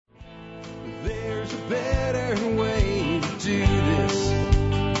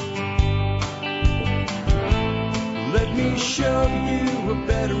show you a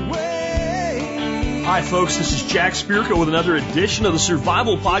better way. Hi, folks. This is Jack Spirko with another edition of the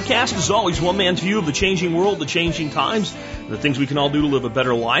Survival Podcast. As always, one man's view of the changing world, the changing times, and the things we can all do to live a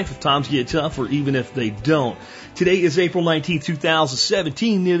better life if times get tough or even if they don't. Today is April 19th,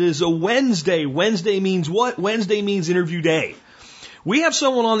 2017. It is a Wednesday. Wednesday means what? Wednesday means interview day. We have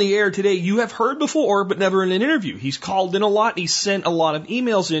someone on the air today you have heard before, but never in an interview. He's called in a lot. He's sent a lot of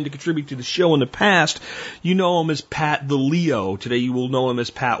emails in to contribute to the show in the past. You know him as Pat the Leo. Today you will know him as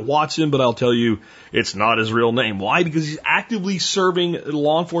Pat Watson, but I'll tell you it's not his real name. Why? Because he's actively serving a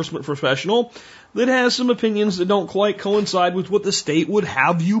law enforcement professional that has some opinions that don't quite coincide with what the state would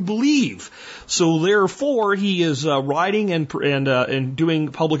have you believe. So therefore, he is writing and doing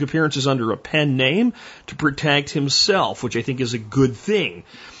public appearances under a pen name to protect himself, which I think is a good thing.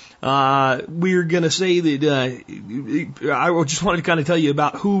 We're going to say that I just wanted to kind of tell you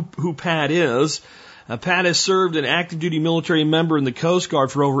about who Pat is. Pat has served an active duty military member in the Coast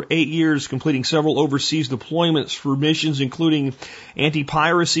Guard for over 8 years, completing several overseas deployments for missions including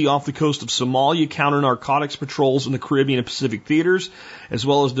anti-piracy off the coast of Somalia, counter-narcotics patrols in the Caribbean and Pacific theaters, as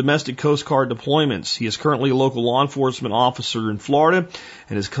well as domestic Coast Guard deployments. He is currently a local law enforcement officer in Florida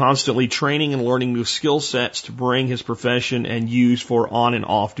and is constantly training and learning new skill sets to bring his profession and use for on- and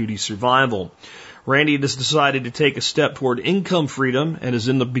off-duty survival. Randy has decided to take a step toward income freedom and is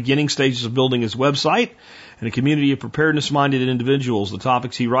in the beginning stages of building his website and a community of preparedness-minded individuals. The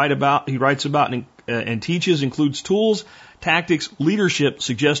topics he writes about and teaches includes tools, tactics, leadership,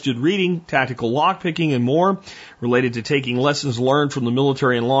 suggested reading, tactical lockpicking, and more related to taking lessons learned from the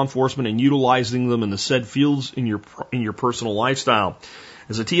military and law enforcement and utilizing them in the said fields in your personal lifestyle.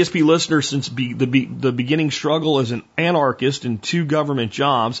 As a TSP listener since the beginning struggle as an anarchist in 2 government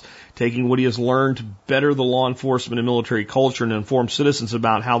jobs, taking what he has learned to better the law enforcement and military culture and inform citizens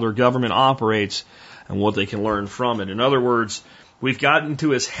about how their government operates and what they can learn from it. In other words, we've gotten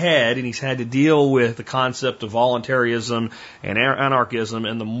to his head and he's had to deal with the concept of voluntarism and anarchism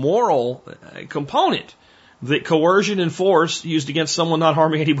and the moral component that coercion and force used against someone not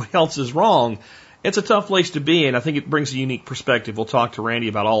harming anybody else is wrong. It's a tough place to be, and I think it brings a unique perspective. We'll talk to Randy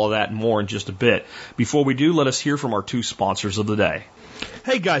about all of that and more in just a bit. Before we do, let us hear from our 2 sponsors of the day.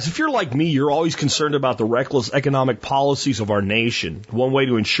 Hey guys, if you're like me, you're always concerned about the reckless economic policies of our nation. One way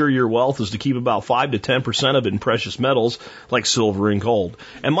to ensure your wealth is to keep about 5 to 10% of it in precious metals like silver and gold.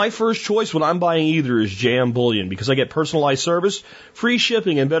 And my first choice when I'm buying either is JM Bullion because I get personalized service, free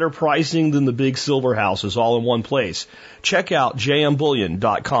shipping, and better pricing than the big silver houses all in one place. Check out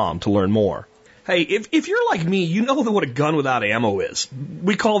jmbullion.com to learn more. Hey, if you're like me, you know what a gun without ammo is.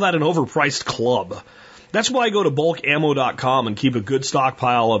 We call that an overpriced club. That's why I go to bulkammo.com and keep a good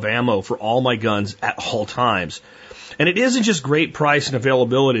stockpile of ammo for all my guns at all times. And it isn't just great price and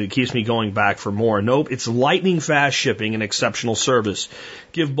availability that keeps me going back for more. Nope, it's lightning fast shipping and exceptional service.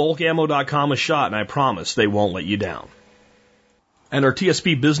 Give bulkammo.com a shot and I promise they won't let you down. And our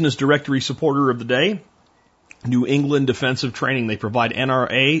TSP Business Directory supporter of the day, New England Defensive Training. They provide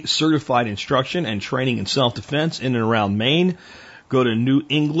NRA certified instruction and training in self-defense in and around Maine. Go to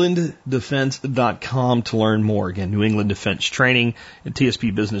newenglanddefense.com to learn more. Again, New England Defense Training and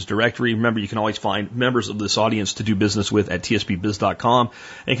TSP Business Directory. Remember, you can always find members of this audience to do business with at tspbiz.com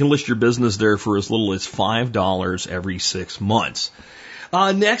and can list your business there for as little as $5 every 6 months.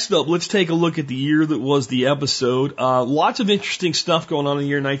 Next up, let's take a look at the year that was the episode. Lots of interesting stuff going on in the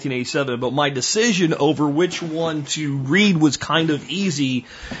year 1987, but my decision over which one to read was kind of easy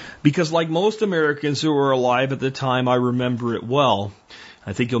because like most Americans who were alive at the time, I remember it well.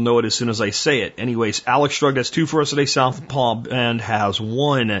 I think you'll know it as soon as I say it. Anyways, Alex Shrug has 2 for us today. South Palm Bend has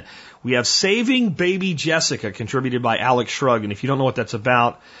 1. We have Saving Baby Jessica, contributed by Alex Shrug. And if you don't know what that's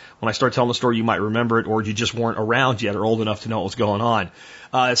about, when I start telling the story, you might remember it, or you just weren't around yet or old enough to know what was going on.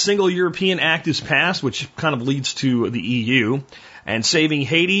 A single European act is passed, which kind of leads to the EU. And Saving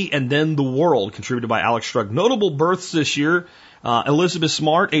Haiti and Then the World, contributed by Alex Shrug. Notable births this year. Elizabeth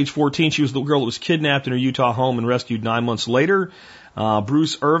Smart, age 14. She was the girl that was kidnapped in her Utah home and rescued 9 months later.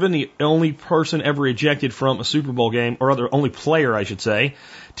 Bruce Irvin, the only person ever ejected from a Super Bowl game, or rather, only player, I should say.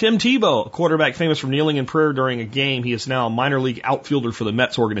 Tim Tebow, a quarterback famous for kneeling in prayer during a game. He is now a minor league outfielder for the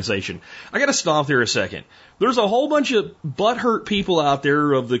Mets organization. I got to stop there a second. There's a whole bunch of butthurt people out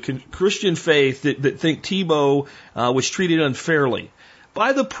there of the Christian faith that think Tebow was treated unfairly.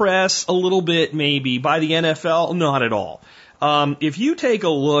 By the press, a little bit maybe. By the NFL, not at all. If you take a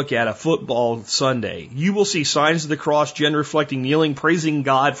look at a football Sunday, you will see signs of the cross, gender-reflecting kneeling, praising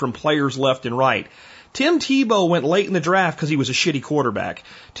God from players left and right. Tim Tebow went late in the draft because he was a shitty quarterback.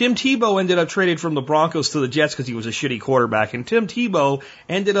 Tim Tebow ended up traded from the Broncos to the Jets because he was a shitty quarterback. And Tim Tebow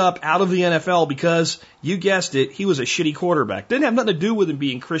ended up out of the NFL because, you guessed it, he was a shitty quarterback. Didn't have nothing to do with him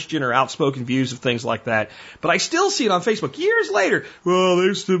being Christian or outspoken views of things like that. But I still see it on Facebook years later. Well,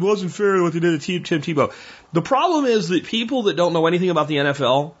 it wasn't fair what they did to Tim Tebow. The problem is that people that don't know anything about the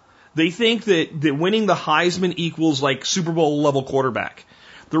NFL, they think that winning the Heisman equals like Super Bowl level quarterback.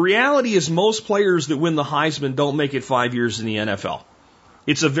 The reality is most players that win the Heisman don't make it 5 years in the NFL.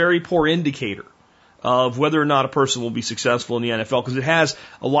 It's a very poor indicator of whether or not a person will be successful in the NFL because it has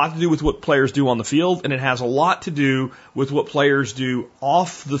a lot to do with what players do on the field and it has a lot to do with what players do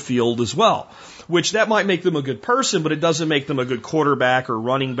off the field as well, which that might make them a good person, but it doesn't make them a good quarterback or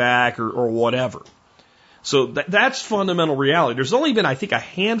running back or whatever. So that's fundamental reality. There's only been, I think, a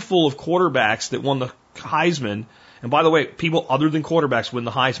handful of quarterbacks that won the Heisman. And by the way, people other than quarterbacks win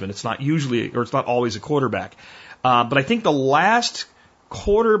the Heisman. It's not usually, or it's not always a quarterback. But I think the last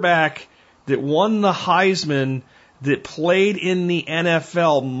quarterback that won the Heisman that played in the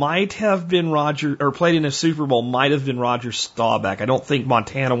NFL might have been played in a Super Bowl might have been Roger Staubach. I don't think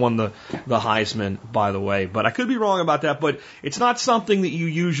Montana won the Heisman, by the way. But I could be wrong about that. But it's not something that you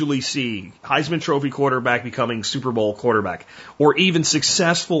usually see. Heisman Trophy quarterback becoming Super Bowl quarterback. Or even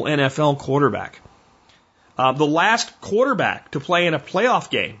successful NFL quarterback. The last quarterback to play in a playoff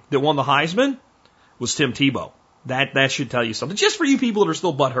game that won the Heisman was Tim Tebow. That should tell you something. Just for you people that are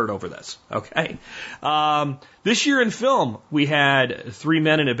still butthurt over this. Okay. This year in film, we had 3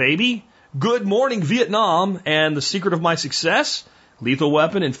 Men and a Baby, Good Morning Vietnam, and The Secret of My Success, Lethal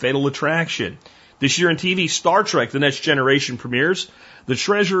Weapon, and Fatal Attraction. This year in TV, Star Trek, The Next Generation premieres. The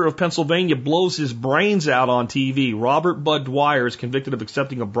Treasurer of Pennsylvania blows his brains out on TV. Robert Bud Dwyer is convicted of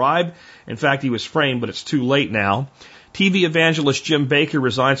accepting a bribe. In fact, he was framed, but it's too late now. TV evangelist Jim Baker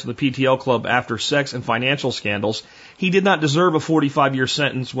resigns from the PTL Club after sex and financial scandals. He did not deserve a 45-year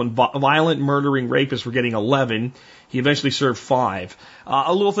sentence when violent murdering rapists were getting 11. He eventually served 5.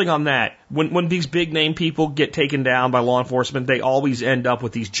 A little thing on that. When these big name people get taken down by law enforcement, they always end up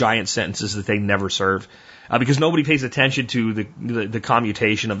with these giant sentences that they never serve. Because nobody pays attention to the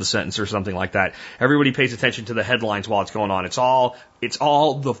commutation of the sentence or something like that. Everybody pays attention to the headlines while it's going on. It's all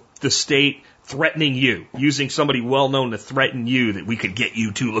the state threatening you, using somebody well known to threaten you that we could get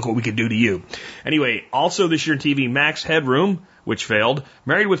you to, look what we could do to you. Anyway, also this year in TV, Max Headroom, which failed,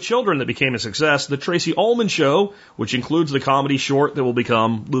 Married with Children, that became a success, The Tracy Ullman Show, which includes the comedy short that will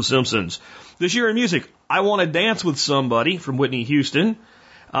become The Simpsons. This year in music, I Want to Dance with Somebody from Whitney Houston.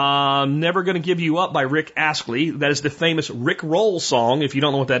 Never Gonna Give You Up by Rick Astley. That is the famous Rick Roll song. If you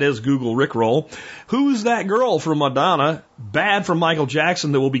don't know what that is, Google Rick Roll. Who's That Girl from Madonna. Bad from Michael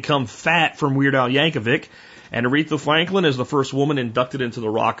Jackson, that will become Fat from Weird Al Yankovic. And Aretha Franklin is the first woman inducted into the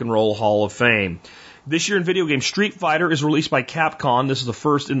Rock and Roll Hall of Fame. This year in video game, Street Fighter is released by Capcom. This is the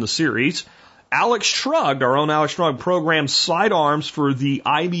first in the series. Alex Shrugged, our own Alex Shrugged, programs sidearms for the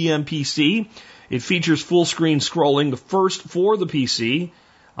IBM PC. It features full screen scrolling, the first for the PC.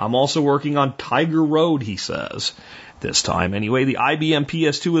 I'm also working on Tiger Road, he says, this time. Anyway, the IBM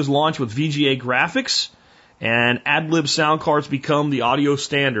PS2 is launched with VGA graphics, and ad-lib sound cards become the audio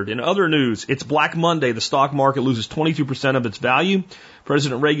standard. In other news, it's Black Monday. The stock market loses 22% of its value.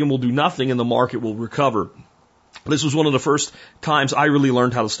 President Reagan will do nothing, and the market will recover. This was one of the first times I really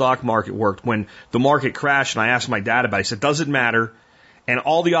learned how the stock market worked. When the market crashed, and I asked my dad about it, he said, doesn't matter. And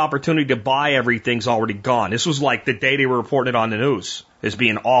all the opportunity to buy everything's already gone. This was like the day they were reporting it on the news as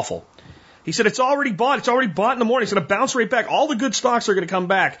being awful. He said, it's already bought. It's already bought in the morning. It's going to bounce right back. All the good stocks are going to come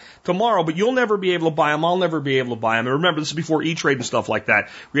back tomorrow, but you'll never be able to buy them. I'll never be able to buy them. And remember, this is before E-Trade and stuff like that.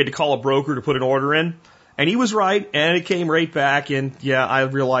 We had to call a broker to put an order in. And he was right, and it came right back. And yeah, I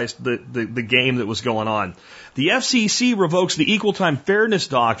realized the game that was going on. The FCC revokes the Equal Time Fairness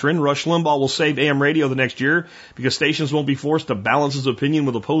Doctrine. Rush Limbaugh will save AM radio the next year because stations won't be forced to balance his opinion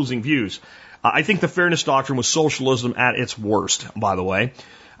with opposing views. I think the Fairness Doctrine was socialism at its worst, by the way.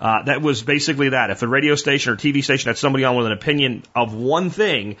 That was basically that. If a radio station or TV station had somebody on with an opinion of one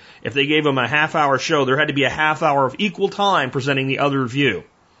thing, if they gave them a half-hour show, there had to be a half hour of equal time presenting the other view.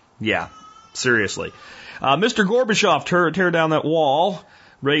 Yeah, seriously. Mr. Gorbachev, tear down that wall.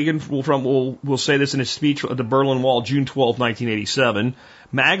 Reagan will say this in his speech at the Berlin Wall, June 12, 1987.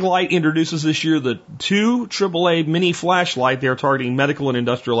 Maglite introduces this year the 2 AAA mini flashlight. They are targeting medical and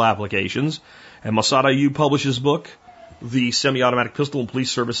industrial applications. And Masada Yu publishes book, The Semi-Automatic Pistol and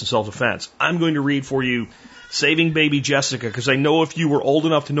Police Service and Self-Defense. I'm going to read for you Saving Baby Jessica, because I know if you were old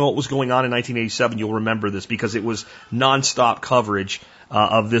enough to know what was going on in 1987, you'll remember this, because it was nonstop coverage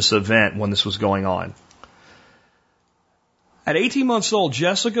of this event when this was going on. At 18 months old,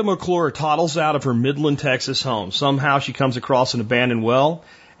 Jessica McClure toddles out of her Midland, Texas home. Somehow she comes across an abandoned well,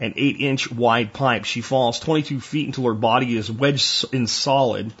 an 8-inch wide pipe. She falls 22 feet until her body is wedged in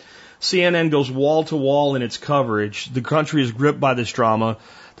solid. CNN goes wall to wall in its coverage. The country is gripped by this drama.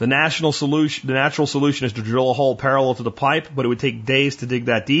 The natural solution is to drill a hole parallel to the pipe, but it would take days to dig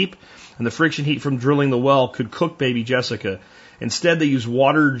that deep, and the friction heat from drilling the well could cook baby Jessica. Instead, they use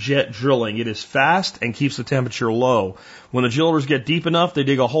water jet drilling. It is fast and keeps the temperature low. When the drillers get deep enough, they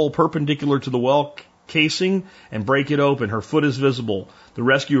dig a hole perpendicular to the well casing and break it open. Her foot is visible. The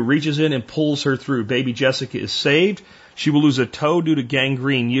rescuer reaches in and pulls her through. Baby Jessica is saved. She will lose a toe due to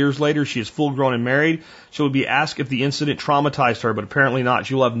gangrene. Years later, she is full grown and married. She will be asked if the incident traumatized her, but apparently not.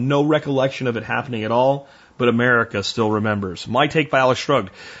 She will have no recollection of it happening at all, but America still remembers. My take by Alice Shrugged.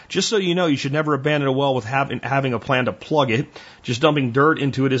 Just so you know, you should never abandon a well with having a plan to plug it. Just dumping dirt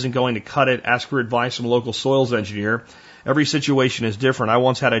into it isn't going to cut it. Ask for advice from a local soils engineer. Every situation is different. I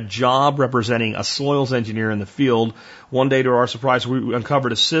once had a job representing a soils engineer in the field. One day, to our surprise, we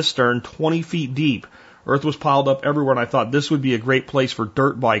uncovered a cistern 20 feet deep. Earth was piled up everywhere, and I thought this would be a great place for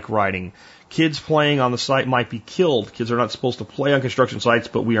dirt bike riding. Kids playing on the site might be killed. Kids are not supposed to play on construction sites,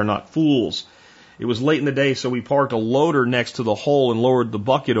 but we are not fools. It was late in the day, so we parked a loader next to the hole and lowered the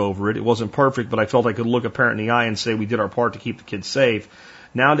bucket over it. It wasn't perfect, but I felt I could look a parent in the eye and say we did our part to keep the kids safe.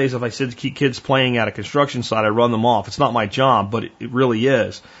 Nowadays, if I said to keep kids playing at a construction site, I run them off. It's not my job, but it really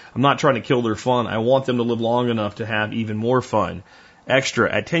is. I'm not trying to kill their fun. I want them to live long enough to have even more fun.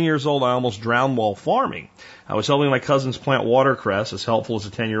 Extra, at 10 years old, I almost drowned while farming. I was helping my cousins plant watercress, as helpful as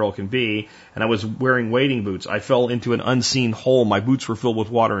a 10-year-old can be, and I was wearing wading boots. I fell into an unseen hole. My boots were filled with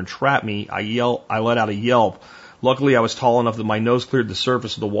water and trapped me. I let out a yelp. Luckily, I was tall enough that my nose cleared the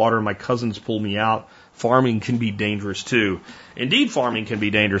surface of the water, and my cousins pulled me out. Farming can be dangerous, too. Indeed, farming can be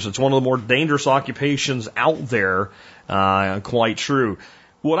dangerous. It's one of the more dangerous occupations out there. Quite true.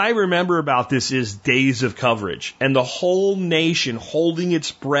 What I remember about this is days of coverage and the whole nation holding its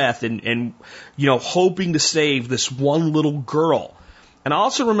breath and hoping to save this one little girl. And I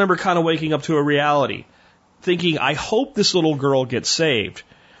also remember kind of waking up to a reality, thinking, I hope this little girl gets saved.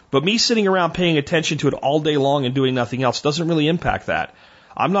 But me sitting around paying attention to it all day long and doing nothing else doesn't really impact that.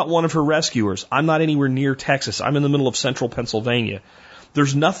 I'm not one of her rescuers. I'm not anywhere near Texas. I'm in the middle of central Pennsylvania.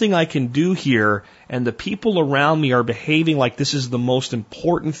 There's nothing I can do here, and the people around me are behaving like this is the most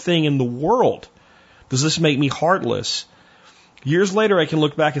important thing in the world. Does this make me heartless? Years later, I can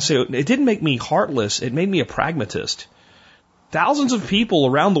look back and say, it didn't make me heartless, it made me a pragmatist. Thousands of people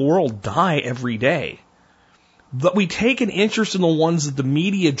around the world die every day. But we take an interest in the ones that the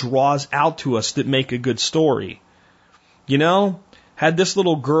media draws out to us that make a good story. You know, had this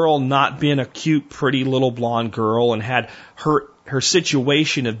little girl not been a cute, pretty little blonde girl and had her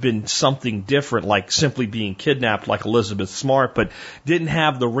situation have been something different, like simply being kidnapped like Elizabeth Smart, but didn't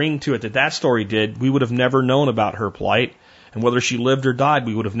have the ring to it that story did, we would have never known about her plight. And whether she lived or died,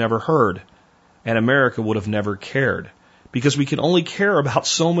 we would have never heard. And America would have never cared. Because we can only care about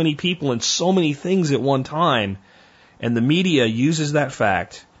so many people and so many things at one time. And the media uses that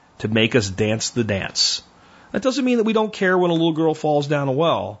fact to make us dance the dance. That doesn't mean that we don't care when a little girl falls down a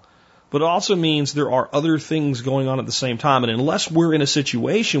well. But it also means there are other things going on at the same time. And unless we're in a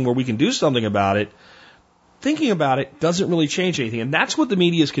situation where we can do something about it, thinking about it doesn't really change anything. And that's what the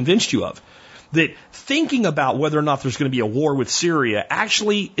media has convinced you of. That thinking about whether or not there's going to be a war with Syria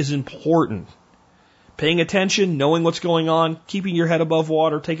actually is important. Paying attention, knowing what's going on, keeping your head above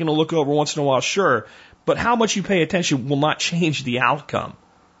water, taking a look over once in a while, sure. But how much you pay attention will not change the outcome.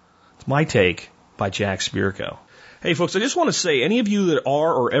 It's my take by Jack Spirko. Hey folks, I just want to say, any of you that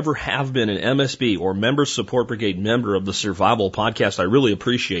are or ever have been an MSB or Member Support Brigade member of the Survival Podcast, I really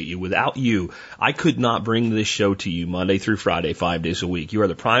appreciate you. Without you, I could not bring this show to you Monday through Friday, 5 days a week. You are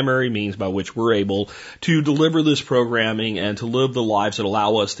the primary means by which we're able to deliver this programming and to live the lives that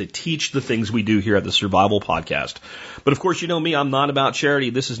allow us to teach the things we do here at the Survival Podcast. But of course, you know me, I'm not about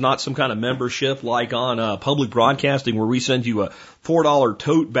charity. This is not some kind of membership like on public broadcasting where we send you a $4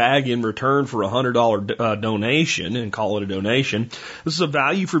 tote bag in return for a $100 donation and call it a donation. This is a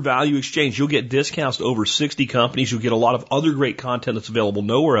value for value exchange. You'll get discounts to over 60 companies. You'll get a lot of other great content that's available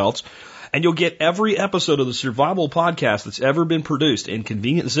nowhere else. And you'll get every episode of the Survival Podcast that's ever been produced in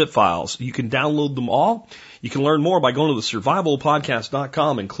convenient zip files. You can download them all. You can learn more by going to the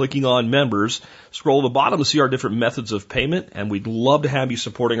survivalpodcast.com and clicking on members. Scroll to the bottom to see our different methods of payment. And we'd love to have you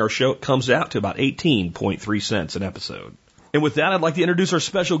supporting our show. It comes out to about 18.3 cents an episode. And with that, I'd like to introduce our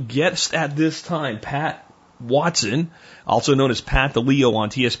special guest at this time, Pat Watson, also known as Pat the Leo on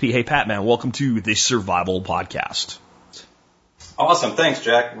TSP. Hey, Pat, man, welcome to the Survival Podcast. Awesome. Thanks,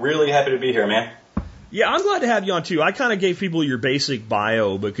 Jack. Really happy to be here, man. Yeah, I'm glad to have you on too. I kind of gave people your basic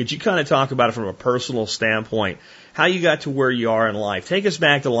bio, but could you kind of talk about it from a personal standpoint? How you got to where you are in life? Take us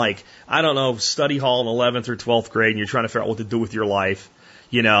back to like, I don't know, study hall in 11th or 12th grade and you're trying to figure out what to do with your life,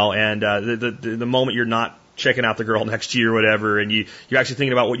 you know, and the moment you're not checking out the girl next to you or whatever, and you're actually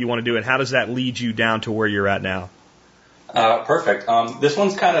thinking about what you want to do, and how does that lead you down to where you're at now? Perfect. This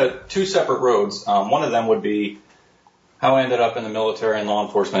one's kind of two separate roads. One of them would be how I ended up in the military and law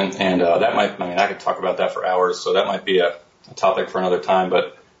enforcement, and I could talk about that for hours, so that might be a topic for another time,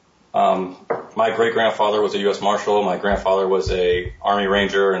 but my great-grandfather was a U.S. Marshal. My grandfather was a Army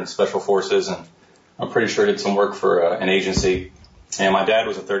Ranger in Special Forces, and I'm pretty sure did some work for an agency, and my dad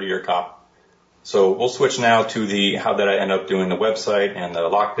was a 30-year cop. So we'll switch now to how did I end up doing the website and the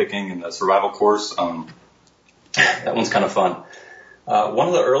lockpicking and the survival course. That one's kind of fun. One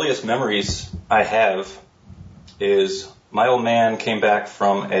of the earliest memories I have is my old man came back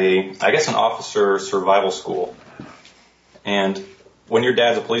from an officer survival school. And when your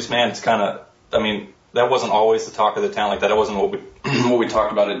dad's a policeman, it's kind of, that wasn't always the talk of the town like that. It wasn't what we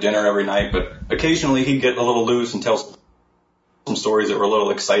talked about at dinner every night, but occasionally he'd get a little loose and tell some stories that were a little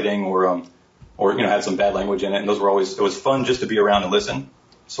exciting or had some bad language in it. And it was fun just to be around and listen.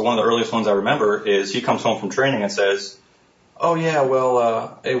 So one of the earliest ones I remember is he comes home from training and says, oh yeah,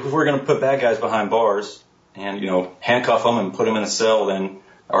 well, if we're going to put bad guys behind bars and, handcuff them and put them in a cell, then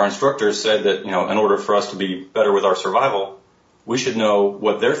our instructors said that, in order for us to be better with our survival, we should know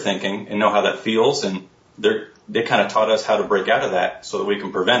what they're thinking and know how that feels. And they kind of taught us how to break out of that so that we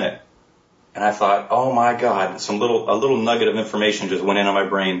can prevent it. And I thought, oh my God, a little nugget of information just went into my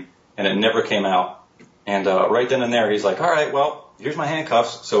brain and it never came out. And, right then and there, he's like, all right, well, here's my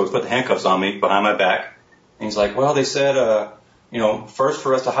handcuffs. So he put the handcuffs on me behind my back. And he's like, well, they said, first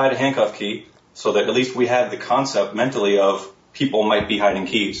for us to hide a handcuff key so that at least we had the concept mentally of people might be hiding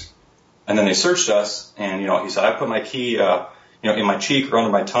keys. And then they searched us and, he said, I put my key, in my cheek or under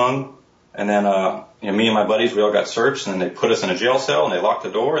my tongue. And then, me and my buddies, we all got searched and then they put us in a jail cell and they locked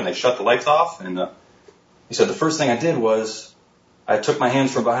the door and they shut the lights off. And, he said, the first thing I did was I took my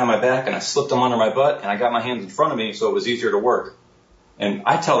hands from behind my back and I slipped them under my butt and I got my hands in front of me so it was easier to work. And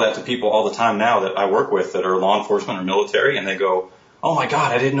I tell that to people all the time now that I work with that are law enforcement or military, and they go, oh my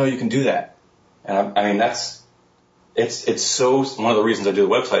God, I didn't know you can do that. And it's so, one of the reasons I do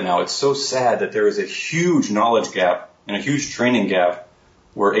the website now, it's so sad that there is a huge knowledge gap and a huge training gap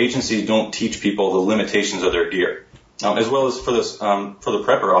where agencies don't teach people the limitations of their gear. As well as for the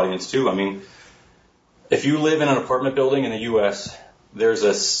prepper audience too. If you live in an apartment building in the U.S., there's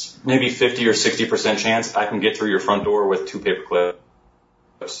a maybe 50 or 60% chance I can get through your front door with 2 paper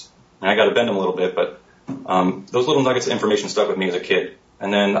clips. And I got to bend them a little bit, but those little nuggets of information stuck with me as a kid.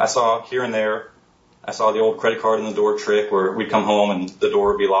 And then I saw here and there, I saw the old credit card in the door trick where we'd come home and the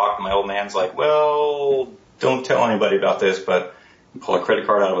door would be locked. And my old man's like, well, don't tell anybody about this, but he'd pull a credit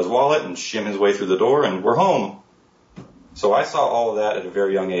card out of his wallet and shim his way through the door and we're home. So I saw all of that at a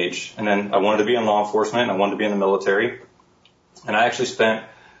very young age. And then I wanted to be in law enforcement. And I wanted to be in the military. And I actually spent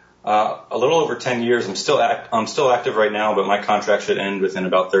a little over 10 years. I'm still active right now, but my contract should end within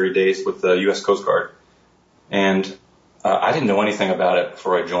about 30 days with the U.S. Coast Guard. And I didn't know anything about it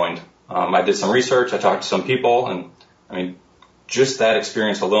before I joined. I did some research. I talked to some people. And just that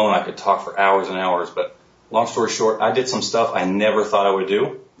experience alone, I could talk for hours and hours. But long story short, I did some stuff I never thought I would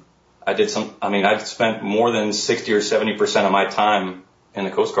do. I'd spent more than 60 or 70% of my time in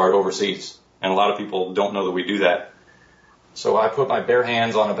the Coast Guard overseas. And a lot of people don't know that we do that. So I put my bare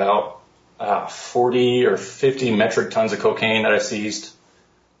hands on about 40 or 50 metric tons of cocaine that I seized.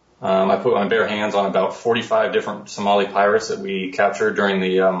 I put my bare hands on about 45 different Somali pirates that we captured during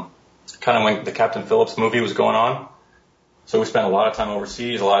the kind of when the Captain Phillips movie was going on. So we spent a lot of time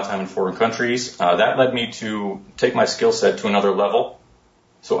overseas, a lot of time in foreign countries. That led me to take my skill set to another level.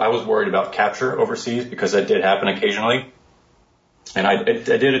 So I was worried about capture overseas because that did happen occasionally. And I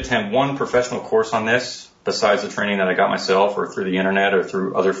did attend one professional course on this besides the training that I got myself or through the internet or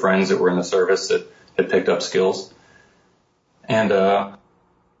through other friends that were in the service that had picked up skills. And on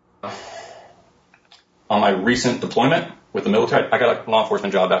my recent deployment with the military, I got a law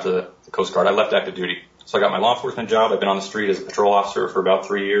enforcement job after the Coast Guard. I left active duty. So I got my law enforcement job. I've been on the street as a patrol officer for about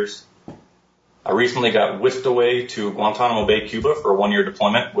 3 years. I recently got whisked away to Guantanamo Bay, Cuba for a 1-year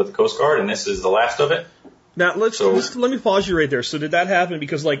deployment with the Coast Guard, and this is the last of it. Now, let me pause you right there. So did that happen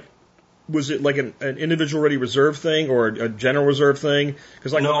because, was it like an individual ready reserve thing or a general reserve thing?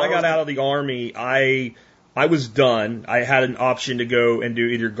 Because, no, when I got out of the Army, I was done. I had an option to go and do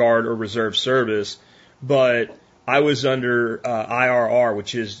either guard or reserve service, but I was under IRR,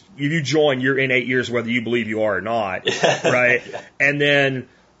 which is if you join, you're in 8 years whether you believe you are or not, right? Yeah. And then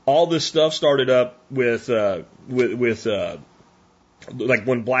all this stuff started up with like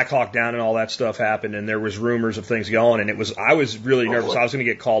when Black Hawk Down and all that stuff happened, and there was rumors of things going, and I was really nervous. I was going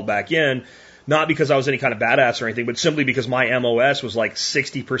to get called back in, not because I was any kind of badass or anything, but simply because my MOS was like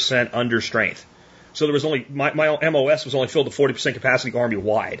 60% under strength. So there was only my MOS was only filled to 40% capacity Army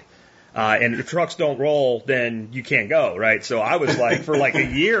wide. And if trucks don't roll, then you can't go, right? So I was like, for like a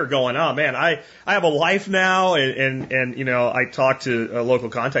year going, oh man, I have a life now. And, you know, I talked to a local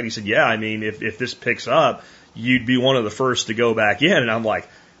contact. He said, yeah, I mean, if this picks up, you'd be one of the first to go back in. And I'm like,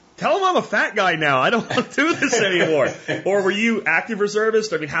 tell him I'm a fat guy now. I don't want to do this anymore. Or were you active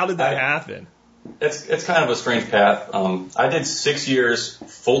reservist? I mean, how did that happen? It's kind of a strange path. I did 6 years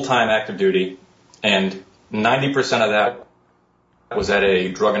full-time active duty, and 90% of that was at a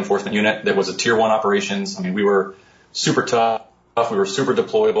drug enforcement unit that was a tier 1 operations. I mean, we were super tough. We were super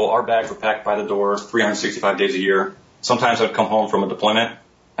deployable. Our bags were packed by the door 365 days a year. Sometimes I'd come home from a deployment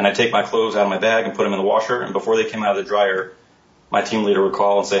and I'd take my clothes out of my bag and put them in the washer. And before they came out of the dryer, my team leader would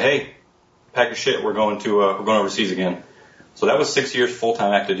call and say, hey, pack your shit. We're going overseas again. So that was 6 years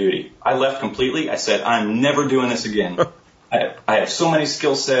full-time active duty. I left completely. I said, I'm never doing this again. I have so many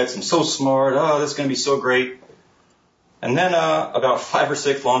skill sets. I'm so smart. Oh, this is going to be so great. And then about 5 or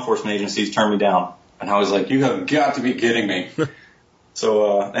 6 law enforcement agencies turned me down. And I was like, you have got to be kidding me.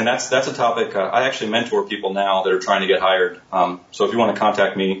 So, and that's a topic. I actually mentor people now that are trying to get hired. So if you want to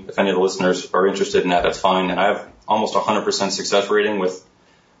contact me, if any of the listeners are interested in that, that's fine. And I have almost 100% success rating with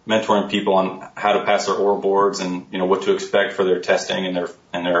mentoring people on how to pass their oral boards and, you know, what to expect for their testing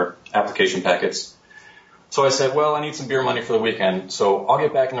and their application packets. So I said, well, I need some beer money for the weekend. So I'll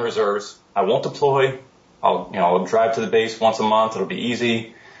get back in the reserves. I won't deploy. I'll drive to the base once a month. It'll be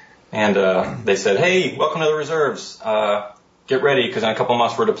easy. And they said, hey, welcome to the reserves. Get ready, because in a couple of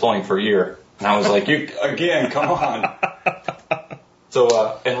months we're deploying for a year. And I was like, you again, come on.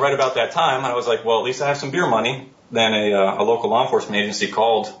 So, and right about that time, I was like, well, at least I have some beer money. Then a local law enforcement agency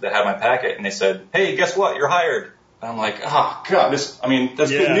called that had my packet, and they said, hey, guess what? You're hired. And I'm like, oh, God, that's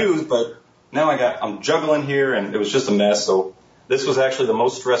good news, but now I'm juggling here, and it was just a mess. So this was actually the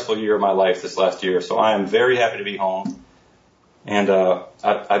most stressful year of my life this last year, so I am very happy to be home. And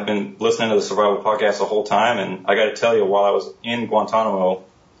I've been listening to the Survival Podcast the whole time, and I got to tell you, while I was in Guantanamo,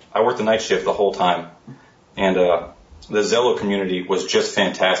 I worked the night shift the whole time. And the Zello community was just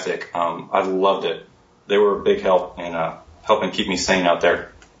fantastic. I loved it. They were a big help in helping keep me sane out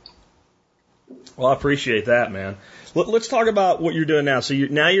there. Well, I appreciate that, man. Let's talk about what you're doing now. So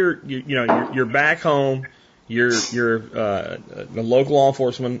you're back home. You're a local law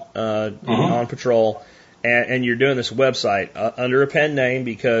enforcement on patrol, and you're doing this website under a pen name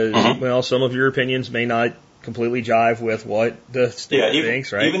because well, some of your opinions may not completely jive with what the state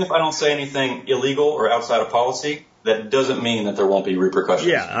thinks, right? Even if I don't say anything illegal or outside of policy, that doesn't mean that there won't be repercussions.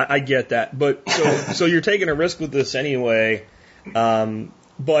 Yeah, I get that, but so you're taking a risk with this anyway.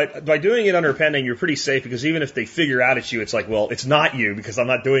 But by doing it under a pen name, you're pretty safe because even if they figure out it's you, it's like, well, it's not you because I'm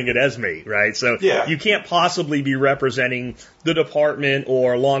not doing it as me, right? So you can't possibly be representing the department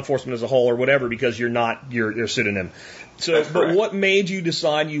or law enforcement as a whole or whatever because you're not your pseudonym. So, but what made you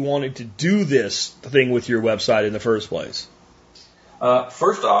decide you wanted to do this thing with your website in the first place?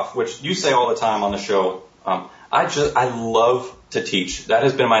 First off, which you say all the time on the show, I love to teach. That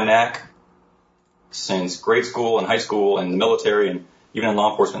has been my knack since grade school and high school and the military and even in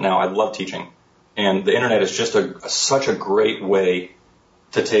law enforcement now. I love teaching. And the internet is just such a great way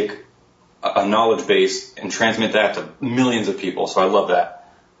to take a knowledge base and transmit that to millions of people. So I love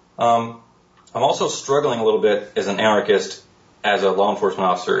that. I'm also struggling a little bit as an anarchist, as a law enforcement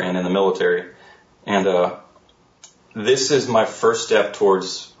officer and in the military. And this is my first step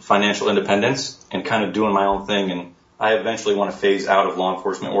towards financial independence and kind of doing my own thing. And I eventually want to phase out of law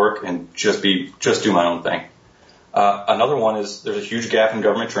enforcement work and just do my own thing. Another one is there's a huge gap in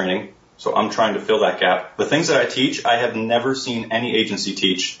government training, so I'm trying to fill that gap. The things that I teach, I have never seen any agency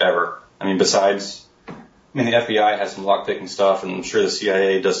teach ever. I mean, the FBI has some lockpicking stuff, and I'm sure the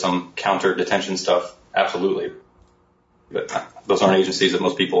CIA does some counter-detention stuff, absolutely. But those aren't agencies that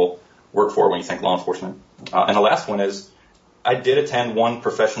most people work for when you think law enforcement. And the last one is I did attend one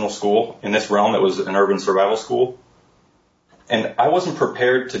professional school in this realm that was an urban survival school, and I wasn't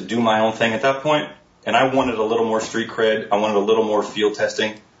prepared to do my own thing at that point. And I wanted a little more street cred. I wanted a little more field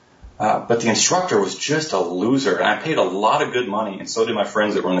testing. But the instructor was just a loser. And I paid a lot of good money, and so did my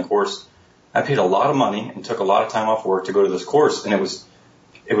friends that were in the course. I paid a lot of money and took a lot of time off work to go to this course. And it was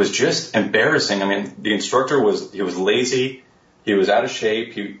just embarrassing. I mean, the instructor was lazy. He was out of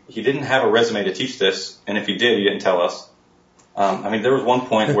shape. He didn't have a resume to teach this. And if he did, he didn't tell us. I mean, there was one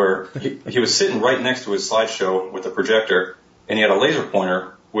point where he was sitting right next to his slideshow with a projector, and he had a laser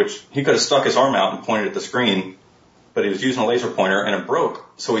pointer which he could have stuck his arm out and pointed at the screen, but he was using a laser pointer and it broke.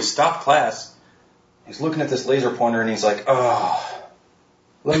 So he stopped class. He's looking at this laser pointer and he's like, "Oh,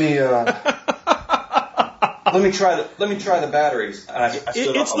 let me try the batteries." And I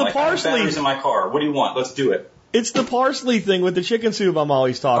stood up. I'm like, "I have batteries in my car. What do you want? Let's do it." It's the parsley thing with the chicken soup I'm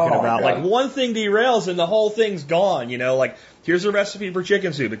always talking about. God. Like, one thing derails and the whole thing's gone, you know? Like, here's a recipe for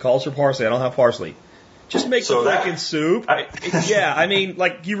chicken soup. It calls for parsley. I don't have parsley. Just make the freaking soup. Yeah, I mean,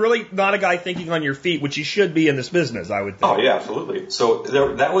 like, you're really not a guy thinking on your feet, which you should be in this business, I would think. Oh, yeah, absolutely. So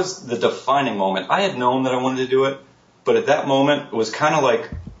that was the defining moment. I had known that I wanted to do it, but at that moment, it was kind of like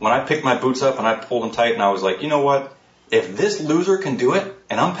when I picked my boots up and I pulled them tight and I was like, you know what? If this loser can do it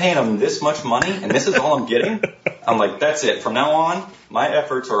and I'm paying him this much money and this is all I'm getting, I'm like, that's it. From now on, my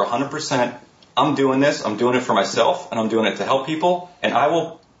efforts are 100%. I'm doing this. I'm doing it for myself and I'm doing it to help people. And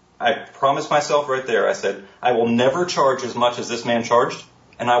I promised myself right there, I said, I will never charge as much as this man charged,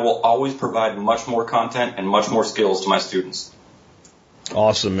 and I will always provide much more content and much more skills to my students.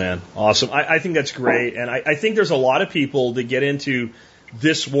 Awesome, man. Awesome. I think that's great. And I think there's a lot of people that get into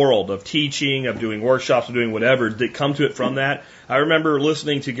this world of teaching, of doing workshops, of doing whatever, that come to it from that. I remember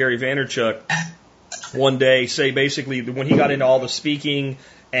listening to Gary Vaynerchuk one day say basically when he got into all the speaking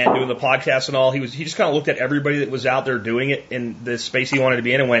and doing the podcast and all, he just kind of looked at everybody that was out there doing it in the space he wanted to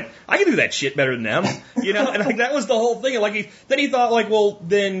be in and went, I can do that shit better than them, you know? And like that was the whole thing. And like then he thought like, well,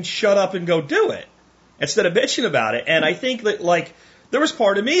 then shut up and go do it instead of bitching about it. And I think that like there was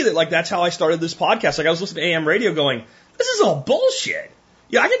part of me that like that's how I started this podcast. Like I was listening to AM radio going, this is all bullshit.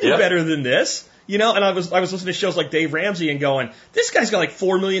 Yeah, I can do better than this. You know, and I was listening to shows like Dave Ramsey and going, this guy's got like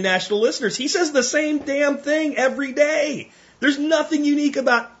 4 million national listeners. He says the same damn thing every day. There's nothing unique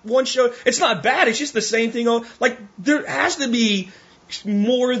about one show. It's not bad. It's just the same thing. Like there has to be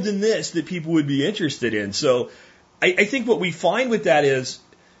more than this that people would be interested in. So I think what we find with that is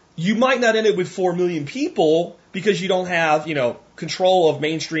you might not end up with 4 million people because you don't have, you know, control of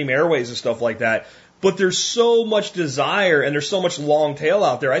mainstream airways and stuff like that. But there's so much desire and there's so much long tail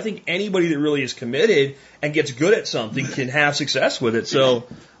out there. I think anybody that really is committed and gets good at something can have success with it. So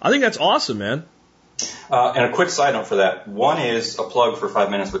I think that's awesome, man. And a quick side note for that. One is a plug for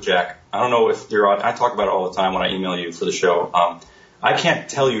 5 Minutes with Jack. I don't know if you're on, I talk about it all the time when I email you for the show. I can't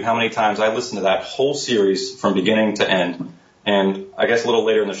tell you how many times I listened to that whole series from beginning to end. And I guess a little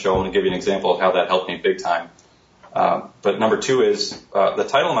later in the show, I'm going to give you an example of how that helped me big time. But number two is, the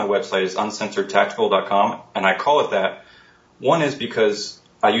title of my website is uncensoredtactical.com, and I call it that. One is because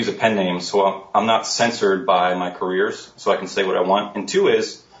I use a pen name, so I'm not censored by my careers, so I can say what I want. And two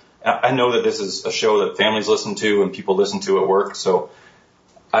is, I know that this is a show that families listen to and people listen to at work, so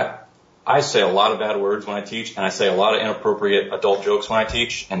I say a lot of bad words when I teach, and I say a lot of inappropriate adult jokes when I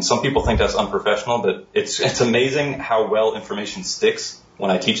teach, and some people think that's unprofessional, but it's amazing how well information sticks when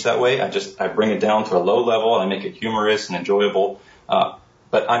I teach that way. I bring it down to a low level, and I make it humorous and enjoyable,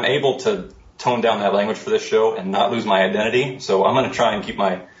 but I'm able to tone down that language for this show and not lose my identity, so I'm going to try and keep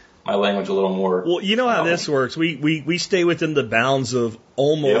my language a little more. Well, you know how this works. We stay within the bounds of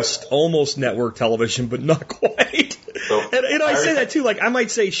almost network television, but not quite. So, and I say that too. Like I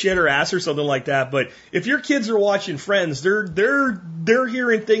might say shit or ass or something like that, but if your kids are watching Friends, they're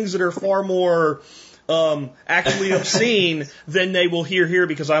hearing things that are far more actually obscene than they will hear here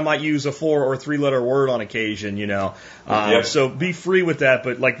because I might use a 4 or 3 letter word on occasion, you know. So be free with that,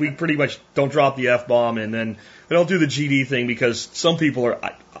 but like we pretty much don't drop the F-bomb and then we don't do the GD thing because some people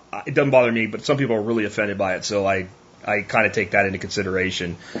it doesn't bother me, but some people are really offended by it, so I kind of take that into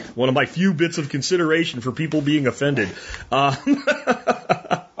consideration. One of my few bits of consideration for people being offended. Because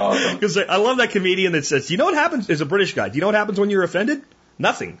I love that comedian that says, you know what happens? Is a British guy. Do you know what happens when you're offended?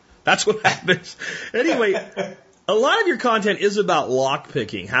 Nothing. That's what happens. Anyway, a lot of your content is about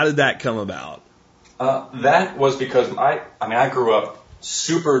lockpicking. How did that come about? That was because I grew up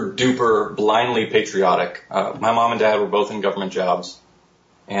super duper blindly patriotic. My mom and dad were both in government jobs.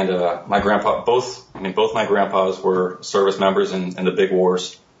 And my grandpa, both my grandpas were service members in the big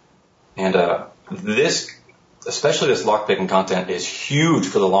wars. And especially this lockpicking content is huge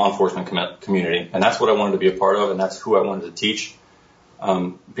for the law enforcement community. And that's what I wanted to be a part of, and that's who I wanted to teach.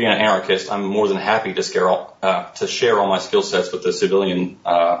 Being an anarchist, I'm more than happy to share all my skill sets with the civilian,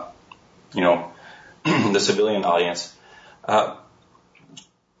 the civilian audience. But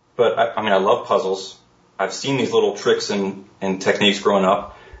I love puzzles. I've seen these little tricks and techniques growing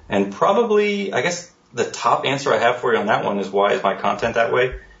up. And probably, I guess the top answer I have for you on that one is why is my content that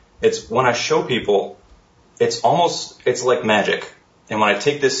way? It's when I show people, it's like magic. And when I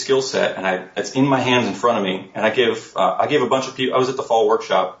take this skill set and it's in my hands in front of me, and I gave a bunch of people, I was at the fall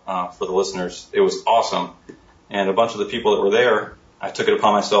workshop, for the listeners. It was awesome. And a bunch of the people that were there, I took it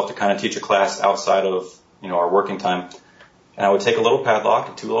upon myself to kind of teach a class outside of, our working time. And I would take a little padlock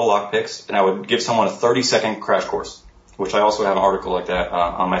and 2 little lock picks, and I would give someone a 30-second crash course, which I also have an article like that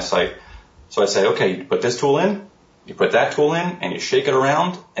on my site. So I say, okay, you put this tool in, you put that tool in, and you shake it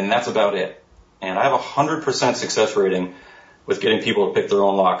around, and that's about it. And I have a 100% success rating with getting people to pick their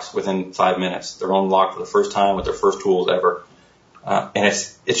own locks within 5 minutes, their own lock for the first time with their first tools ever. And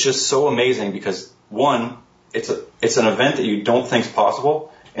it's just so amazing because, one, it's an event that you don't think is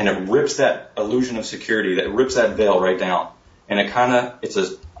possible, and it rips that illusion of security, that rips that veil right down. And I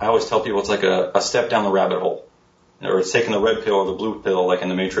always tell people it's like a step down the rabbit hole, or it's taking the red pill or the blue pill like in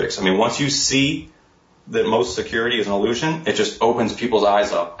the Matrix. I mean, once you see that most security is an illusion, it just opens people's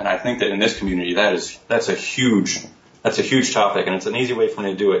eyes up. And I think that in this community, that's a huge topic, and it's an easy way for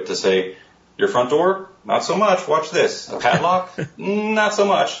me to do it, to say, your front door, not so much, watch this. A padlock, not so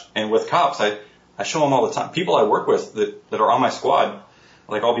much. And with cops, I show them all the time. People I work with that are on my squad,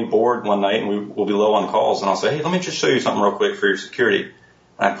 like I'll be bored one night and we'll be low on calls, and I'll say, hey, let me just show you something real quick for your security.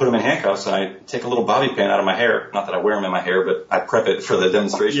 And I put them in handcuffs, and I take a little bobby pin out of my hair. Not that I wear them in my hair, but I prep it for the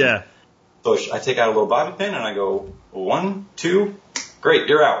demonstration. Yeah. So I take out a little bobby pin, and I go, 1, 2, great,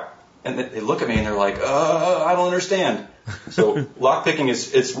 you're out. And they look at me, and they're like, I don't understand. So lockpicking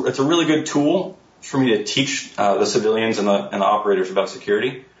it's a really good tool for me to teach the civilians and the operators about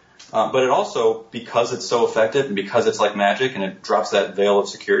security. But it also, because it's so effective and because it's like magic and it drops that veil of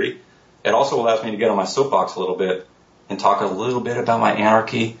security, it also allows me to get on my soapbox a little bit and talk a little bit about my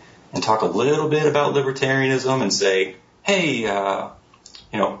anarchy and talk a little bit about libertarianism and say, hey,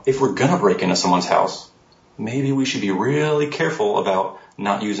 if we're going to break into someone's house, maybe we should be really careful about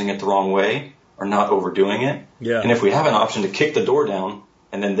not using it the wrong way or not overdoing it. Yeah. And if we have an option to kick the door down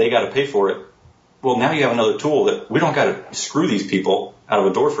and then they got to pay for it, well, now you have another tool that we don't got to screw these people out of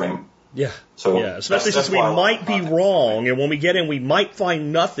a door frame. Yeah. So yeah, especially since we might be wrong, and when we get in, we might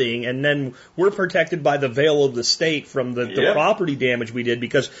find nothing, and then we're protected by the veil of the state from the property damage we did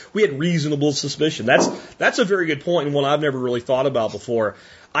because we had reasonable suspicion. That's a very good point, and one I've never really thought about before.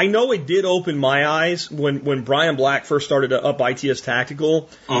 I know it did open my eyes when Brian Black first started up ITS Tactical.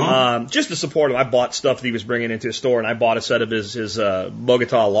 Just to support him, I bought stuff that he was bringing into his store, and I bought a set of his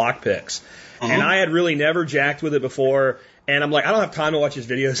Bogota lockpicks. And I had really never jacked with it before. And I'm like, I don't have time to watch his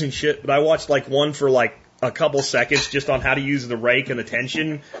videos and shit, but I watched like one for like a couple seconds just on how to use the rake and the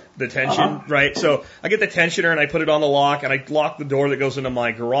tension, right? So I get the tensioner and I put it on the lock and I lock the door that goes into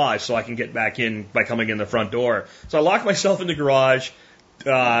my garage so I can get back in by coming in the front door. So I lock myself in the garage,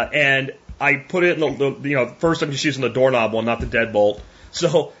 and I put it in the first I'm just using the doorknob one, not the deadbolt.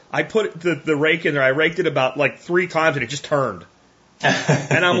 So I put the rake in there. I raked it about like 3 times and it just turned.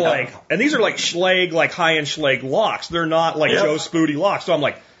 And I'm like, and these are like Schlage, like high-end Schlage locks. They're not like Joe Spooty locks. So I'm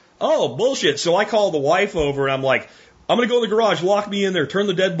like, oh, bullshit. So I call the wife over and I'm like, I'm going to go in the garage, lock me in there, turn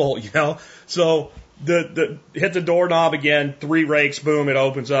the deadbolt, So hit the doorknob again, 3 rakes, boom, it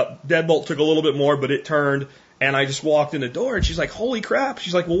opens up. Deadbolt took a little bit more, but it turned. And I just walked in the door and she's like, holy crap.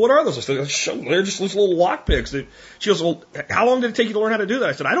 She's like, well, what are those? I said, they're just these little lock picks. She goes, well, how long did it take you to learn how to do that?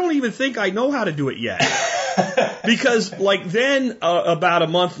 I said, I don't even think I know how to do it yet. Because like then about a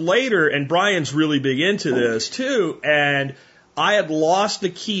month later, and Brian's really big into this too, and I had lost the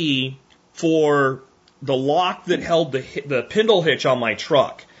key for the lock that held the spindle hitch on my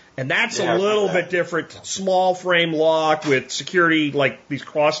truck. And that's a little bit different, small frame lock with security, like these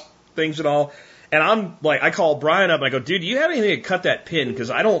cross things and all. And I'm like, I call Brian up and I go, dude, do you have anything to cut that pin? Because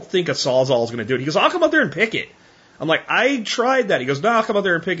I don't think a Sawzall is going to do it. He goes, I'll come up there and pick it. I'm like, I tried that. He goes, no, I'll come up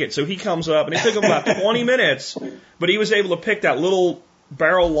there and pick it. So he comes up, and it took him about 20 minutes, but he was able to pick that little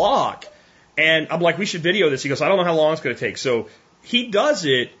barrel lock. And I'm like, we should video this. He goes, I don't know how long it's going to take. So he does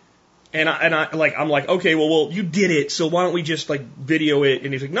it, and I'm like, okay, well, you did it, so why don't we just like video it?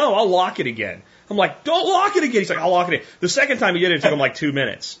 And he's like, no, I'll lock it again. I'm like, don't lock it again. He's like, I'll lock it in. The second time he did it, it took him like 2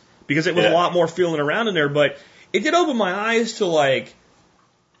 minutes because it was a lot more feeling around in there. But it did open my eyes to like,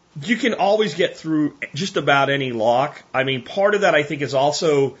 you can always get through just about any lock. I mean, part of that I think is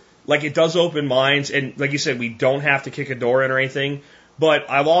also, like, it does open minds, and like you said, we don't have to kick a door in or anything, but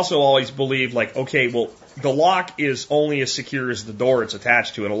I've also always believed, like, okay, well, the lock is only as secure as the door it's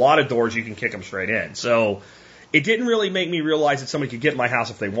attached to, and a lot of doors you can kick them straight in. So it didn't really make me realize that somebody could get in my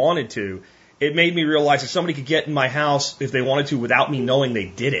house if they wanted to. It made me realize that somebody could get in my house if they wanted to without me knowing they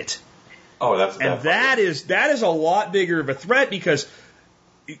did it. Oh, that is a lot bigger of a threat because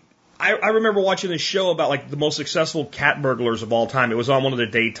I remember watching this show about like the most successful cat burglars of all time. It was on one of the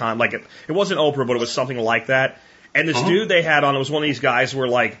daytime, like it wasn't Oprah, but it was something like that. And this dude they had on, it was one of these guys where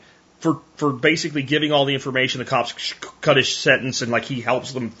like for basically giving all the information, the cops cut his sentence and like he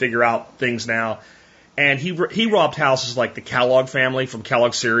helps them figure out things now. and he robbed houses like the Kellogg family from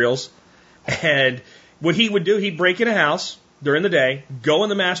Kellogg cereals. And what he would do, he'd break in a house during the day, go in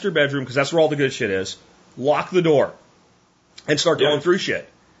the master bedroom, because that's where all the good shit is, lock the door, and start going through shit.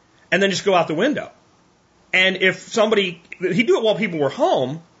 And then just go out the window. And if somebody, he'd do it while people were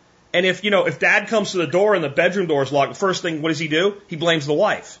home, and if dad comes to the door and the bedroom door is locked, the first thing, what does he do? He blames the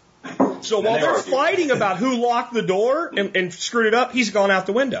wife. So while they're fighting about who locked the door and screwed it up, he's gone out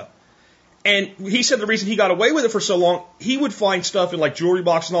the window. And he said the reason he got away with it for so long, he would find stuff in like jewelry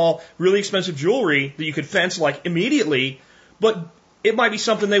box and all, really expensive jewelry that you could fence like immediately, but it might be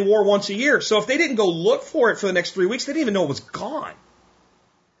something they wore once a year. So if they didn't go look for it for the next 3 weeks, they didn't even know it was gone.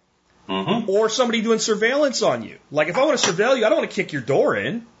 Mm-hmm. Or somebody doing surveillance on you. Like if I want to surveil you, I don't want to kick your door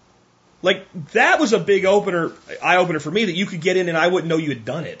in. Like that was a big eye opener for me, that you could get in and I wouldn't know you had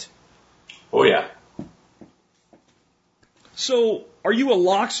done it. Oh yeah. So are you a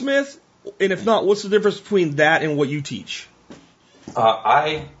locksmith? And if not, what's the difference between that and what you teach?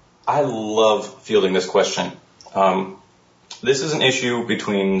 I love fielding this question. This is an issue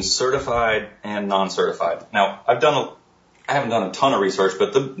between certified and non-certified. Now, I haven't done a ton of research,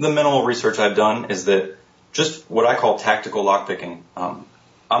 but the minimal research I've done is that just what I call tactical lockpicking.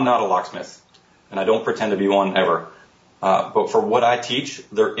 I'm not a locksmith, and I don't pretend to be one ever. But for what I teach,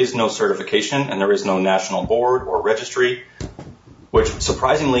 there is no certification, and there is no national board or registry, which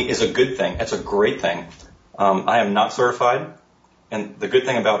surprisingly is a good thing. It's a great thing. I am not certified, and the good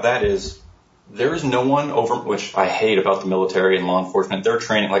thing about that is there is no one over, which I hate about the military and law enforcement. Their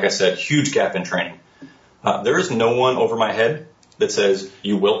training, like I said, huge gap in training. There is no one over my head that says,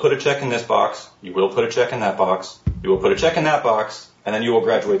 you will put a check in this box, you will put a check in that box, you will put a check in that box, and then you will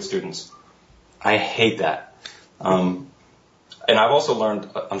graduate students. I hate that. And I've also learned,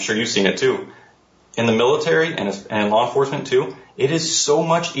 I'm sure you've seen it too, in the military and in law enforcement too, it is so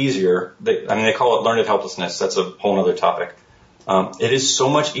much easier. They call it learned helplessness. That's a whole other topic. It is so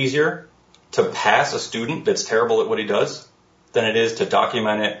much easier to pass a student that's terrible at what he does than it is to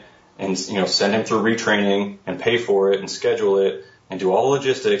document it and, send him through retraining and pay for it and schedule it and do all the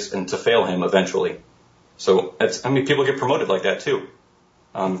logistics and to fail him eventually. So people get promoted like that too.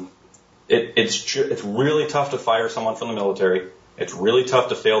 It's really tough to fire someone from the military. It's really tough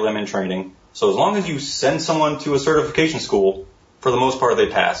to fail them in training. So as long as you send someone to a certification school, for the most part they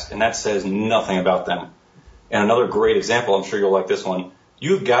pass, and that says nothing about them. And another great example, I'm sure you'll like this one,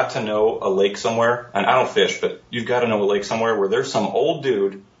 you've got to know a lake somewhere, and I don't fish, but you've got to know a lake somewhere where there's some old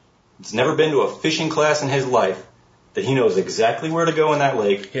dude that's never been to a fishing class in his life, that he knows exactly where to go in that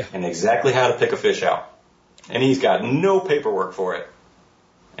lake and exactly how to pick a fish out. And he's got no paperwork for it.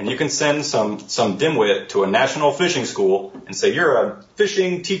 And you can send some dimwit to a national fishing school and say, you're a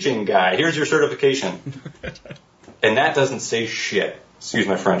fishing teaching guy. Here's your certification. And that doesn't say shit. Excuse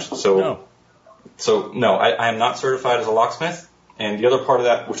my French. So no, I am not certified as a locksmith. And the other part of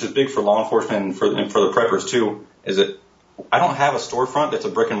that, which is big for law enforcement and for the preppers too, is that I don't have a storefront that's a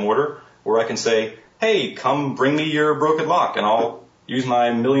brick and mortar where I can say, hey, come bring me your broken lock and I'll use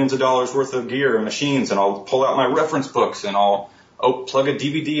my millions of dollars worth of gear and machines and I'll pull out my reference books and I'll plug a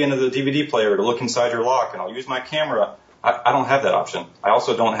DVD into the DVD player to look inside your lock and I'll use my camera. I don't have that option. I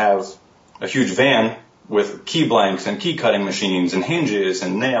also don't have a huge van with key blanks and key cutting machines and hinges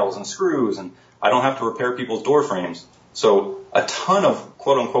and nails and screws, and I don't have to repair people's door frames. So a ton of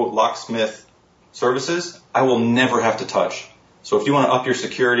quote unquote locksmith services I will never have to touch. So if you want to up your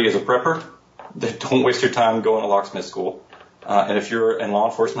security as a prepper, then don't waste your time going to locksmith school. And if you're in law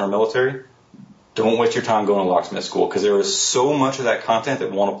enforcement or military, don't waste your time going to locksmith school, because there is so much of that content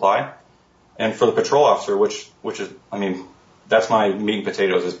that won't apply. And for the patrol officer, which is, that's my meat and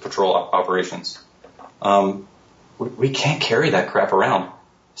potatoes, is patrol operations. We can't carry that crap around.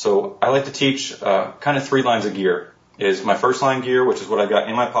 So I like to teach kind of 3 lines of gear. Is my first line gear, which is what I got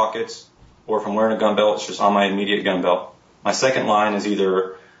in my pockets, or if I'm wearing a gun belt, it's just on my immediate gun belt. My second line is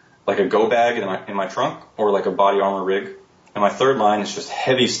either like a go bag in my trunk or like a body armor rig. And my third line is just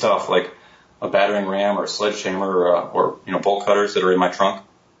heavy stuff like a battering ram or a sledgehammer or bolt cutters that are in my trunk.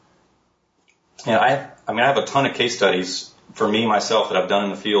 And I have a ton of case studies for me, myself, that I've done in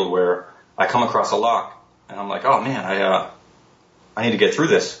the field where I come across a lock and I'm like, oh man, I need to get through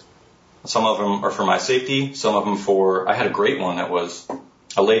this. Some of them are for my safety. Some of them I had a great one that was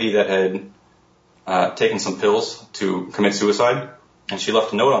a lady that had taken some pills to commit suicide, and she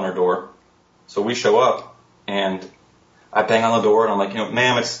left a note on her door. So we show up and I bang on the door and I'm like,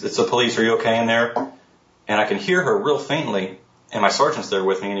 ma'am, it's the police. Are you okay in there? And I can hear her real faintly, and my sergeant's there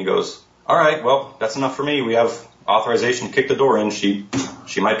with me, and he goes, all right, well, that's enough for me. We have authorization to kick the door in. She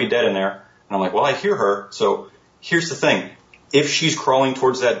might be dead in there. And I'm like, well, I hear her. So here's the thing. If she's crawling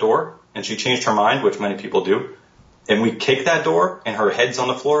towards that door, and she changed her mind, which many people do, and we kick that door and her head's on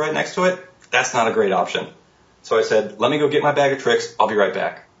the floor right next to it, that's not a great option. So I said, let me go get my bag of tricks. I'll be right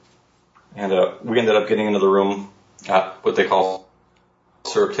back. And we ended up getting into the room, what they call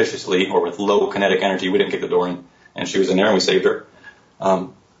surreptitiously, or with low kinetic energy. We didn't kick the door in, and she was in there, and we saved her.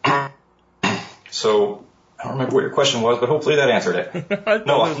 So I don't remember what your question was, but hopefully that answered it.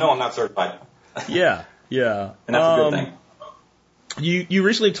 No, I'm not certified. Yeah. And that's a good thing. You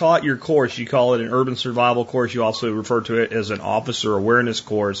recently taught your course. You call it an urban survival course. You also refer to it as an officer awareness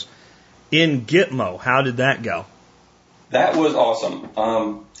course in Gitmo. How did that go? That was awesome.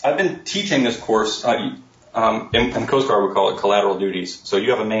 I've been teaching this course. In Coast Guard, we call it collateral duties. So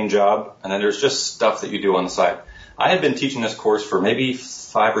you have a main job, and then there's just stuff that you do on the side. I had been teaching this course for maybe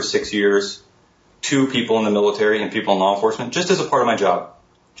 5 or 6 years to people in the military and people in law enforcement, just as a part of my job.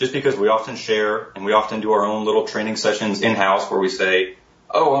 Just because we often share and we often do our own little training sessions in-house where we say,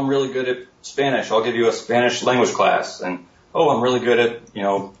 oh, I'm really good at Spanish. I'll give you a Spanish language class. And, oh, I'm really good at,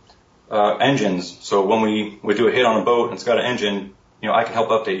 engines. So when we do a hit on a boat and it's got an engine, I can help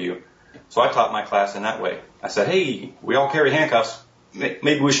update you. So I taught my class in that way. I said, hey, we all carry handcuffs.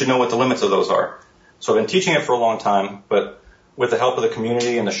 Maybe we should know what the limits of those are. So I've been teaching it for a long time, but with the help of the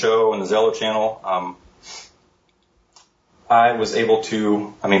community and the show and the Zello channel, I was able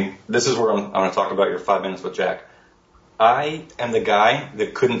to, this is where I'm going to talk about your 5 minutes with Jack. I am the guy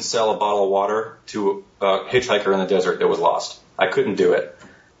that couldn't sell a bottle of water to a hitchhiker in the desert that was lost. I couldn't do it.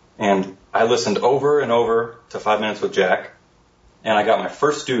 And I listened over and over to 5 minutes with Jack, and I got my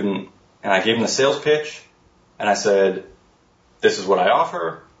first student, and I gave him the sales pitch, and I said, this is what I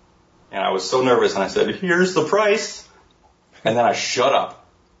offer. And I was so nervous, and I said, here's the price. And then I shut up.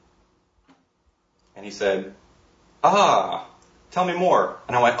 And he said, tell me more.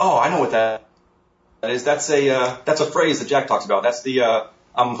 And I went, oh, I know what that is. That's a phrase that Jack talks about. That's the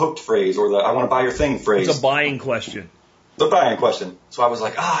I'm hooked phrase, or the I want to buy your thing phrase. It's a buying question. The buying question. So I was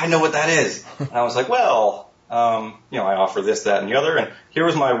like, I know what that is. And I was like, well, I offer this, that, and the other. And here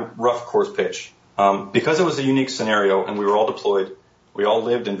was my rough course pitch. Because it was a unique scenario and we were all deployed, we all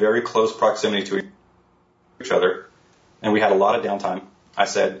lived in very close proximity to each other, and we had a lot of downtime. I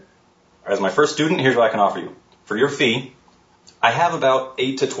said, as my first student, here's what I can offer you. For your fee, I have about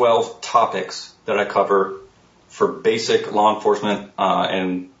 8 to 12 topics that I cover for basic law enforcement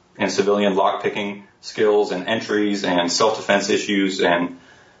and civilian lockpicking skills and entries and self-defense issues and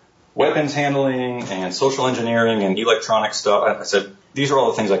weapons handling and social engineering and electronic stuff. I said, these are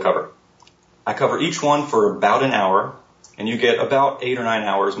all the things I cover. I cover each one for about an hour, and you get about 8 or 9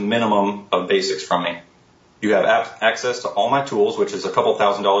 hours minimum of basics from me. You have access to all my tools, which is a couple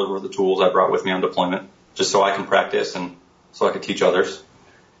 $1,000s worth of tools I brought with me on deployment, just so I can practice and so I could teach others.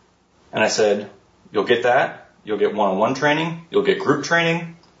 And I said, you'll get that. You'll get one-on-one training. You'll get group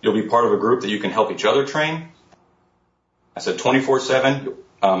training. You'll be part of a group that you can help each other train. I said 24/7.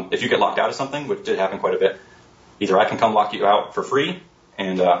 If you get locked out of something, which did happen quite a bit, either I can come lock you out for free,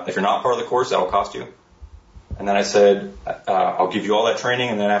 and if you're not part of the course, that will cost you. And then I said, I'll give you all that training,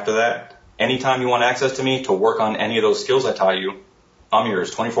 and then after that, anytime you want access to me to work on any of those skills I taught you, I'm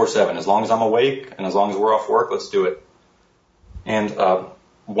yours 24/7. As long as I'm awake and as long as we're off work, let's do it. And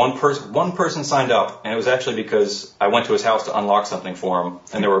one person signed up, and it was actually because I went to his house to unlock something for him,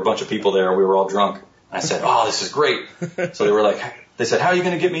 and there were a bunch of people there. We were all drunk. And I said, oh, this is great. So they said, how are you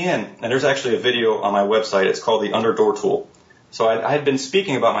going to get me in? And there's actually a video on my website. It's called the Under Door Tool. So I had been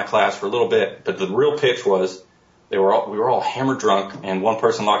speaking about my class for a little bit, but the real pitch was we were all hammered drunk, and one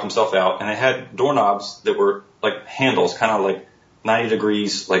person locked himself out, and it had doorknobs that were like handles, kind of like 90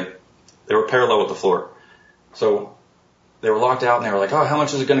 degrees, like they were parallel with the floor. So they were locked out, and they were like, oh, how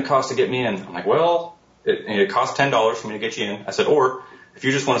much is it going to cost to get me in? I'm like, well, it costs $10 for me to get you in. I said, or if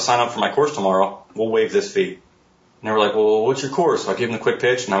you just want to sign up for my course tomorrow, we'll waive this fee. And they were like, well, what's your course? So I gave them the quick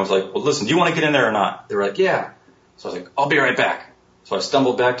pitch, and I was like, well, listen, do you want to get in there or not? They were like, yeah. So I was like, I'll be right back. So I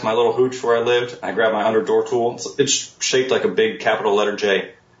stumbled back to my little hooch where I lived. I grabbed my under door tool. It's shaped like a big capital letter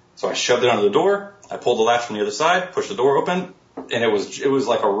J. So I shoved it under the door. I pulled the latch from the other side, pushed the door open, and it was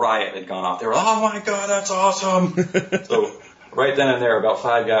like a riot had gone off. They were like, oh my God, that's awesome. So right then and there, about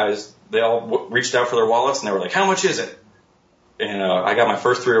 5 guys, they all reached out for their wallets, and they were like, how much is it? And I got my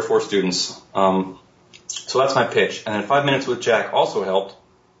first 3 or 4 students. So that's my pitch. And then 5 minutes with Jack also helped,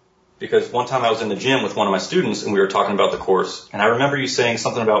 because one time I was in the gym with one of my students, and we were talking about the course. And I remember you saying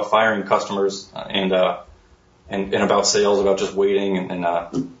something about firing customers and about sales, about just waiting, and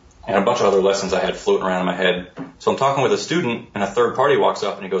a bunch of other lessons I had floating around in my head. So I'm talking with a student, and a third party walks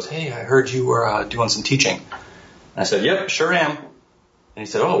up, and he goes, hey, I heard you were doing some teaching. And I said, yep, sure am. And he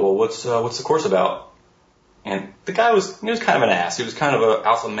said, oh, well, what's the course about? And the guy was kind of an ass. He was kind of an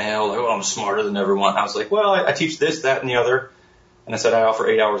alpha male, like, oh, I'm smarter than everyone. I was like, well, I teach this, that, and the other. And I said, I offer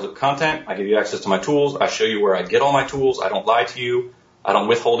 8 hours of content. I give you access to my tools. I show you where I get all my tools. I don't lie to you. I don't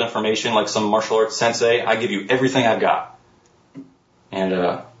withhold information like some martial arts sensei. I give you everything I've got.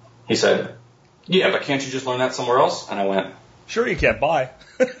 And he said, yeah, but can't you just learn that somewhere else? And I went, sure you can. Bye.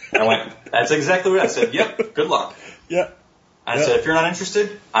 And I went, that's exactly what I said. Yep, good luck. Yeah. I said, if you're not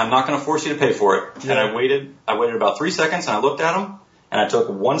interested, I'm not going to force you to pay for it. Yeah. And I waited about 3 seconds, and I looked at him, and I took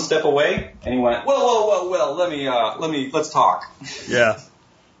one step away, and he went, well, let's talk. Yeah.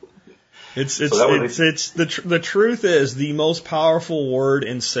 The truth is the most powerful word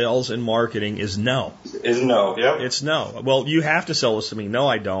in sales and marketing is no. Is no, yep. It's no. Well, you have to sell this to me. No,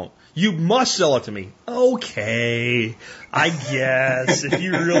 I don't. You must sell it to me. Okay, I guess, if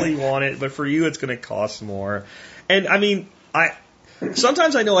you really want it, but for you it's going to cost more. And I mean,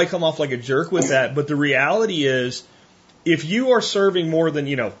 sometimes I know I come off like a jerk with that, but the reality is, if you are serving more than,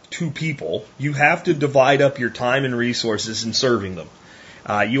 2 people, you have to divide up your time and resources in serving them.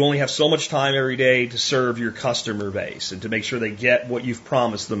 You only have so much time every day to serve your customer base and to make sure they get what you've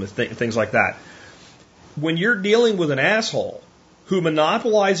promised them and things like that. When you're dealing with an asshole who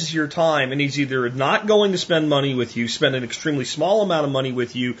monopolizes your time and he's either not going to spend money with you, spend an extremely small amount of money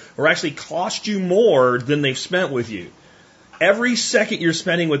with you, or actually cost you more than they've spent with you, every second you're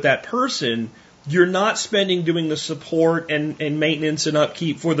spending with that person, you're not spending doing the support and maintenance and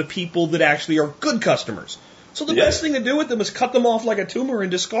upkeep for the people that actually are good customers. So the best thing to do with them is cut them off like a tumor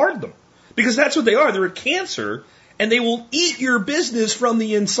and discard them. Because that's what they are. They're a cancer, and they will eat your business from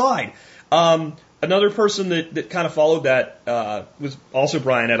the inside. Another person that kind of followed that was also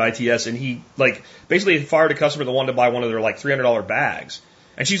Brian at ITS, and he basically fired a customer that wanted to buy one of their $300 bags.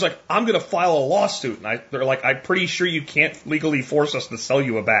 And she's like, I'm going to file a lawsuit. And they're like, I'm pretty sure you can't legally force us to sell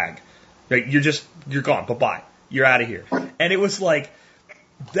you a bag. You're gone. Bye-bye. You're out of here. And it was like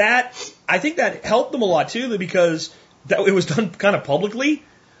that. I think that helped them a lot too, because it was done kind of publicly.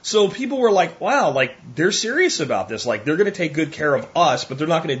 So people were like, wow, they're serious about this. They're going to take good care of us, but they're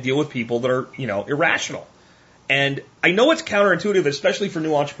not going to deal with people that are, irrational. And I know it's counterintuitive, especially for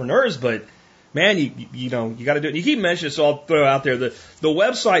new entrepreneurs, but man, you got to do it. You keep mentioning it, so I'll throw it out there. The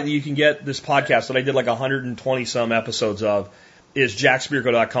website that you can get this podcast that I did 120 some episodes of is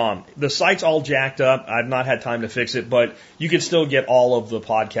jackspirko.com. The site's all jacked up. I've not had time to fix it, but you can still get all of the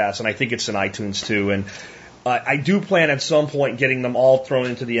podcasts, and I think it's in iTunes too. And I do plan at some point getting them all thrown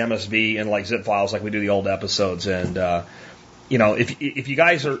into the MSB and zip files like we do the old episodes. And if you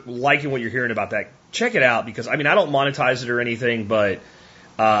guys are liking what you're hearing about that, check it out, because I don't monetize it or anything, but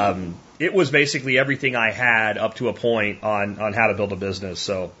it was basically everything I had up to a point on how to build a business.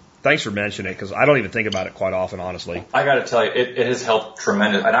 So thanks for mentioning it, because I don't even think about it quite often, honestly. I got to tell you, it has helped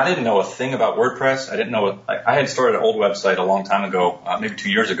tremendous. And I didn't know a thing about WordPress. I had started an old website a long time ago, maybe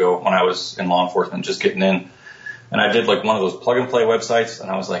 2 years ago, when I was in law enforcement, just getting in. And I did one of those plug-and-play websites, and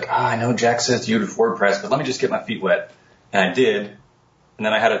I was like, I know Jack says to use WordPress, but let me just get my feet wet. And I did. And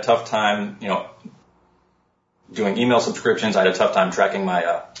then I had a tough time, doing email subscriptions. I had a tough time tracking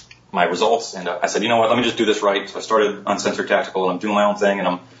my results. And I said, you know what, let me just do this right. So I started Uncensored Tactical, and I'm doing my own thing, and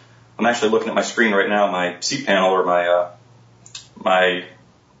I'm actually looking at my screen right now, my seat panel, or my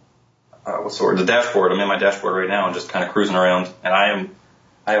the dashboard. I'm in my dashboard right now and just kind of cruising around, and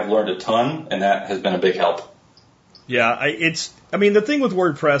I have learned a ton, and that has been a big help. Yeah, the thing with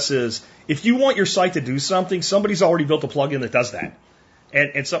WordPress is, if you want your site to do something, somebody's already built a plugin that does that.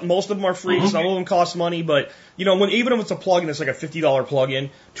 And most of them are free, some of them cost money, but even if it's a plugin, it's like a $50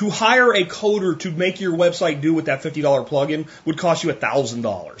 plugin. To hire a coder to make your website do what that $50 plugin would cost you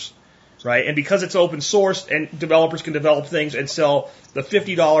 $1,000. Right? And because it's open source and developers can develop things and sell the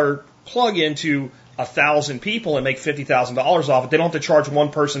 $50 plugin to 1,000 people and make $50,000 off it, they don't have to charge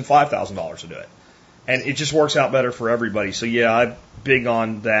one person $5,000 to do it. And it just works out better for everybody. So yeah, I'm big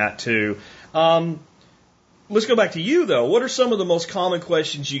on that too. Let's go back to you though. What are some of the most common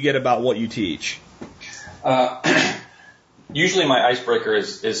questions you get about what you teach? Usually my icebreaker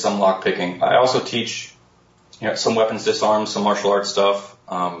is some lock picking. I also teach some weapons disarm, some martial arts stuff.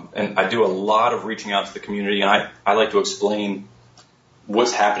 And I do a lot of reaching out to the community, and I like to explain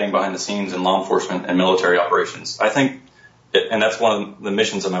what's happening behind the scenes in law enforcement and military operations. I think, and that's one of the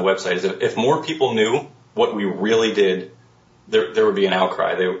missions of my website, is if more people knew what we really did, there would be an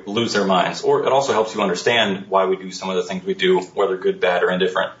outcry. They would lose their minds. Or it also helps you understand why we do some of the things we do, whether good, bad, or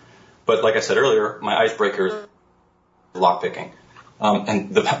indifferent. But like I said earlier, my icebreaker is lockpicking.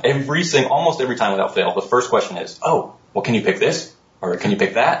 And almost every time without fail, the first question is, oh, well, can you pick this? Or can you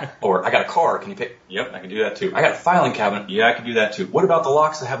pick that? Or I got a car, can you pick? Yep, I can do that too. I got a filing cabinet. Yeah, I can do that too. What about the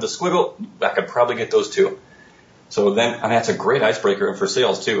locks that have the squiggle? I could probably get those too. So then, I mean, that's a great icebreaker for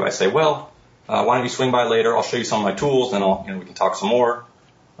sales too. I say, well, why don't you swing by later? I'll show you some of my tools, and we can talk some more.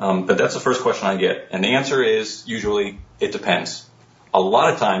 But that's the first question I get. And the answer is usually, it depends. A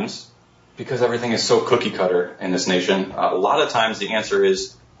lot of times, because everything is so cookie cutter in this nation, a lot of times the answer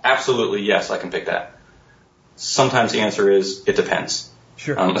is absolutely yes, I can pick that. Sometimes the answer is it depends.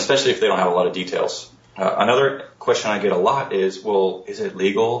 Sure. Especially if they don't have a lot of details. Another question I get a lot is, well, is it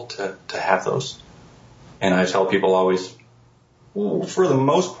legal to have those? And I tell people always, well, for the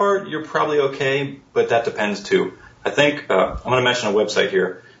most part, you're probably okay, but that depends too. I think, I'm going to mention a website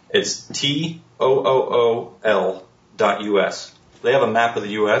here. It's TOOOL.us. They have a map of the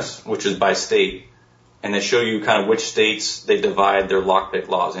U.S., which is by state, and they show you kind of which states they divide their lockpick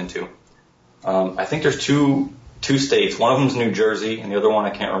laws into. I think there's two states. One of them is New Jersey, and the other one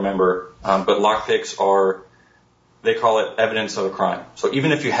I can't remember. But lockpicks are, they call it evidence of a crime. So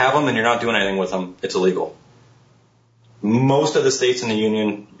even if you have them and you're not doing anything with them, it's illegal. Most of the states in the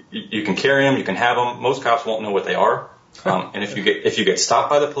union, you can carry them, you can have them. Most cops won't know what they are. And if you get stopped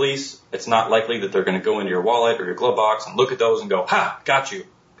by the police, it's not likely that they're going to go into your wallet or your glove box and look at those and go, ha, got you.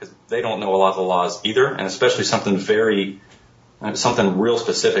 Because they don't know a lot of the laws either, and especially something real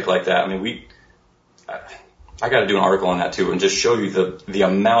specific like that. I mean, I got to do an article on that too and just show you the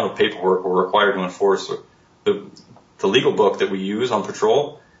amount of paperwork we're required to enforce. The legal book that we use on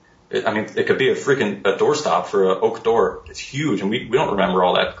patrol, it could be a doorstop for an oak door. It's huge, and we don't remember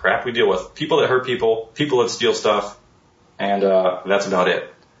all that crap. We deal with people that hurt people that steal stuff, and that's about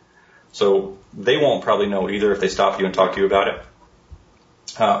it. So they won't probably know either if they stop you and talk to you about it.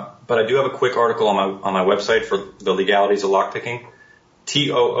 But I do have a quick article on my website for the legalities of lockpicking.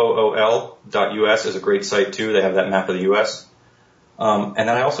 TOOOL.us is a great site too. They have that map of the U.S. And then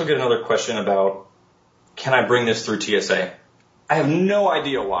I also get another question about, can I bring this through TSA? I have no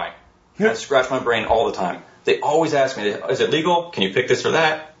idea why. I scratch my brain all the time. They always ask me, is it legal? Can you pick this or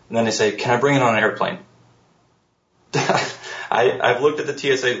that? And then they say, can I bring it on an airplane? I've looked at the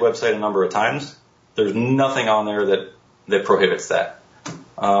TSA's website a number of times. There's nothing on there that prohibits that.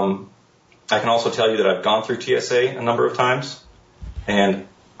 I can also tell you that I've gone through TSA a number of times, and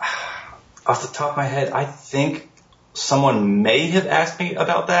off the top of my head, I think someone may have asked me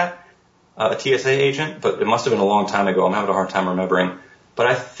about that, a TSA agent, but it must have been a long time ago. I'm having a hard time remembering. But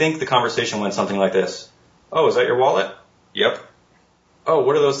I think the conversation went something like this. Oh, is that your wallet? Yep. Oh,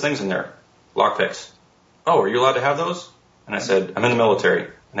 what are those things in there? Lockpicks. Oh, are you allowed to have those? And I said, I'm in the military.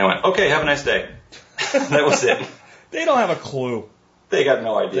 And they went, okay, have a nice day. That was it. They don't have a clue. They got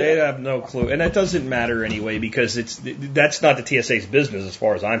no idea. They have no clue. And that doesn't matter anyway, because that's not the TSA's business as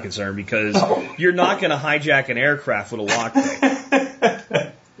far as I'm concerned, because you're not going to hijack an aircraft with a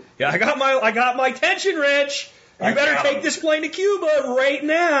lockpick. Yeah, I got my tension wrench. You better take this plane to Cuba right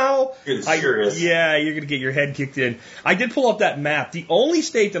now. You're serious. Yeah, you're going to get your head kicked in. I did pull up that map. The only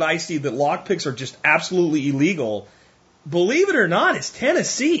state that I see that lockpicks are just absolutely illegal, believe it or not, is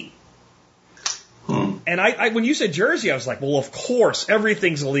Tennessee. And I when you said Jersey, I was like, well, of course,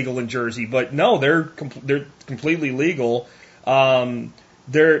 everything's illegal in Jersey. But no, they're completely legal. The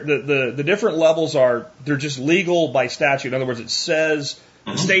different levels they're just legal by statute. In other words, it says,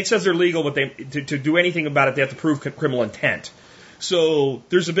 the state says they're legal, but to do anything about it, they have to prove criminal intent. So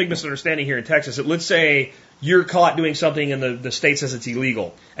there's a big misunderstanding here in Texas. Let's say you're caught doing something and the state says it's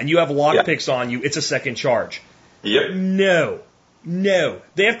illegal, and you have lockpicks on you, it's a second charge. Yep. No.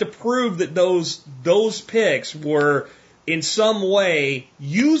 They have to prove that those picks were in some way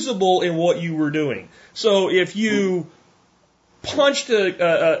usable in what you were doing. So if you punched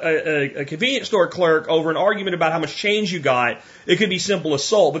a convenience store clerk over an argument about how much change you got, it could be simple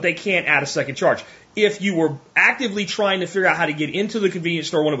assault, but they can't add a second charge. If you were actively trying to figure out how to get into the convenience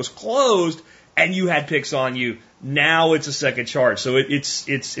store when it was closed and you had picks on you, now it's a second charge. So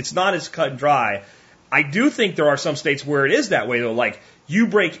it's not as cut and dry. I do think there are some states where it is that way, though. Like, you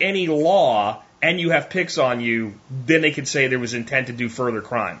break any law and you have picks on you, then they could say there was intent to do further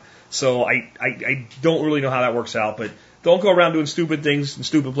crime. So I don't really know how that works out, but don't go around doing stupid things in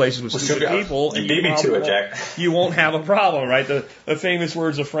stupid places with stupid people. You beat me to it, Jack. You won't have a problem, right? The famous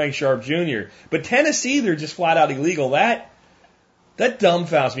words of Frank Sharp Jr. But Tennessee, they're just flat out illegal. That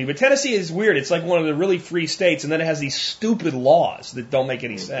dumbfounds me. But Tennessee is weird. It's like one of the really free states, and then it has these stupid laws that don't make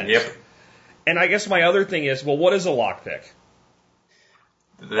any sense. Yep. And I guess my other thing is, well, what is a lockpick?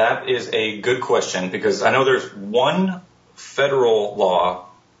 That is a good question, because I know there's one federal law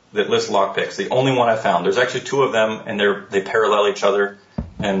that lists lockpicks. The only one I found. There's actually two of them, and they parallel each other,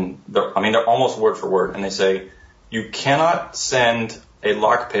 and they're almost word for word. And they say you cannot send a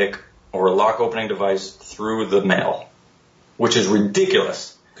lockpick or a lock opening device through the mail, which is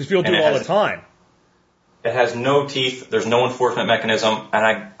ridiculous. Because people do it all the time. It has no teeth. There's no enforcement mechanism.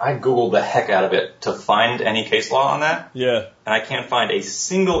 And I Googled the heck out of it to find any case law on that. Yeah. And I can't find a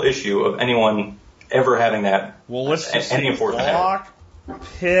single issue of anyone ever having that. Well, let's just any enforcement. Lock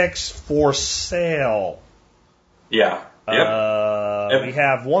picks for sale. Yeah. Yep. We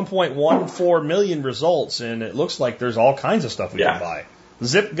have 1.14 million results, and it looks like there's all kinds of stuff we can buy.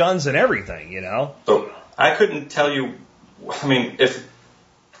 Zip guns and everything, you know? So I couldn't tell you, I mean, if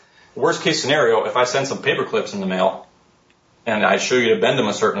worst case scenario, if I send some paper clips in the mail and I show you to bend them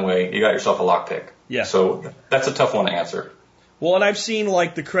a certain way, you got yourself a lockpick. Yeah. So that's a tough one to answer. Well, and I've seen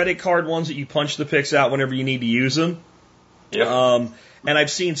like the credit card ones that you punch the picks out whenever you need to use them. Yeah. And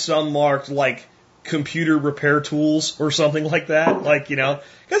I've seen some marked like computer repair tools or something like that. Like, you know,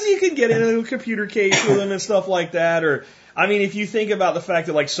 because you can get into a computer case with them and stuff like that. Or, I mean, if you think about the fact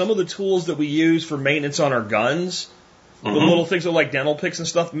that like some of the tools that we use for maintenance on our guns, the little things that like dental picks and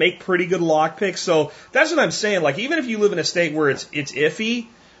stuff make pretty good lock picks. So that's what I'm saying. Like, even if you live in a state where it's iffy,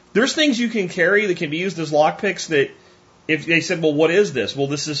 there's things you can carry that can be used as lock picks that if they said, well, what is this? Well,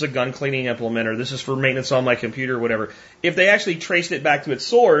 this is a gun cleaning implement, or this is for maintenance on my computer, or whatever. If they actually traced it back to its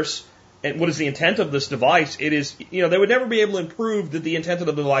source, and what is the intent of this device, it is, you know, they would never be able to prove that the intent of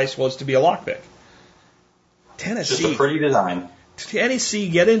the device was to be a lockpick. Tennessee. Just a pretty design. Tennessee,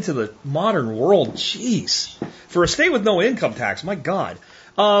 get into the modern world. Jeez. For a state with no income tax, my God.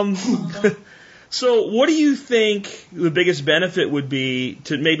 So what do you think the biggest benefit would be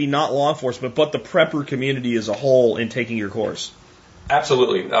to maybe not law enforcement, but the prepper community as a whole in taking your course?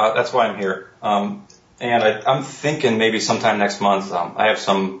 Absolutely. That's why I'm here. And I'm thinking maybe sometime next month, I have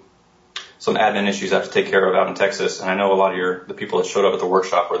some admin issues I have to take care of out in Texas. And I know a lot of the people that showed up at the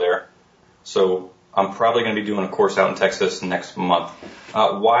workshop were there. So I'm probably going to be doing a course out in Texas next month.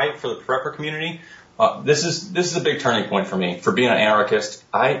 Why for the prepper community? This is a big turning point for me. For being an anarchist,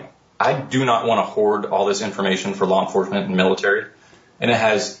 I do not want to hoard all this information for law enforcement and military. And it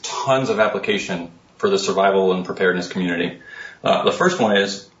has tons of application for the survival and preparedness community. The first one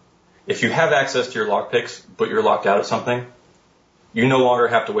is, if you have access to your lockpicks, but you're locked out of something, you no longer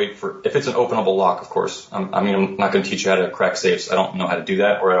have to wait for, if it's an openable lock, of course. I'm not going to teach you how to crack safes. I don't know how to do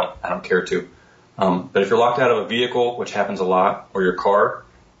that, or I don't care to. But if you're locked out of a vehicle, which happens a lot, or your car,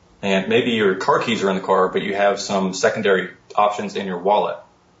 and maybe your car keys are in the car, but you have some secondary options in your wallet,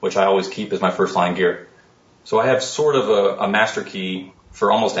 which I always keep as my first line gear. So I have sort of a master key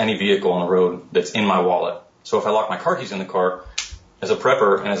for almost any vehicle on the road that's in my wallet. So if I lock my car keys in the car, as a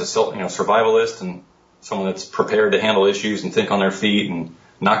prepper and as a survivalist and someone that's prepared to handle issues and think on their feet and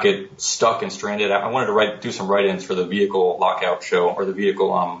not get stuck and stranded, I wanted to do some write-ins for the vehicle lockout show, or the vehicle,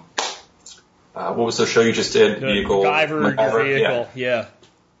 what was the show you just did? MacGyver vehicle, yeah.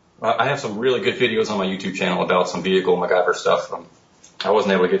 I have some really good videos on my YouTube channel about some vehicle MacGyver stuff. I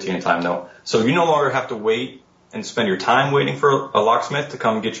wasn't able to get to you in time, though. So you no longer have to wait and spend your time waiting for a locksmith to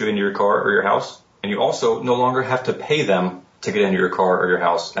come get you into your car or your house. And you also no longer have to pay them to get into your car or your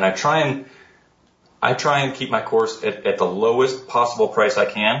house. And I try and keep my course at the lowest possible price I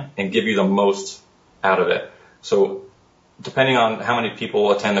can and give you the most out of it. So depending on how many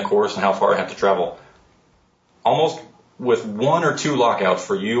people attend the course and how far I have to travel, almost with 1 or 2 lockouts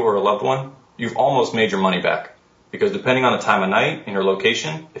for you or a loved one, you've almost made your money back. Because depending on the time of night and your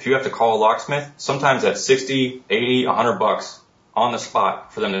location, if you have to call a locksmith, sometimes that's $60, $80, $100 on the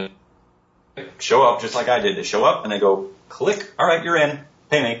spot for them to show up, just like I did. They show up and they go, click, all right, you're in,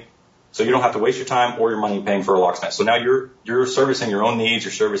 pay me. So you don't have to waste your time or your money paying for a locksmith. So now you're servicing your own needs,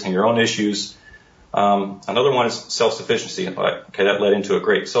 you're servicing your own issues. Another one is self-sufficiency. Okay, that led into a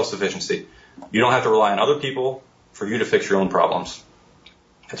great self-sufficiency. You don't have to rely on other people for you to fix your own problems.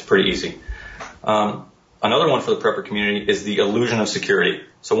 That's pretty easy. Another one for the prepper community is the illusion of security.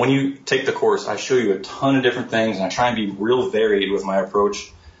 So when you take the course, I show you a ton of different things, and I try and be real varied with my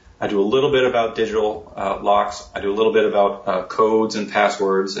approach. I do a little bit about digital locks. I do a little bit about codes and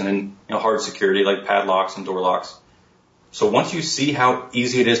passwords, and then hard security like padlocks and door locks. So once you see how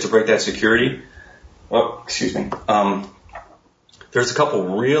easy it is to break that security, there's a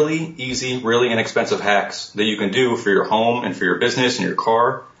couple really easy, really inexpensive hacks that you can do for your home and for your business and your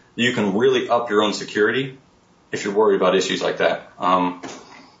car. You can really up your own security if you're worried about issues like that.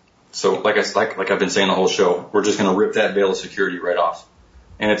 So like I've been saying the whole show, we're just going to rip that veil of security right off.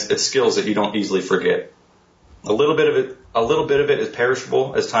 And it's skills that you don't easily forget. A little bit of it is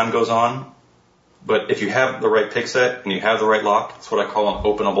perishable as time goes on. But if you have the right pick set and you have the right lock, it's what I call an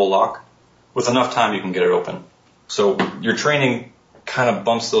openable lock. With enough time, you can get it open. So your training kind of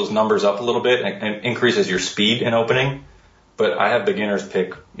bumps those numbers up a little bit and increases your speed in opening. But I have beginners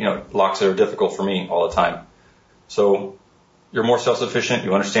pick, locks that are difficult for me all the time. So you're more self-sufficient.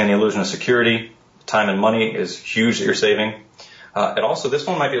 You understand the illusion of security. Time and money is huge that you're saving. And also, this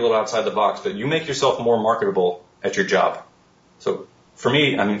one might be a little outside the box, but you make yourself more marketable at your job. So for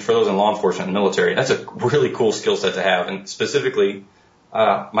me, I mean, for those in law enforcement and military, that's a really cool skill set to have. And specifically,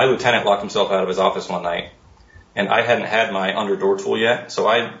 my lieutenant locked himself out of his office one night, and I hadn't had my under door tool yet. So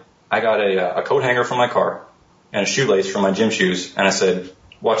I got a coat hanger from my car and a shoelace from my gym shoes. And I said,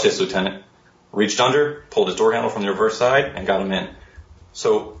 watch this, Lieutenant. Reached under, pulled his door handle from the reverse side, and got him in.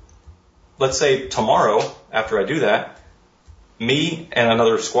 So let's say tomorrow, after I do that, me and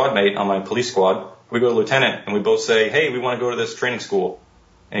another squad mate on my police squad, we go to Lieutenant, and we both say, hey, we want to go to this training school.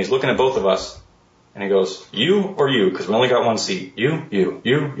 And he's looking at both of us, and he goes, you or you? Because we only got one seat.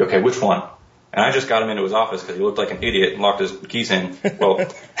 You. Okay, which one? And I just got him into his office because he looked like an idiot and locked his keys in. Well,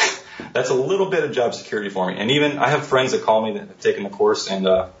 that's a little bit of job security for me. And even I have friends that call me that have taken the course, and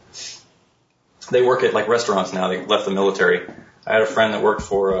they work at like restaurants now. They left the military. I had a friend that worked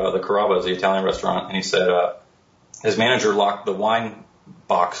for the Carrabba's, the Italian restaurant, and he said his manager locked the wine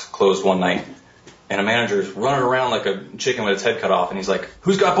box closed one night. And a manager's running around like a chicken with its head cut off, and he's like,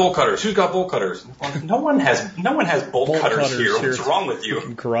 "Who's got bolt cutters? Who's got bolt cutters?" Like, no one has bolt cutters here. What's wrong with you?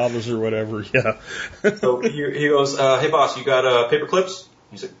 Carrabba's or whatever. Yeah. So he goes, "Hey boss, you got paper clips?"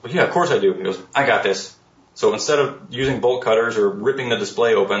 He's like, "Well, yeah, of course I do." He goes, "I got this." So instead of using bolt cutters or ripping the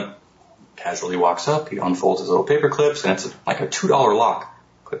display open, casually walks up, he unfolds his little paper clips, and it's like a $2 lock.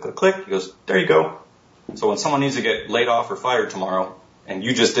 Click, click, click. He goes, "There you go." So when someone needs to get laid off or fired tomorrow, and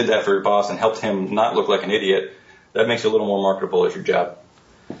you just did that for your boss and helped him not look like an idiot, that makes you a little more marketable at your job.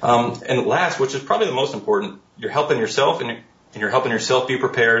 And last, which is probably the most important, you're helping yourself, and you're helping yourself be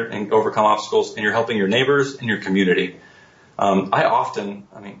prepared and overcome obstacles, and you're helping your neighbors and your community.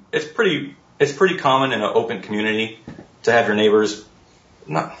 It's pretty common in an open community to have your neighbors,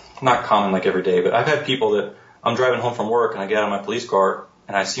 not common like every day, but I've had people that I'm driving home from work and I get out of my police car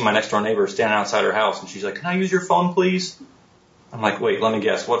and I see my next door neighbor standing outside her house and she's like, "Can I use your phone, please?" I'm like, "Wait, let me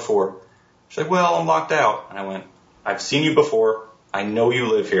guess. What for?" She's like, "Well, I'm locked out." And I went, "I've seen you before. I know you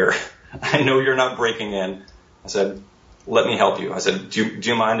live here. I know you're not breaking in." I said, "Let me help you." I said, do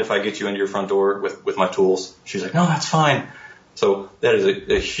you mind if I get you into your front door with my tools?" She's like, "No, that's fine." So that is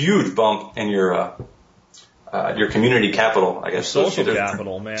a huge bump in your community capital, I guess. Social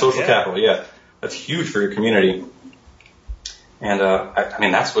capital, man. Social capital, yeah. That's huge for your community. And,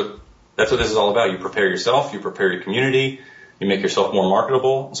 that's what this is all about. You prepare yourself, you prepare your community, you make yourself more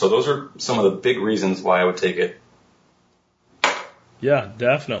marketable. So those are some of the big reasons why I would take it. Yeah,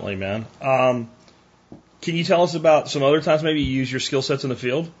 definitely, man. Can you tell us about some other times maybe you use your skill sets in the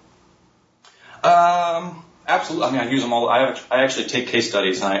field? Absolutely. I use them all. I actually take case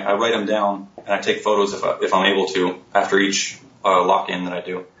studies and I write them down and I take photos if I'm able to after each lock-in that I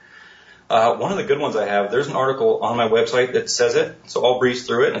do. One of the good ones I have, there's an article on my website that says it, so I'll breeze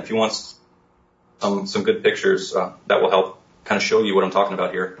through it. And if you want some good pictures, that will help kind of show you what I'm talking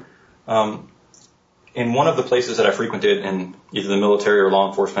about here. In one of the places that I frequented in either the military or law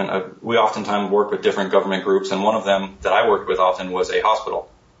enforcement, we oftentimes work with different government groups, and one of them that I worked with often was a hospital.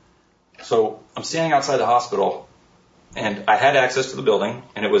 So I'm standing outside the hospital, and I had access to the building,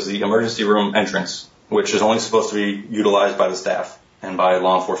 and it was the emergency room entrance, which is only supposed to be utilized by the staff and by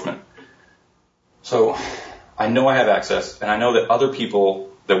law enforcement. So I know I have access, and I know that other people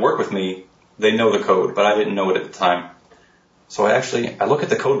that work with me, they know the code, but I didn't know it at the time. So I look at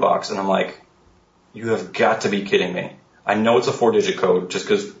the code box, and I'm like, you have got to be kidding me. I know it's a 4-digit code just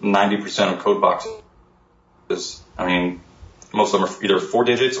because 90% of code boxes, most of them are either 4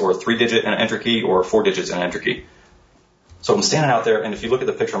 digits or a 3-digit and an enter key or 4 digits and an enter key. So I'm standing out there, and if you look at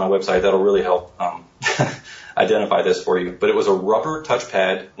the picture on my website, that'll really help identify this for you. But it was a rubber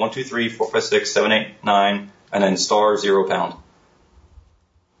touchpad, 1, 2, 3, 4, 5, 6, 7, 8, 9, and then star 0 pound.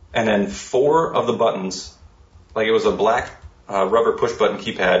 And then 4 of the buttons, like it was a black rubber push button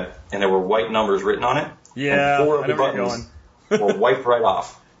keypad, and there were white numbers written on it. Yeah, and 4 of the buttons were wiped right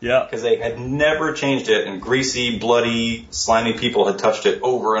off. Yeah. Because they had never changed it, and greasy, bloody, slimy people had touched it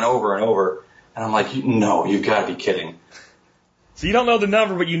over and over and over. And I'm like, no, you've got to be kidding. So you don't know the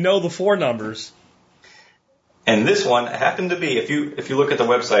number, but you know the 4 numbers. And this one happened to be, if you look at the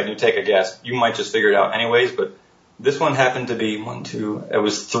website and you take a guess, you might just figure it out anyways, but this one happened to be it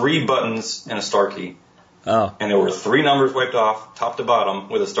was 3 buttons and a star key. Oh. And there were 3 numbers wiped off, top to bottom,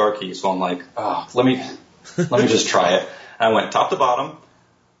 with a star key. So I'm like, let me just try it. And I went top to bottom,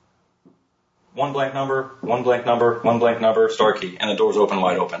 1 blank number, 1 blank number, 1 blank number, star key, and the doors open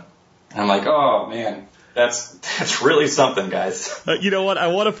wide open. And I'm like, oh man, that's really something, guys. You know what? I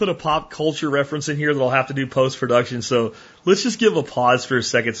want to put a pop culture reference in here that I'll have to do post-production. So let's just give a pause for a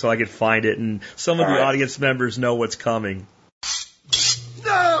second so I can find it and some of the audience members know what's coming.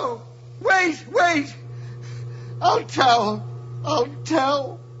 No! Wait! Wait. I'll tell.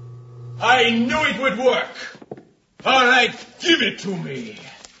 I knew it would work. All right, give it to me.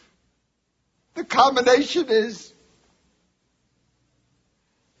 The combination is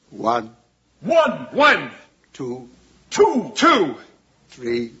 1, 2,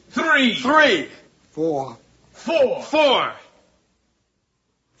 3, 4,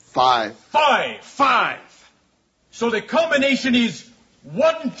 5. So the combination is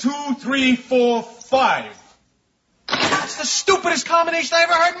 1, 2, 3, 4, 5. That's the stupidest combination I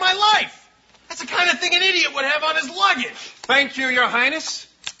ever heard in my life. That's the kind of thing an idiot would have on his luggage. Thank you, Your Highness.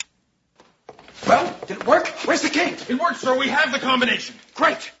 Well, did it work? Where's the key? It works, sir. We have the combination.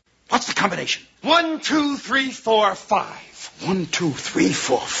 Great. What's the combination? 1, 2, 3, 4, 5. 1, 2, 3,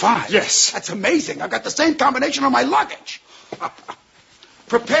 4, 5. Yes. That's amazing. I've got the same combination on my luggage.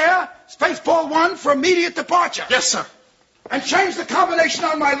 Prepare Spaceball 1 for immediate departure. Yes, sir. And change the combination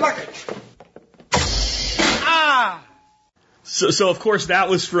on my luggage. So of course, that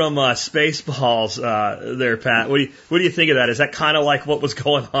was from Spaceballs there, Pat. What do you think of that? Is that kind of like what was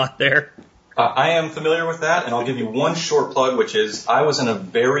going on there? I am familiar with that, and I'll give you one short plug, which is I was in a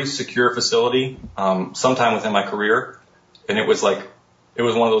very secure facility sometime within my career, and it was one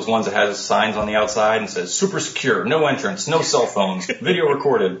of those ones that has signs on the outside and says super secure, no entrance, no cell phones, video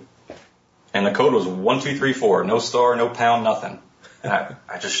recorded, and the code was 1234, no star, no pound, nothing. And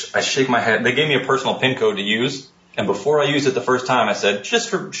I shake my head. They gave me a personal PIN code to use, and before I used it the first time, I said, just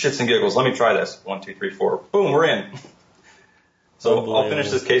for shits and giggles, let me try this. 1234, boom, we're in. So I'll finish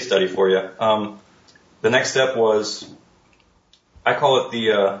this case study for you. The next step was, I call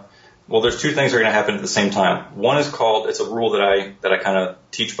it there's two things that are going to happen at the same time. One is called, it's a rule that I kind of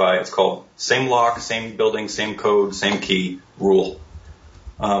teach by. It's called same lock, same building, same code, same key rule.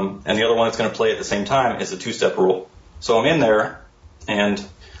 And the other one that's going to play at the same time is the two-step rule. So I'm in there, and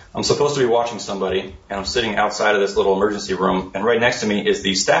I'm supposed to be watching somebody, and I'm sitting outside of this little emergency room, and right next to me is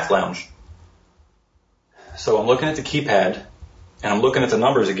the staff lounge. So I'm looking at the keypad, and I'm looking at the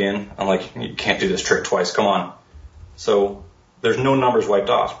numbers again. I'm like, you can't do this trick twice. Come on. So there's no numbers wiped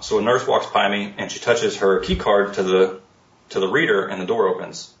off. So a nurse walks by me, and she touches her key card to the reader, and the door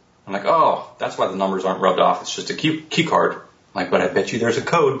opens. I'm like, oh, that's why the numbers aren't rubbed off. It's just a key card. I'm like, but I bet you there's a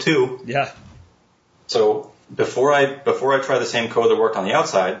code too. Yeah. So before I try the same code that worked on the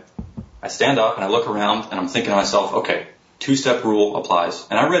outside, I stand up and I look around, and I'm thinking to myself, okay, two-step rule applies.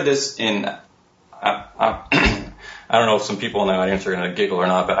 And I read this in, I don't know if some people in the audience are going to giggle or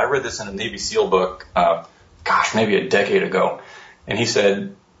not, but I read this in a Navy SEAL book, maybe a decade ago. And he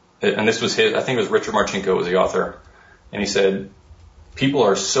said, and this was I think it was Richard Marchenko was the author, and he said, people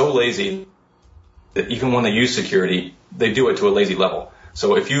are so lazy that even when they use security, they do it to a lazy level.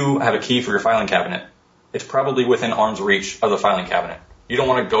 So if you have a key for your filing cabinet, it's probably within arm's reach of the filing cabinet. You don't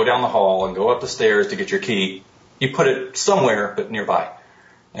want to go down the hall and go up the stairs to get your key. You put it somewhere but nearby.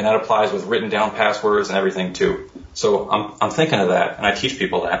 And that applies with written down passwords and everything too. So I'm thinking of that, and I teach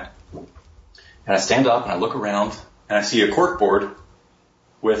people that. And I stand up and I look around, and I see a corkboard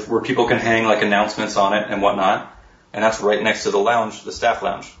where people can hang like announcements on it and whatnot. And that's right next to the lounge, the staff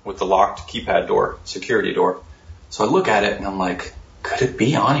lounge, with the locked keypad door, security door. So I look at it and I'm like, could it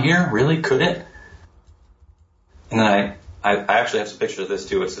be on here? Really? Could it? And then I actually have some pictures of this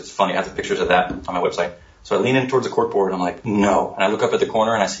too. It's funny. I have some pictures of that on my website. So I lean in towards the corkboard and I'm like, no. And I look up at the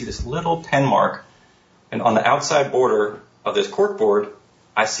corner and I see this little pen mark. And on the outside border of this corkboard,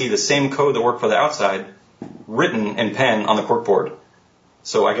 I see the same code that worked for the outside written in pen on the corkboard.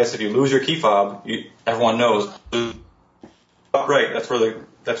 So I guess if you lose your key fob, everyone knows. Right, that's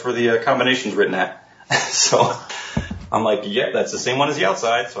where the combination's written at. So I'm like, yeah, that's the same one as the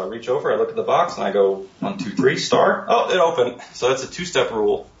outside. So I reach over, I look at the box, and I go 1, 2, 3, star. Oh, it opened. So that's a two-step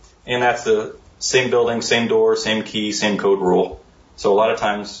rule, and that's the same building, same door, same key, same code rule. So a lot of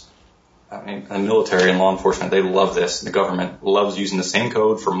times, in the military and law enforcement, they love this. The government loves using the same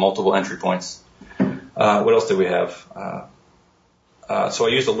code for multiple entry points. What else did we have? So I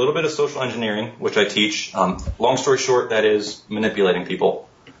used a little bit of social engineering, which I teach. Long story short, that is manipulating people.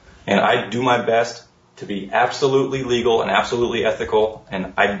 And I do my best to be absolutely legal and absolutely ethical,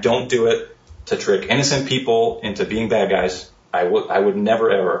 and I don't do it to trick innocent people into being bad guys. I would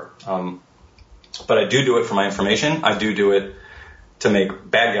never ever. But I do it for my information. I do it to make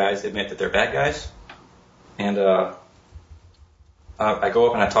bad guys admit that they're bad guys. And I go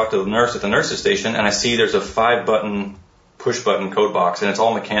up and I talk to the nurse at the nurse's station, and I see there's a 5-button push-button code box, and it's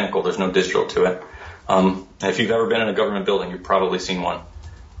all mechanical. There's no digital to it. And if you've ever been in a government building, you've probably seen one.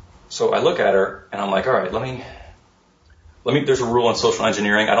 So I look at her, and I'm like, all right, let me. There's a rule in social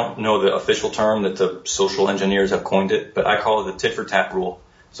engineering. I don't know the official term that the social engineers have coined it, but I call it the tit-for-tat rule.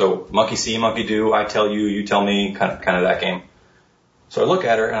 So monkey see, monkey do, I tell you, you tell me, kind of that game. So I look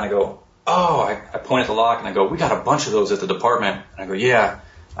at her and I go, oh, I point at the lock and I go, we got a bunch of those at the department. And I go, yeah.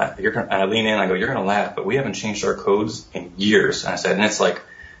 And I lean in and I go, you're going to laugh, but we haven't changed our codes in years. And I said, and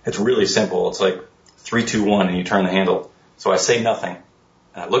it's really simple. It's like 3, 2, 1 and you turn the handle. So I say nothing.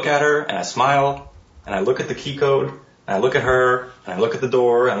 And I look at her and I smile and I look at the key code and I look at her and I look at the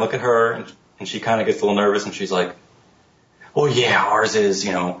door and I look at her and she kind of gets a little nervous and she's like, well, yeah, ours is,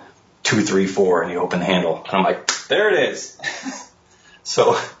 2, 3, 4 and you open the handle. And I'm like, there it is.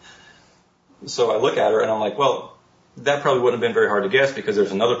 So I look at her and I'm like, well, that probably wouldn't have been very hard to guess because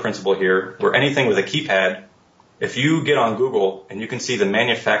there's another principle here where anything with a keypad, if you get on Google and you can see the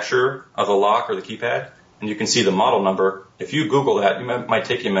manufacturer of the lock or the keypad and you can see the model number, if you Google that, it might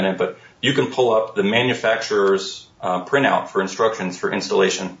take you a minute, but you can pull up the manufacturer's printout for instructions for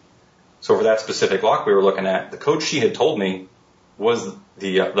installation. So for that specific lock we were looking at, the code she had told me was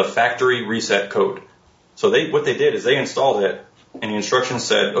the factory reset code. So what they did is they installed it and the instructions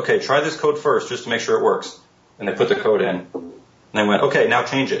said, okay, try this code first just to make sure it works. And they put the code in. And they went, okay, now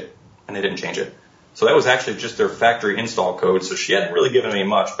change it. And they didn't change it. So that was actually just their factory install code. So she hadn't really given me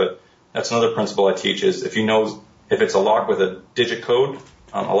much, but that's another principle I teach is if it's a lock with a digit code,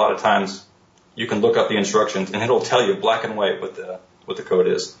 a lot of times you can look up the instructions and it'll tell you black and white what the code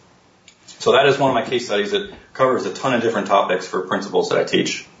is. So that is one of my case studies that covers a ton of different topics for principles that I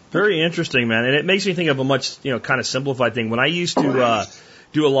teach. Very interesting, man. And it makes me think of a much, kind of simplified thing. When I used to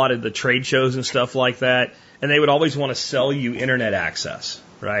do a lot of the trade shows and stuff like that, and they would always want to sell you internet access,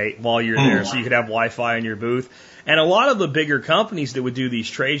 right, while you're there, so you could have Wi-Fi in your booth. And a lot of the bigger companies that would do these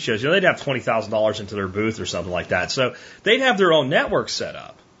trade shows, they'd have $20,000 into their booth or something like that. So they'd have their own network set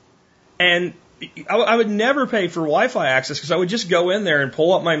up. And I would never pay for Wi-Fi access because I would just go in there and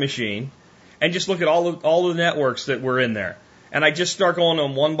pull up my machine and just look at all the networks that were in there. And I just start going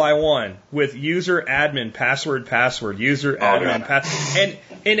on one by one with user, admin, password, user, admin, password. And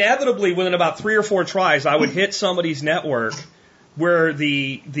inevitably, within about 3 or 4 tries, I would hit somebody's network where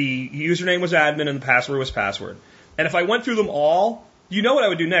the username was admin and the password was password. And if I went through them all, you know what I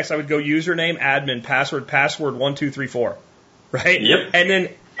would do next? I would go username, admin, password, 1, 2, 3, 4. Right? Yep. And then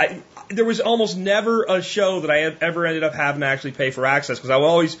there was almost never a show that I ever ended up having to actually pay for access because I would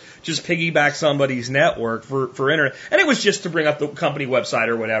always just piggyback somebody's network for internet. And it was just to bring up the company website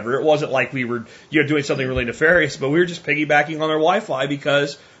or whatever. It wasn't like we were doing something really nefarious, but we were just piggybacking on their Wi-Fi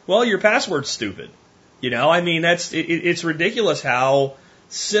because, well, your password's stupid. It's ridiculous how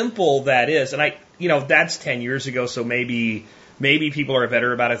simple that is. And that's 10 years ago, so maybe people are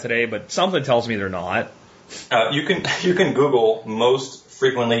better about it today, but something tells me they're not. You can Google most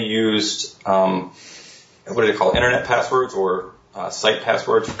frequently used, what do they call, internet passwords or site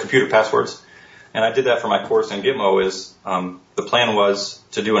passwords, computer passwords. And I did that for my course in Gitmo the plan was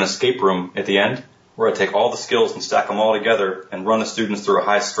to do an escape room at the end where I take all the skills and stack them all together and run the students through a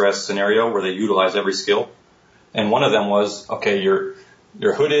high stress scenario where they utilize every skill. And one of them was, okay, you're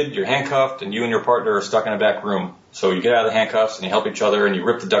hooded, you're handcuffed, and you and your partner are stuck in a back room. So you get out of the handcuffs and you help each other and you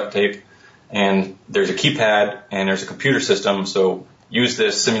rip the duct tape. And there's a keypad and there's a computer system, so use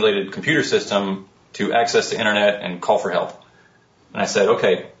this simulated computer system to access the internet and call for help. And I said,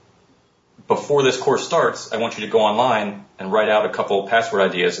 okay, before this course starts, I want you to go online and write out a couple password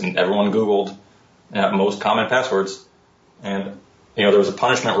ideas. And everyone Googled most common passwords. And, there was a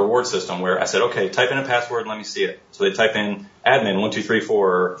punishment reward system where I said, okay, type in a password and let me see it. So they type in admin 1, 2, 3,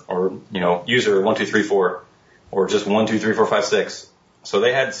 4 or user 1, 2, 3, 4 or just 1, 2, 3, 4, 5, 6. So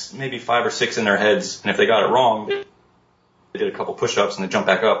they had maybe 5 or 6 in their heads, and if they got it wrong, they did a couple push-ups and they jumped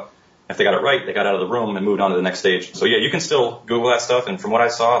back up. If they got it right, they got out of the room and moved on to the next stage. So yeah, you can still Google that stuff. And from what I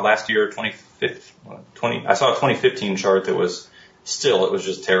saw last year, I saw a 2015 chart that was it was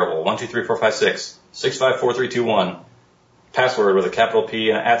just terrible. 1, 2, 3, 4, 5, 6, 6, 5, 4, 3, 2, 1. Password with a capital P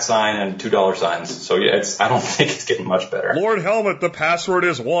and an @ sign and $2 signs. So yeah, I don't think it's getting much better. Lord Helmet, the password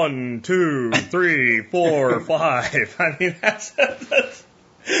is 1, 2, 3, 4, 5. I mean, that's the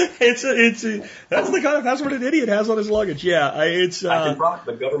kind of password an idiot has on his luggage. Yeah, I can rock.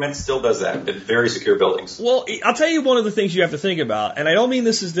 The government still does that in very secure buildings. Well, I'll tell you one of the things you have to think about, and I don't mean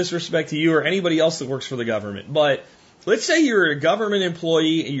this is disrespect to you or anybody else that works for the government, but let's say you're a government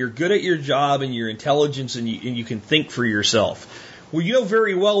employee and you're good at your job and your intelligence and you can think for yourself. Well, you know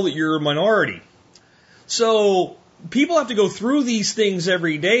very well that you're a minority. So people have to go through these things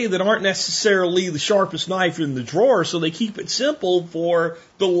every day that aren't necessarily the sharpest knife in the drawer, so they keep it simple for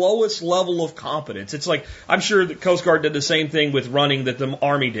the lowest level of competence. It's like, I'm sure the Coast Guard did the same thing with running that the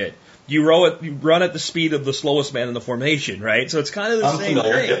Army did. You run at the speed of the slowest man in the formation, right? So it's kind of the same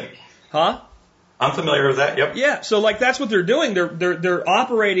thing. Huh? I'm familiar with that. Yep. Yeah. So like that's what they're doing. They're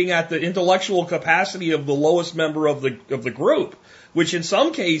operating at the intellectual capacity of the lowest member of the group, which in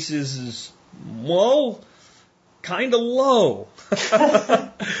some cases is, well, kind of low.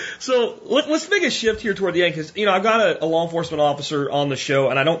 So let's make a shift here toward the end because, I've got a law enforcement officer on the show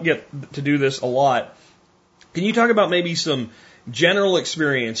and I don't get to do this a lot. Can you talk about maybe some general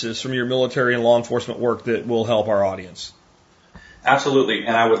experiences from your military and law enforcement work that will help our audience? Absolutely.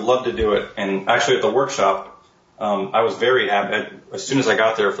 And I would love to do it. And actually at the workshop, I was very happy. As soon as I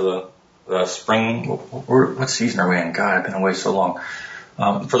got there for the spring, what season are we in? God, I've been away so long.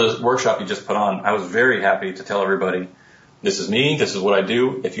 For the workshop you just put on, I was very happy to tell everybody, this is me, this is what I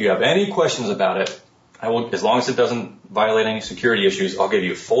do. If you have any questions about it, I will, as long as it doesn't violate any security issues, I'll give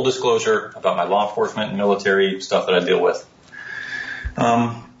you full disclosure about my law enforcement and military stuff that I deal with.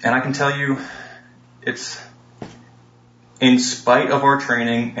 And I can tell you, it's, in spite of our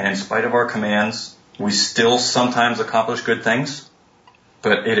training and in spite of our commands, we still sometimes accomplish good things,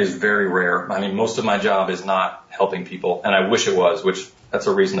 but it is very rare. I mean, most of my job is not helping people, and I wish it was, which that's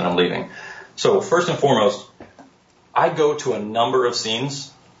a reason that I'm leaving. So first and foremost, I go to a number of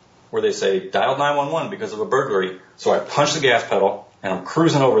scenes where they say, dial 911 because of a burglary. So I punch the gas pedal, and I'm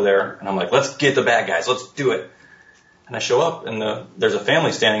cruising over there, and I'm like, let's get the bad guys, let's do it. And I show up, and there's a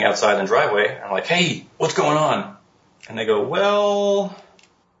family standing outside in the driveway, and I'm like, hey, what's going on? And they go, well,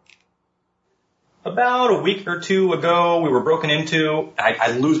 about a week or two ago, we were broken into.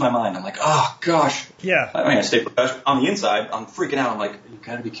 I lose my mind. I'm like, oh, gosh. Yeah. I mean, I stay professional. On the inside, I'm freaking out. I'm like, you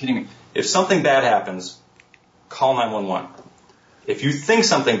got to be kidding me. If something bad happens, call 911. If you think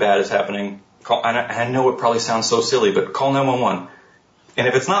something bad is happening, call. And I know it probably sounds so silly, but call 911. And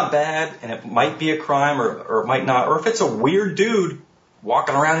if it's not bad, and it might be a crime or it might not, or if it's a weird dude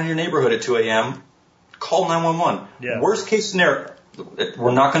walking around in your neighborhood at 2 a.m., call 911. Yeah. Worst case scenario,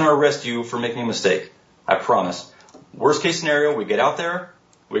 we're not going to arrest you for making a mistake. I promise. Worst case scenario, we get out there,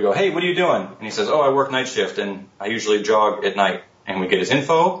 we go, hey, what are you doing? And he says, oh, I work night shift and I usually jog at night. And we get his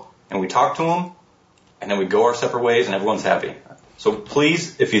info and we talk to him and then we go our separate ways and everyone's happy. So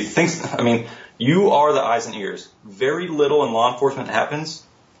please, if you think, you are the eyes and ears. Very little in law enforcement happens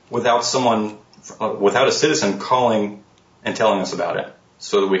without a citizen calling and telling us about it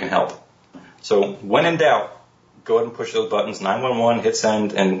so that we can help. So when in doubt, go ahead and push those buttons, 911, hit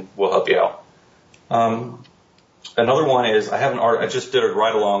send, and we'll help you out. Another one is I just did a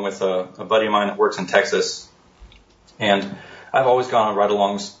ride along with a buddy of mine that works in Texas, and I've always gone on ride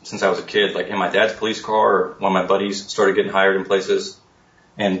alongs since I was a kid, like in my dad's police car or when my buddies started getting hired in places.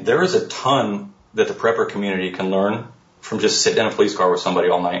 And there is a ton that the prepper community can learn from just sitting in a police car with somebody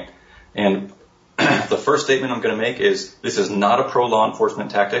all night. And the first statement I'm going to make is this is not a pro law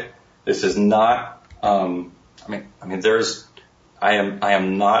enforcement tactic. This is not, I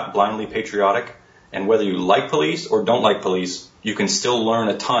am not blindly patriotic, and whether you like police or don't like police, you can still learn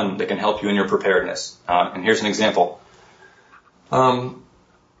a ton that can help you in your preparedness. And here's an example. I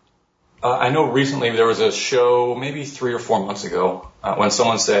know recently there was a show, maybe 3 or 4 months ago, when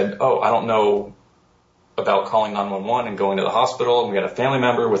someone said, oh, I don't know about calling 911 and going to the hospital, and we had a family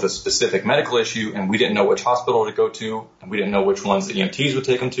member with a specific medical issue, and we didn't know which hospital to go to, and we didn't know which ones the EMTs would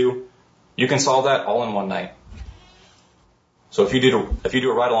take them to. You can solve that all in one night. So if you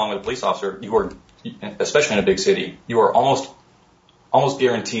do a ride along with a police officer, you are, especially in a big city, you are almost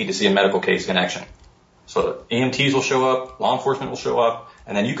guaranteed to see a medical case in action. So EMTs will show up, law enforcement will show up,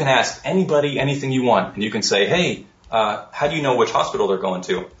 and then you can ask anybody anything you want, and you can say, hey, how do you know which hospital they're going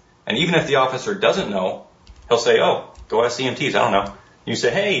to? And even if the officer doesn't know, he'll say, oh, go ask EMTs, I don't know. You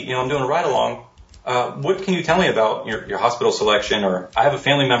say, hey, I'm doing a ride along. What can you tell me about your hospital selection? Or I have a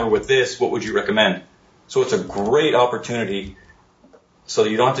family member with this. What would you recommend? So it's a great opportunity so that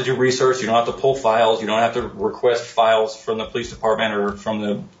you don't have to do research. You don't have to pull files. You don't have to request files from the police department or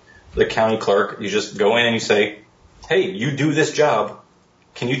from the county clerk. You just go in and you say, hey, you do this job.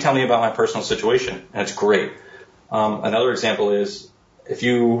 Can you tell me about my personal situation? And it's great. Another example is if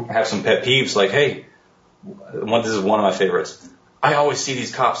you have some pet peeves like, hey, this is one of my favorites. I always see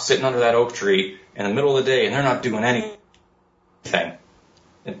these cops sitting under that oak tree in the middle of the day and they're not doing anything.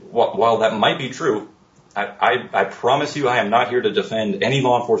 And while that might be true, I promise you I am not here to defend any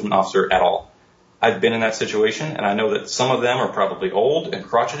law enforcement officer at all. I've been in that situation and I know that some of them are probably old and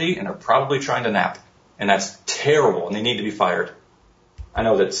crotchety and are probably trying to nap. And that's terrible and they need to be fired. I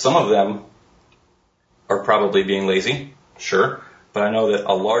know that some of them are probably being lazy, sure, but I know that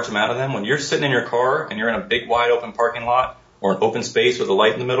a large amount of them, when you're sitting in your car and you're in a big wide open parking lot or an open space with a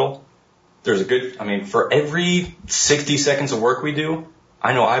light in the middle, there's for every 60 seconds of work we do,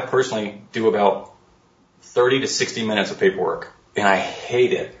 I know I personally do about 30 to 60 minutes of paperwork, and I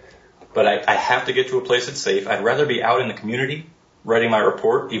hate it. but I have to get to a place that's safe. I'd rather be out in the community writing my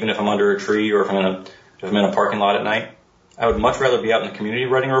report, even if I'm under a tree or if I'm in a parking lot at night. I would much rather be out in the community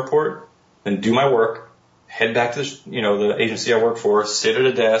writing a report than do my work, head back to the agency I work for, sit at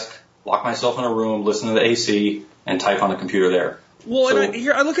a desk, lock myself in a room, listen to the AC, and type on the computer there. Well, so, and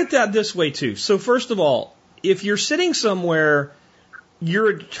I look at that this way too. So first of all, if you're sitting somewhere, you're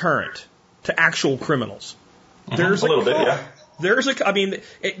a deterrent to actual criminals. There's a little bit, yeah.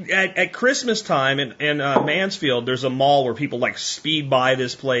 At Christmas time in Mansfield, there's a mall where people like speed by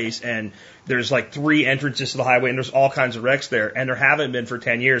this place, and there's like 3 entrances to the highway, and there's all kinds of wrecks there, and there haven't been for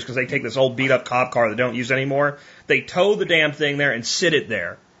 10 years because they take this old beat up cop car that they don't use anymore. They tow the damn thing there and sit it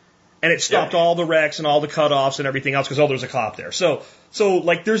there, and it stopped all the wrecks and all the cutoffs and everything else because there's a cop there. So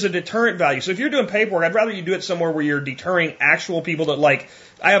like there's a deterrent value. So if you're doing paperwork, I'd rather you do it somewhere where you're deterring actual people that like.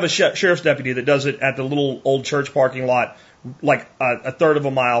 I have a sheriff's deputy that does it at the little old church parking lot, like a third of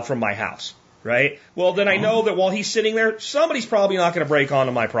a mile from my house, right? Well, then I know that while he's sitting there, somebody's probably not going to break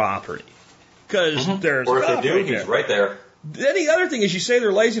onto my property because there's. Or if they do, right he's right there. Then the other thing is, you say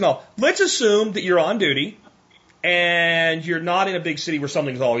they're lazy and all. Let's assume that you're on duty and you're not in a big city where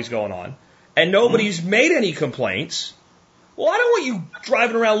something's always going on, and nobody's made any complaints. Well, I don't want you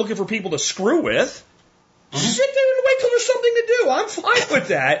driving around looking for people to screw with. Sit there and wait till there's something to do. I'm fine with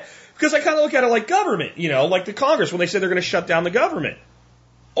that because I kind of look at it like government, like the Congress when they say they're going to shut down the government.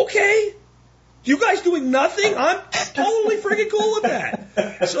 Okay, you guys doing nothing? I'm totally freaking cool with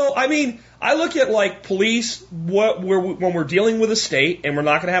that. So, I mean, I look at like police when we're dealing with a state, and we're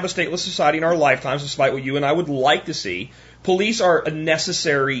not going to have a stateless society in our lifetimes, despite what you and I would like to see. Police are a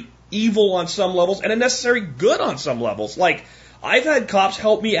necessary evil on some levels and a necessary good on some levels. Like, I've had cops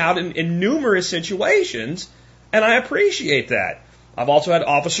help me out in numerous situations, and I appreciate that. I've also had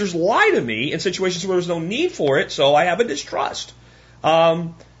officers lie to me in situations where there's no need for it, so I have a distrust.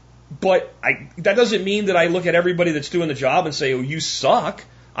 But that doesn't mean that I look at everybody that's doing the job and say, oh, you suck.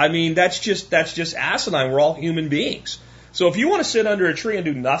 I mean, that's just asinine. We're all human beings. So if you want to sit under a tree and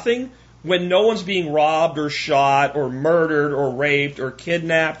do nothing when no one's being robbed or shot or murdered or raped or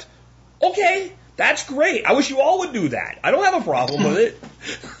kidnapped, okay. That's great. I wish you all would do that. I don't have a problem with it.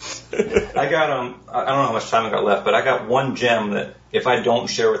 I got I don't know how much time I got left, but I got one gem that if I don't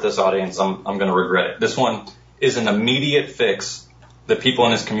share with this audience, I'm going to regret it. This one is an immediate fix that people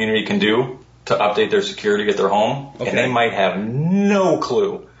in this community can do to update their security at their home, and they might have no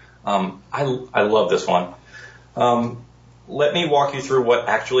clue. I love this one. Let me walk you through what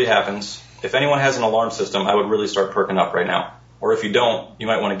actually happens. If anyone has an alarm system, I would really start perking up right now. Or if you don't, you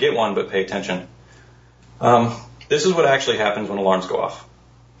might want to get one, but pay attention. This is what actually happens when alarms go off.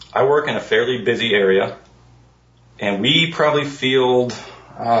 I work in a fairly busy area, and we probably field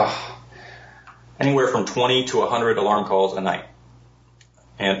anywhere from 20 to 100 alarm calls a night.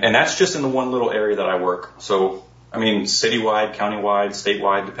 And that's just in the one little area that I work. So, I mean, citywide, countywide,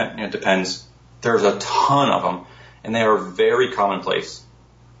 statewide, it depends. There's a ton of them, and they are very commonplace.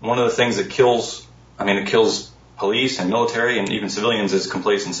 One of the things that kills police and military and even civilians is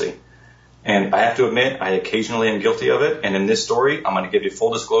complacency. And I have to admit, I occasionally am guilty of it. And in this story, I'm going to give you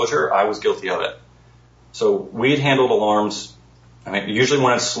full disclosure, I was guilty of it. So we'd handled alarms. I mean, usually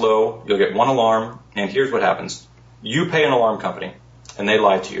when it's slow, you'll get one alarm. And here's what happens. You pay an alarm company, and they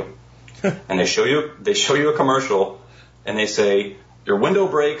lie to you. And they show you a commercial, and they say, your window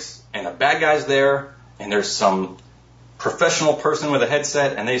breaks, and a bad guy's there, and there's some professional person with a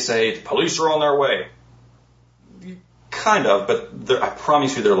headset, and they say, the police are on their way. Kind of, but I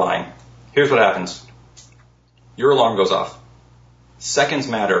promise you they're lying. Here's what happens. Your alarm goes off. Seconds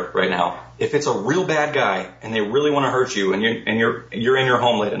matter right now. If it's a real bad guy and they really want to hurt you and you're in your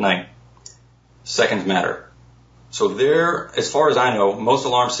home late at night, seconds matter. So as far as I know, most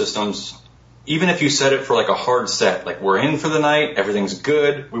alarm systems, even if you set it for like a hard set, like we're in for the night, everything's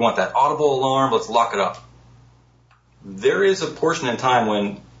good, we want that audible alarm, let's lock it up. There is a portion in time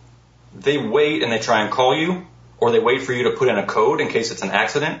when they wait and they try and call you, or they wait for you to put in a code in case it's an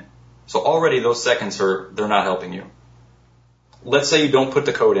accident. So already those seconds they're not helping you. Let's say you don't put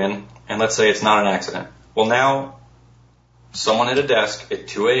the code in, and let's say it's not an accident. Well, now someone at a desk at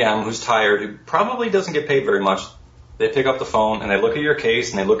 2 a.m. who's tired, who probably doesn't get paid very much, they pick up the phone and they look at your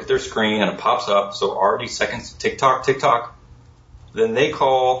case and they look at their screen and it pops up. So already seconds, tick tock, tick tock. Then they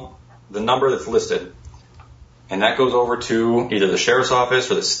call the number that's listed, and that goes over to either the sheriff's office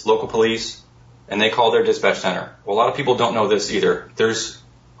or the local police, and they call their dispatch center. Well, a lot of people don't know this either. There's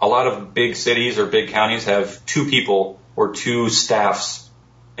a lot of big cities or big counties have 2 people or 2 staffs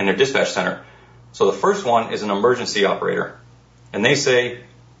in their dispatch center. So the first one is an emergency operator. And they say,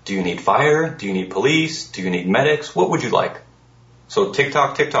 do you need fire? Do you need police? Do you need medics? What would you like? So tick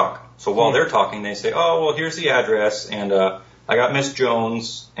tock, So while they're talking, they say, oh, well, here's the address, and I got Miss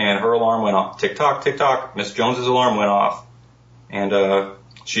Jones, and her alarm went off. Tick-tock, tick-tock, Miss Jones's alarm went off, and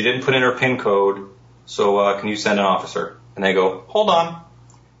she didn't put in her PIN code, so can you send an officer? And they go, hold on.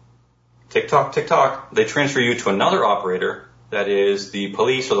 Tick-tock, tick-tock. They transfer you to another operator that is the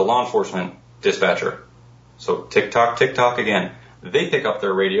police or the law enforcement dispatcher. So tick-tock, tick-tock again. They pick up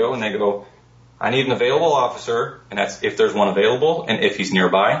their radio, and they go, I need an available officer, and that's if there's one available, and if he's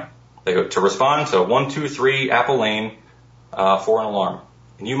nearby. They go to respond to 123 Apple Lane for an alarm.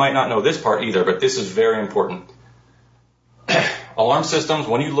 And you might not know this part either, but this is very important. Alarm systems,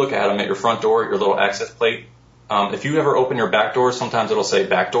 when you look at them at your front door, your little access plate, if you ever open your back door, sometimes it'll say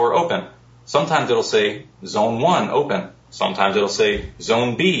back door open. Sometimes it'll say zone 1 open. Sometimes it'll say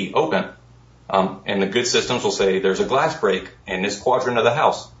zone B open. And the good systems will say there's a glass break in this quadrant of the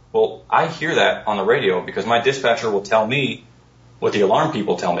house. Well, I hear that on the radio because my dispatcher will tell me what the alarm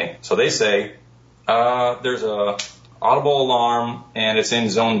people tell me. So they say, there's a audible alarm and it's in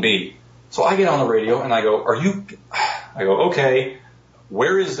zone B. So I get on the radio and I go, okay,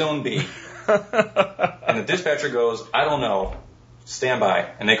 where is zone B? And the dispatcher goes, I don't know, stand by.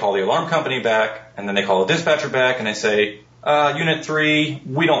 And they call the alarm company back, and then they call the dispatcher back and they say, unit 3,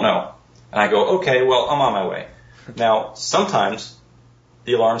 we don't know. And I go, okay, well, I'm on my way. Now, sometimes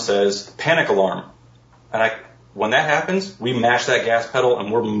the alarm says panic alarm. And when that happens, we mash that gas pedal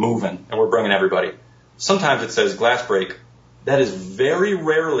and we're moving and we're bringing everybody. Sometimes it says glass break. That is very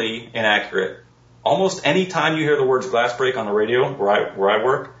rarely inaccurate. Almost any time you hear the words glass break on the radio where I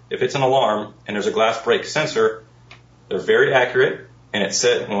work, if it's an alarm and there's a glass break sensor, they're very accurate. And it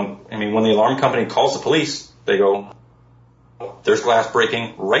said, when the alarm company calls the police, they go, there's glass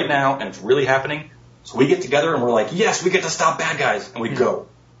breaking right now and it's really happening. So we get together and we're like, yes, we get to stop bad guys, and we go.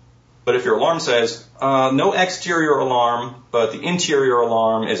 But if your alarm says, no exterior alarm, but the interior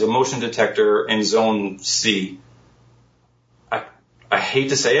alarm is a motion detector in zone C, I hate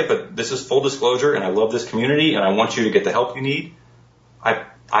to say it, but this is full disclosure, and I love this community, and I want you to get the help you need.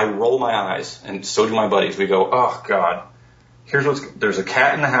 I roll my eyes, and so do my buddies. We go, oh, God, there's a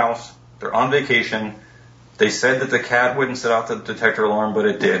cat in the house. They're on vacation. They said that the cat wouldn't set off the detector alarm, but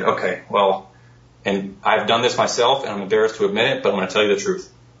it did. Okay, well, and I've done this myself, and I'm embarrassed to admit it, but I'm going to tell you the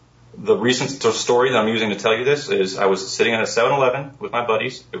truth. The recent story that I'm using to tell you this is I was sitting at a 7-Eleven with my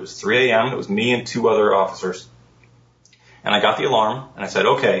buddies. It was 3 a.m. It was me and 2 other officers. And I got the alarm, and I said,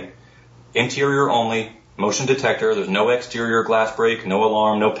 okay, interior only, motion detector, there's no exterior glass break, no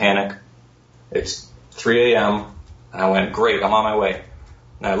alarm, no panic. It's 3 a.m., and I went, great, I'm on my way.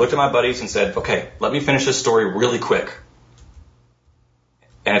 And I looked at my buddies and said, okay, let me finish this story really quick.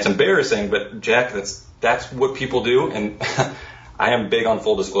 And it's embarrassing, but Jack, that's what people do, and I am big on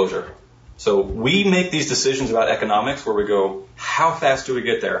full disclosure. So we make these decisions about economics where we go, how fast do we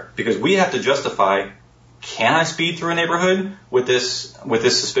get there? Because we have to justify, can I speed through a neighborhood with this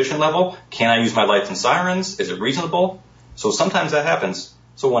suspicion level? Can I use my lights and sirens? Is it reasonable? So sometimes that happens.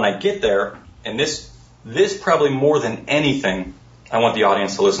 So when I get there, and this probably more than anything, I want the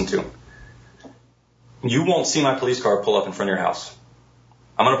audience to listen to. You won't see my police car pull up in front of your house.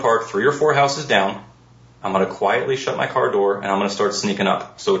 I'm going to park 3 or 4 houses down. I'm going to quietly shut my car door, and I'm going to start sneaking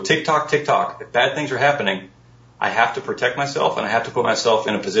up. So tick-tock, tick-tock. If bad things are happening, I have to protect myself, and I have to put myself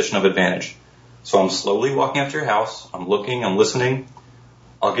in a position of advantage. So I'm slowly walking up to your house. I'm looking. I'm listening.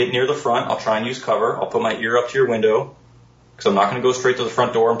 I'll get near the front. I'll try and use cover. I'll put my ear up to your window because I'm not going to go straight to the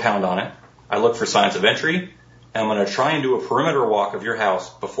front door and pound on it. I look for signs of entry, and I'm going to try and do a perimeter walk of your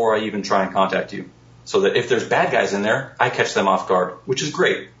house before I even try and contact you so that if there's bad guys in there, I catch them off guard, which is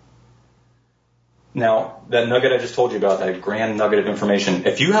great. Now, that nugget I just told you about, that grand nugget of information,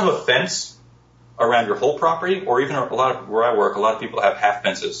 if you have a fence around your whole property, or even where I work, a lot of people have half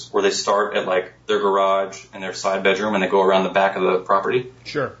fences where they start at like their garage and their side bedroom and they go around the back of the property.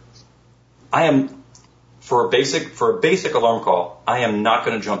 Sure. I am, for a basic alarm call, I am not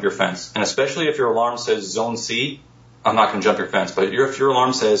going to jump your fence. And especially if your alarm says zone C, I'm not going to jump your fence. But if your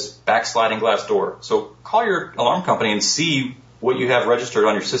alarm says backsliding glass door, so call your alarm company and see what you have registered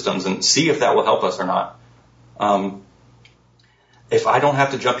on your systems and see if that will help us or not. If I don't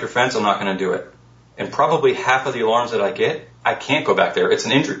have to jump your fence, I'm not going to do it. And probably half of the alarms that I get, I can't go back there. It's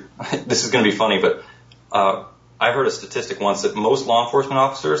an injury. This is going to be funny, but I heard a statistic once that most law enforcement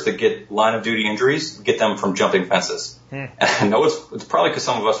officers that get line of duty injuries get them from jumping fences. And I know it's probably because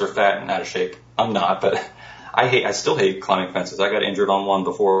some of us are fat and out of shape. I'm not, but I still hate climbing fences. I got injured on one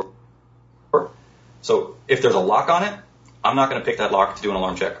before. So if there's a lock on it, I'm not going to pick that lock to do an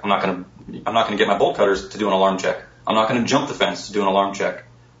alarm check. I'm not going to get my bolt cutters to do an alarm check. I'm not going to jump the fence to do an alarm check.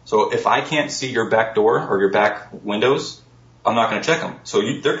 So if I can't see your back door or your back windows, I'm not going to check them. So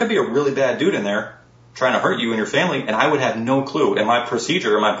there could be a really bad dude in there trying to hurt you and your family, and I would have no clue. And my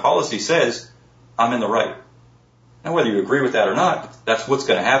procedure, my policy says I'm in the right. Now, whether you agree with that or not, that's what's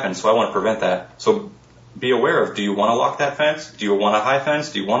going to happen. So I want to prevent that. So be aware of, do you want to lock that fence? Do you want a high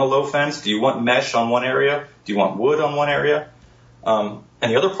fence? Do you want a low fence? Do you want mesh on one area? Do you want wood on one area? And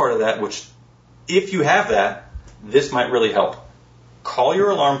the other part of that, which if you have that, this might really help. Call your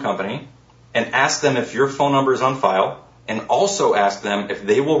alarm company and ask them if your phone number is on file, and also ask them if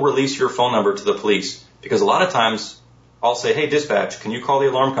they will release your phone number to the police. Because a lot of times I'll say, hey, dispatch, can you call the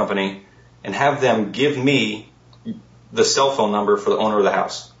alarm company and have them give me the cell phone number for the owner of the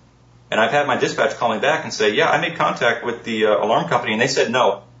house? And I've had my dispatch call me back and say, yeah, I made contact with the alarm company, and they said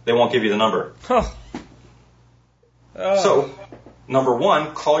no, they won't give you the number. Huh. So, number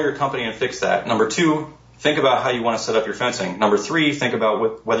one, call your company and fix that. Number two, think about how you want to set up your fencing. Number three, think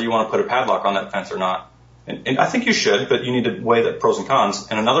about whether you want to put a padlock on that fence or not. And I think you should, but you need to weigh the pros and cons.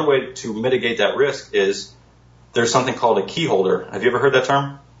 And another way to mitigate that risk is there's something called a key holder. Have you ever heard that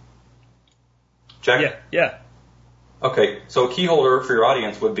term? Jack? Yeah. Okay, so a key holder for your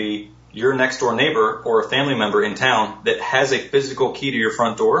audience would be your next door neighbor or a family member in town that has a physical key to your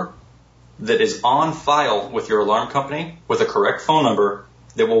front door that is on file with your alarm company with a correct phone number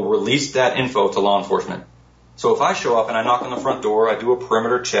that will release that info to law enforcement. So if I show up and I knock on the front door, I do a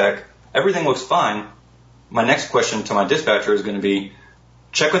perimeter check, everything looks fine, my next question to my dispatcher is going to be,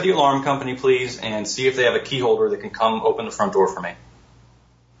 check with the alarm company, please, and see if they have a key holder that can come open the front door for me.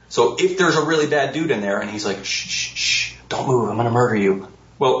 So if there's a really bad dude in there and he's like, shh, don't move, I'm going to murder you.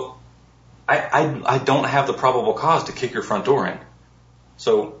 Well, I don't have the probable cause to kick your front door in.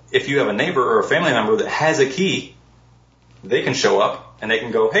 So if you have a neighbor or a family member that has a key, they can show up and they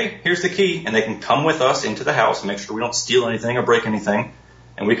can go, hey, here's the key, and they can come with us into the house and make sure we don't steal anything or break anything,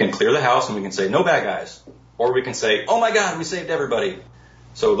 and we can clear the house and we can say, no bad guys. Or we can say, oh my God, we saved everybody.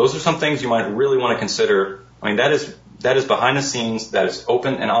 So those are some things you might really want to consider. I mean, that is behind the scenes, that is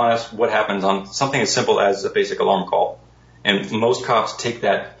open and honest what happens on something as simple as a basic alarm call. And most cops take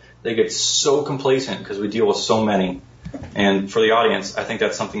that, they get so complacent because we deal with so many. And for the audience, I think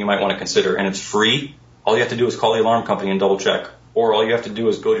that's something you might want to consider. And it's free. All you have to do is call the alarm company and double check. Or all you have to do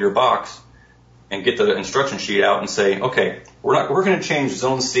is go to your box and get the instruction sheet out and say, okay, we're going to change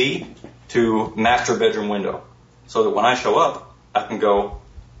zone C to master bedroom window. So that when I show up, I can go,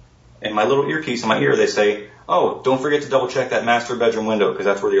 and my little earpiece in my ear, they say, oh, don't forget to double check that master bedroom window because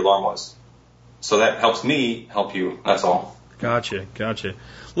that's where the alarm was. So that helps me help you. That's all. Gotcha.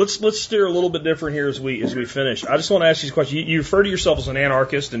 Let's steer a little bit different here as we finish. I just want to ask you this question. You refer to yourself as an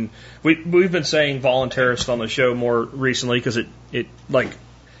anarchist, and we've been saying voluntarist on the show more recently because it like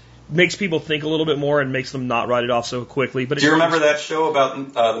makes people think a little bit more and makes them not write it off so quickly. But do you remember that show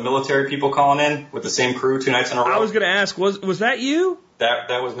about the military people calling in with the same crew 2 nights in a row? I was going to ask, was that you?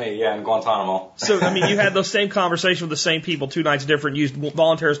 That was me, yeah, in Guantanamo. So, I mean, you had those same conversations with the same people 2 nights different, used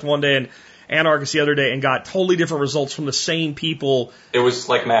voluntarist one day and anarchist the other day, and got totally different results from the same people. It was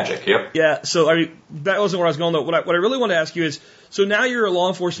like magic, yep. Yeah, so I mean, that wasn't where I was going, though. What I really want to ask you is, so now you're a law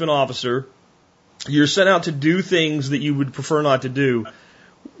enforcement officer, you're sent out to do things that you would prefer not to do.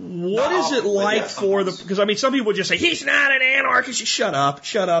 What is it like for the, because I mean, some people would just say, he's not an anarchist, shut up,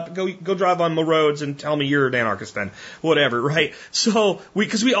 go drive on the roads and tell me you're an anarchist then, whatever, right? So,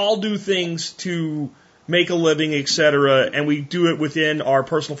 because we all do things to make a living, etc., and we do it within our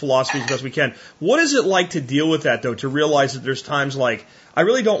personal philosophies as best we can. What is it like to deal with that, though, to realize that there's times like, I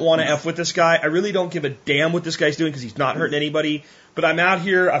really don't want to F with this guy, I really don't give a damn what this guy's doing because he's not hurting anybody, but I'm out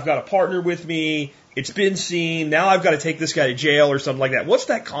here, I've got a partner with me, it's been seen, now I've got to take this guy to jail or something like that. What's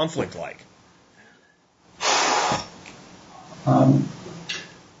that conflict like?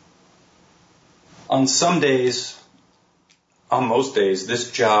 On some days, on most days,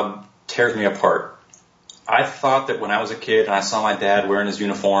 this job tears me apart. I thought that when I was a kid and I saw my dad wearing his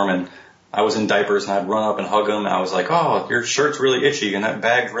uniform and I was in diapers and I'd run up and hug him and I was like, oh, your shirt's really itchy and that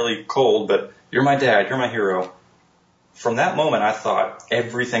bag's really cold, but you're my dad, you're my hero. From that moment, I thought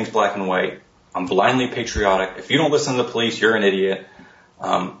everything's black and white. I'm blindly patriotic. If you don't listen to the police, you're an idiot.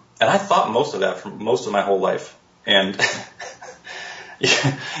 And I thought most of that for most of my whole life. And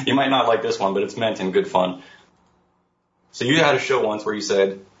you might not like this one, but it's meant in good fun. So you had a show once where you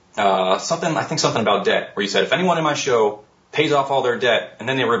said something about debt, where you said, if anyone in my show pays off all their debt and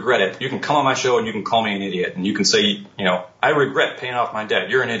then they regret it, you can come on my show and you can call me an idiot. And you can say, you know, I regret paying off my debt.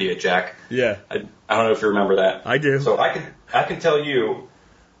 You're an idiot, Jack. Yeah. I don't know if you remember that. I do. So I can tell you,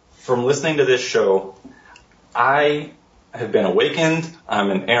 from listening to this show, I have been awakened. I'm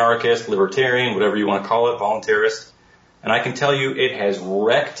an anarchist, libertarian, whatever you want to call it, voluntarist. And I can tell you it has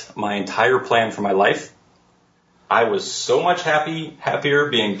wrecked my entire plan for my life. I was so much happier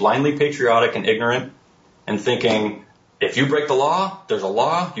being blindly patriotic and ignorant and thinking, if you break the law, there's a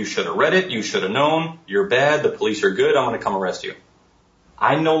law, you should have read it, you should have known, you're bad, the police are good, I'm going to come arrest you.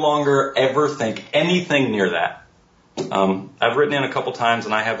 I no longer ever think anything near that. I've written in a couple times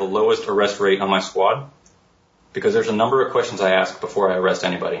and I have the lowest arrest rate on my squad because there's a number of questions I ask before I arrest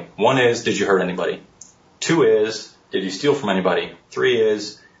anybody. 1 is, did you hurt anybody? 2 is, did you steal from anybody? 3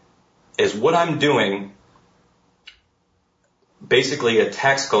 is what I'm doing basically a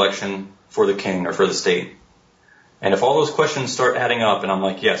tax collection for the king or for the state? And if all those questions start adding up and I'm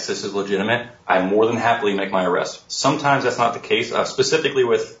like, yes, this is legitimate, I more than happily make my arrest. Sometimes that's not the case, specifically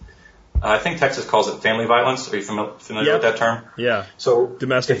with, I think Texas calls it family violence. Are you familiar with that term? Yeah. So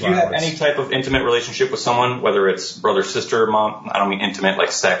domestic if you violence. have any type of intimate relationship with someone, whether it's brother, sister, mom, I don't mean intimate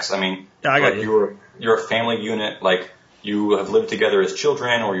like sex. I mean, I got like you. you're a family unit, like you have lived together as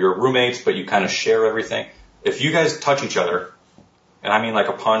children or you're roommates, but you kind of share everything. If you guys touch each other, and I mean like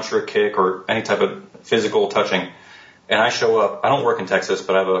a punch or a kick or any type of physical touching, and I show up, I don't work in Texas,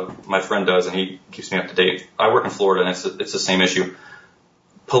 but my friend does, and he keeps me up to date. I work in Florida, and it's the same issue.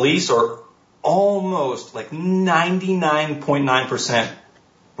 Police are almost like 99.9%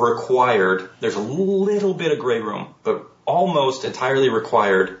 required. There's a little bit of gray room, but almost entirely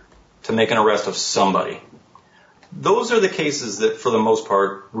required to make an arrest of somebody. Those are the cases that, for the most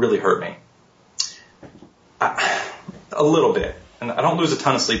part, really hurt me. A little bit. And I don't lose a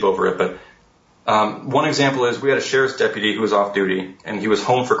ton of sleep over it, but one example is we had a sheriff's deputy who was off duty, and he was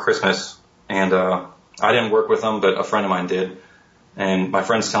home for Christmas, and I didn't work with him, but a friend of mine did. And my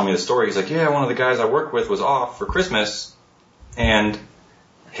friend's telling me the story. He's like, yeah, one of the guys I worked with was off for Christmas, and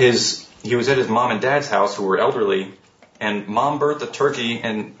he was at his mom and dad's house who were elderly, and mom burnt the turkey,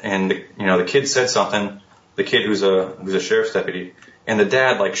 and the kid said something, the kid who's a sheriff's deputy, and the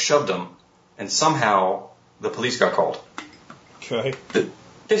dad like shoved him, and somehow the police got called. Okay.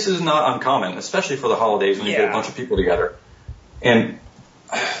 This is not uncommon, especially for the holidays when you get a bunch of people together. And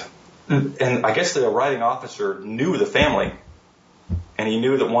I guess the arriving officer knew the family, and he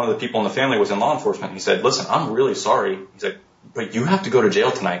knew that one of the people in the family was in law enforcement. He said, listen, I'm really sorry. He's like, but you have to go to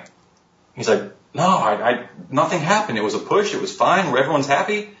jail tonight. He's like, no, nothing happened. It was a push. It was fine. Everyone's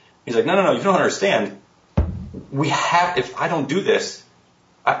happy. He's like, no, you don't understand. If I don't do this,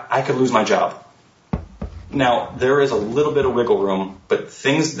 I could lose my job. Now, there is a little bit of wiggle room, but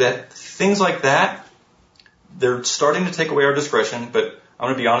things like that, they're starting to take away our discretion, but I'm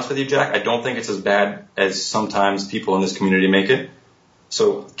going to be honest with you, Jack, I don't think it's as bad as sometimes people in this community make it.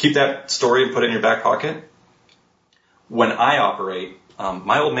 So keep that story and put it in your back pocket. When I operate,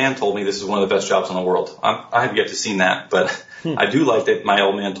 my old man told me this is one of the best jobs in the world. I have yet to see that, but I do like that my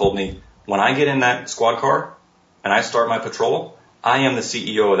old man told me when I get in that squad car and I start my patrol, I am the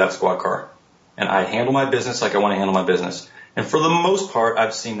CEO of that squad car. And I handle my business like I want to handle my business. And for the most part,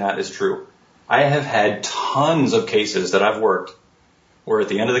 I've seen that is true. I have had tons of cases that I've worked where at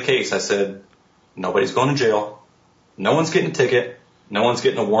the end of the case I said, nobody's going to jail. No one's getting a ticket. No one's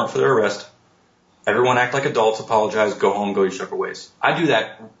getting a warrant for their arrest. Everyone act like adults, apologize, go home, go your separate ways. I do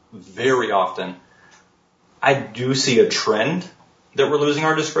that very often. I do see a trend that we're losing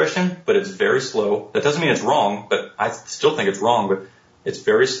our discretion, but it's very slow. That doesn't mean it's wrong, but I still think it's wrong, but it's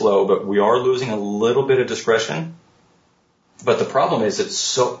very slow, but we are losing a little bit of discretion. But the problem is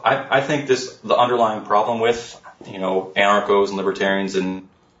I think the underlying problem with, anarchos and libertarians and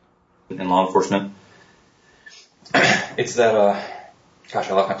law enforcement, it's that, gosh,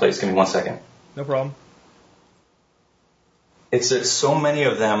 I lost my place. Give me 1 second. No problem. It's that so many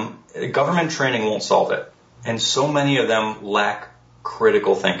of them, government training won't solve it. And so many of them lack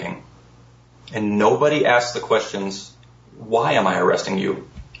critical thinking. And nobody asks the questions, why am I arresting you?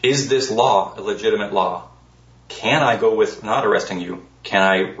 Is this law a legitimate law? Can I go with not arresting you? Can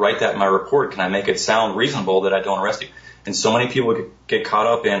I write that in my report? Can I make it sound reasonable that I don't arrest you? And so many people get caught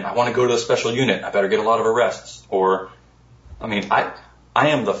up in, I want to go to a special unit. I better get a lot of arrests. Or, I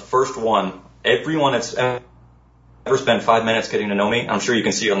am the first one. Everyone that's ever spent 5 minutes getting to know me, I'm sure you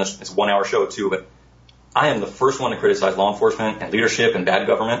can see on this, it's a 1 hour show too, but I am the first one to criticize law enforcement and leadership and bad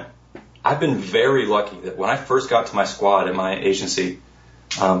government. I've been very lucky that when I first got to my squad in my agency,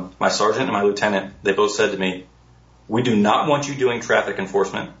 my sergeant and my lieutenant, they both said to me, we do not want you doing traffic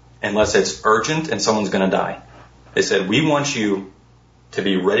enforcement unless it's urgent and someone's going to die. They said, we want you to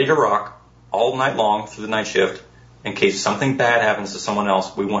be ready to rock all night long through the night shift in case something bad happens to someone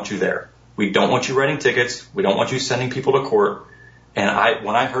else. We want you there. We don't want you writing tickets. We don't want you sending people to court. And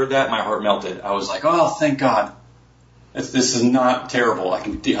when I heard that, my heart melted. I was like, oh, thank God. This is not terrible. I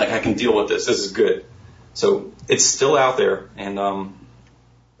can deal with this. This is good. So it's still out there. And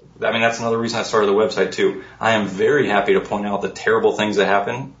I mean, that's another reason I started the website too. I am very happy to point out the terrible things that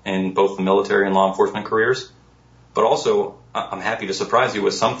happen in both the military and law enforcement careers. But also, I'm happy to surprise you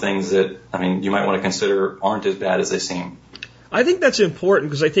with some things that, I mean, you might want to consider aren't as bad as they seem. I think that's important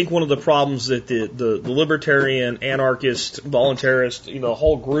because I think one of the problems that the libertarian, anarchist, voluntarist, the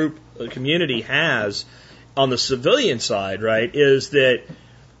whole group community has on the civilian side, right, is that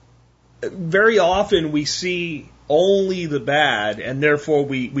very often we see only the bad and therefore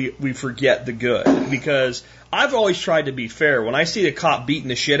we forget the good. Because I've always tried to be fair. When I see a cop beating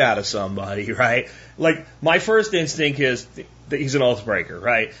the shit out of somebody, right, like my first instinct is that he's an oath breaker,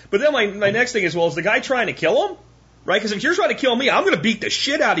 right? But then my next thing is, well, is the guy trying to kill him? Right? Because if you're trying to kill me, I'm going to beat the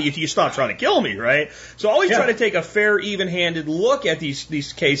shit out of you if you stop trying to kill me, right? So I always try to take a fair, even-handed look at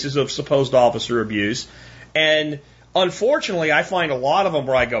these cases of supposed officer abuse. And unfortunately, I find a lot of them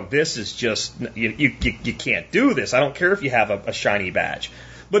where I go, this is just, you can't do this. I don't care if you have a shiny badge.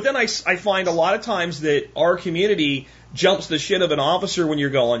 But then I find a lot of times that our community jumps the shit of an officer when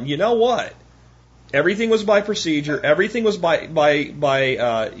you're going, you know what? Everything was by procedure. Everything was by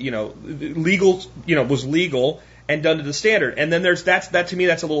legal, was legal and done to the standard. And then that to me,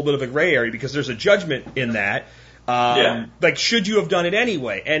 that's a little bit of a gray area because there's a judgment in that. Like, should you have done it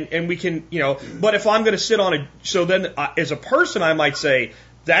anyway? And we can, but if I'm going to sit on so then as a person, I might say,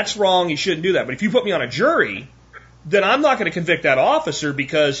 that's wrong, you shouldn't do that. But if you put me on a jury, then I'm not going to convict that officer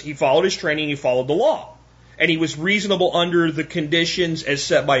because he followed his training, he followed the law. And he was reasonable under the conditions as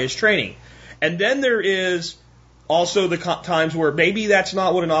set by his training. And then there is also the times where maybe that's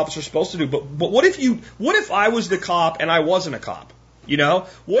not what an officer's supposed to do. But what if I was the cop and I wasn't a cop?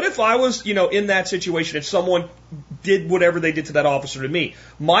 What if I was, in that situation and someone did whatever they did to that officer to me?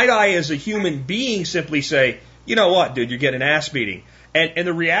 Might I, as a human being, simply say, you know what, dude, you're getting an ass beating? And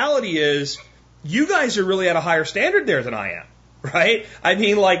the reality is, you guys are really at a higher standard there than I am, right? I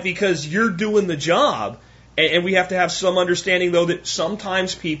mean, because you're doing the job, and we have to have some understanding, though, that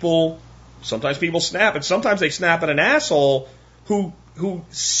sometimes people snap, and sometimes they snap at an asshole who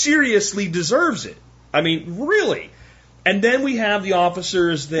seriously deserves it. I mean, really. And then we have the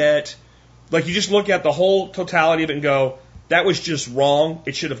officers that, you just look at the whole totality of it and go, that was just wrong.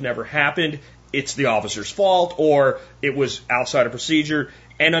 It should have never happened. It's the officer's fault, or it was outside of procedure.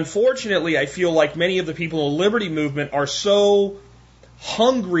 And unfortunately, I feel like many of the people in the liberty movement are so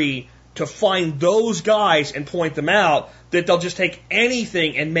hungry to find those guys and point them out that they'll just take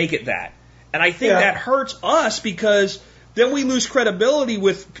anything and make it that. And I think that hurts us because then we lose credibility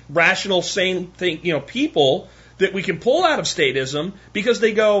with rational, sane people that we can pull out of statism because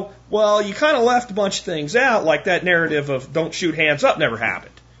they go, well, you kind of left a bunch of things out, like that narrative of don't shoot hands up never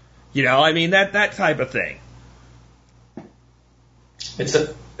happened. That type of thing.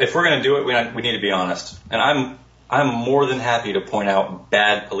 If we're going to do it, we need to be honest. And I'm more than happy to point out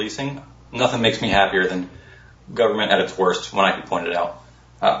bad policing. Nothing makes me happier than government at its worst when I can point it out.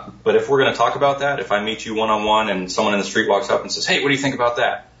 But if we're going to talk about that, if I meet you one-on-one and someone in the street walks up and says, hey, what do you think about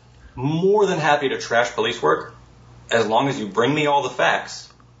that? More than happy to trash police work as long as you bring me all the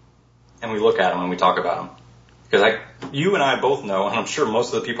facts and we look at them and we talk about them. Because you and I both know, and I'm sure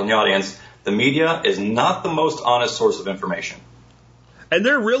most of the people in the audience, the media is not the most honest source of information. And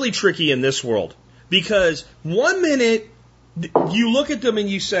they're really tricky in this world because one minute you look at them and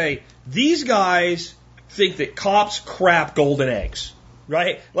you say, these guys think that cops crap golden eggs,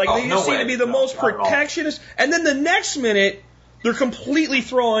 right? They just seem to be the most protectionist. And then the next minute, they're completely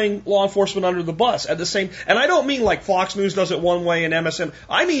throwing law enforcement under the bus at the same. And I don't mean like Fox News does it one way and MSN.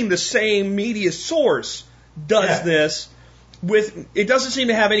 I mean the same media source does this with. It doesn't seem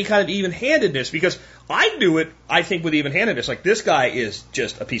to have any kind of even-handedness because I do it, I think, with even-handedness. Like, this guy is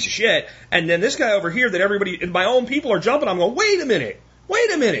just a piece of shit. And then this guy over here that everybody, and my own people are jumping, I'm going, wait a minute.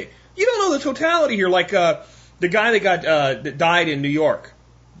 You don't know the totality here. Like, the guy that died in New York.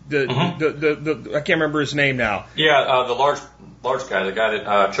 I can't remember his name now. Yeah, the large guy, the guy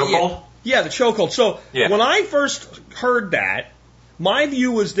that, chokehold? Yeah, the chokehold. So, when I first heard that, my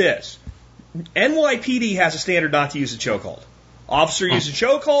view was this. NYPD has a standard not to use a chokehold. Officer uses a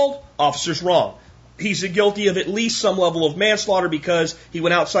chokehold, officer's wrong. He's guilty of at least some level of manslaughter because he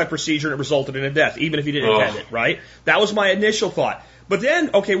went outside procedure and it resulted in a death, even if he didn't intend it, right? That was my initial thought. But then,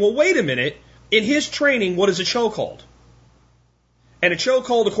 wait a minute. In his training, what is a chokehold? And a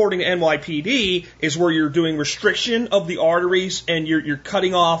chokehold, according to NYPD, is where you're doing restriction of the arteries and you're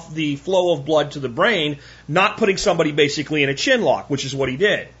cutting off the flow of blood to the brain, not putting somebody basically in a chin lock, which is what he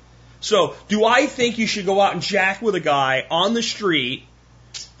did. So, do I think you should go out and jack with a guy on the street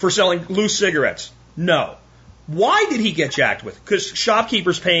for selling loose cigarettes? No. Why did he get jacked with? Because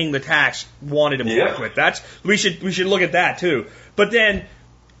shopkeepers paying the tax wanted him jacked with. We should look at that too. But then,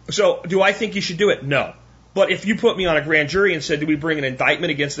 So do I think you should do it? No. But if you put me on a grand jury and said, do we bring an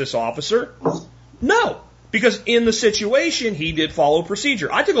indictment against this officer? No. Because in the situation, he did follow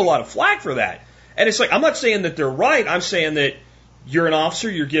procedure. I took a lot of flack for that. And it's like, I'm not saying that they're right. I'm saying that you're an officer,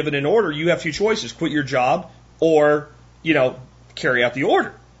 you're given an order, you have two choices, quit your job or, carry out the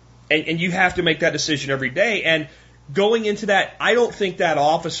order. And you have to make that decision every day. And going into that, I don't think that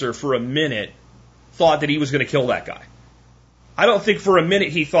officer for a minute thought that he was going to kill that guy. I don't think for a minute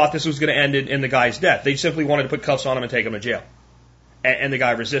he thought this was going to end in the guy's death. They simply wanted to put cuffs on him and take him to jail. And the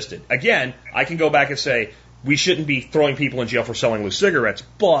guy resisted. Again, I can go back and say, we shouldn't be throwing people in jail for selling loose cigarettes,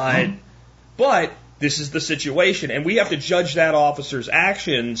 but this is the situation, and we have to judge that officer's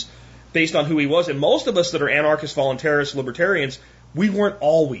actions based on who he was. And most of us that are anarchists, voluntarists, libertarians, we weren't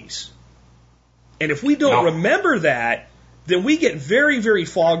always. And if we don't remember that, then we get very, very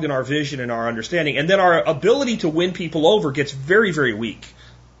fogged in our vision and our understanding, and then our ability to win people over gets very, very weak.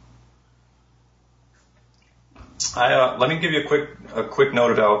 Let me give you a quick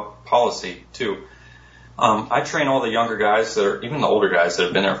note about policy too. I train all the younger guys even the older guys that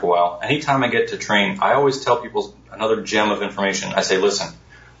have been there for a while. Anytime I get to train, I always tell people another gem of information. I say, listen,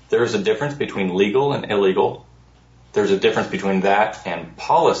 there's a difference between legal and illegal. There's a difference between that and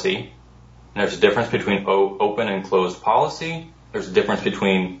policy. And there's a difference between open and closed policy. There's a difference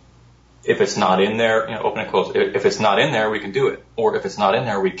between if it's not in there, open and closed. If it's not in there, we can do it. Or if it's not in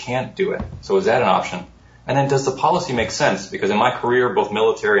there, we can't do it. So is that an option? And then does the policy make sense? Because in my career, both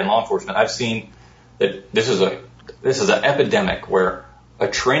military and law enforcement, I've seen that this is an epidemic where a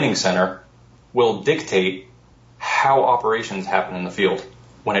training center will dictate how operations happen in the field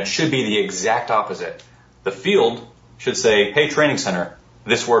when it should be the exact opposite. The field should say, hey, training center,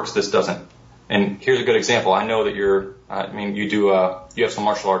 this works, this doesn't. And here's a good example. I know that you have some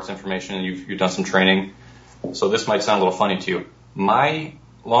martial arts information and you've done some training. So this might sound a little funny to you. My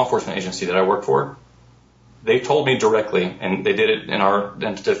law enforcement agency that I work for, they told me directly, and they did it in our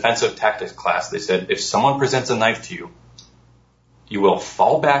defensive tactics class. They said, if someone presents a knife to you, you will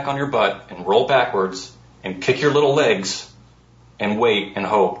fall back on your butt and roll backwards and kick your little legs and wait and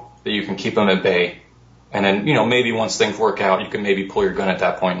hope that you can keep them at bay. And then, maybe once things work out, you can maybe pull your gun at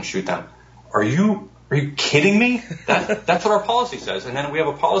that point and shoot them. Are you kidding me? That's what our policy says. And then we have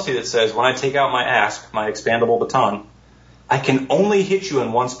a policy that says when I take out my ASC, my expandable baton, I can only hit you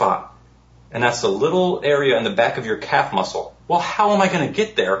in one spot. And that's the little area in the back of your calf muscle. Well, how am I going to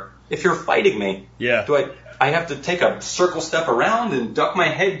get there if you're fighting me? Yeah. Do I have to take a circle step around and duck my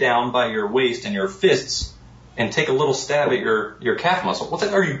head down by your waist and your fists and take a little stab at your calf muscle?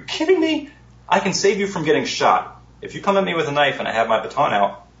 Are you kidding me? I can save you from getting shot. If you come at me with a knife and I have my baton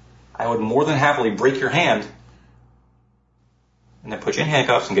out, I would more than happily break your hand and then put you in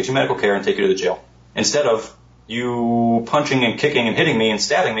handcuffs and get you medical care and take you to the jail. Instead of you punching and kicking and hitting me and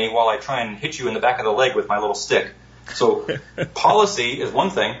stabbing me while I try and hit you in the back of the leg with my little stick. So policy is one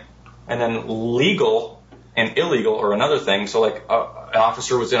thing, and then legal and illegal are another thing. So like an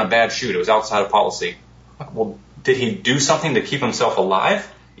officer was in a bad shoot. It was outside of policy. Well, did he do something to keep himself alive,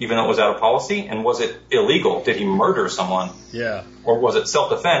 even though it was out of policy? And was it illegal? Did he murder someone? Yeah. Or was it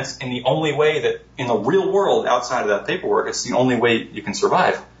self-defense? And the only way that in the real world outside of that paperwork, it's the only way you can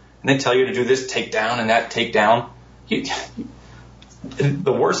survive. And they tell you to do this take down and that take down.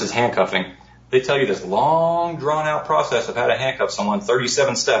 The worst is handcuffing. They tell you this long, drawn-out process of how to handcuff someone,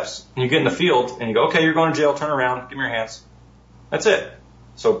 37 steps. And you get in the field and you go, okay, you're going to jail, turn around, give me your hands. That's it.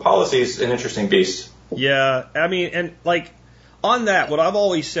 So policy is an interesting beast. Yeah, I mean, and like on that, what I've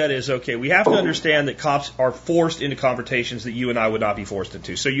always said is, okay, we have to understand that cops are forced into confrontations that you and I would not be forced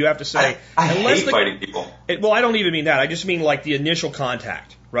into. So you have to say, I hate fighting people. Well, I don't even mean that. I just mean like the initial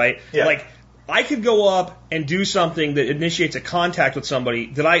contact, right? Yeah. Like I could go up and do something that initiates a contact with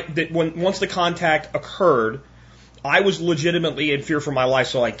somebody once the contact occurred, I was legitimately in fear for my life,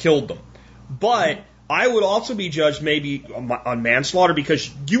 so I killed them. But I would also be judged maybe on manslaughter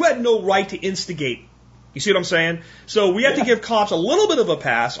because you had no right to instigate. You see what I'm saying? So we have to give cops a little bit of a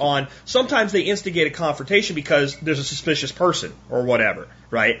pass on sometimes they instigate a confrontation because there's a suspicious person or whatever,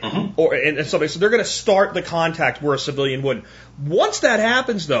 right? Mm-hmm. And so they're going to start the contact where a civilian wouldn't. Once that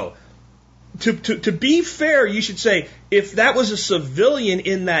happens, though, to be fair, you should say if that was a civilian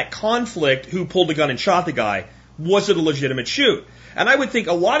in that conflict who pulled a gun and shot the guy, was it a legitimate shoot? And I would think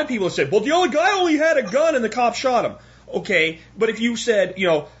a lot of people would say, well, the other guy only had a gun and the cop shot him. Okay, but if you said,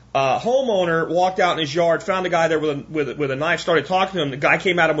 homeowner walked out in his yard, found a guy there with a knife, started talking to him, the guy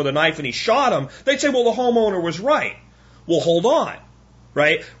came at him with a knife and he shot him, they'd say, well, the homeowner was right. Well, hold on,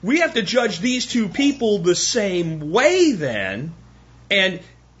 right? We have to judge these two people the same way then, and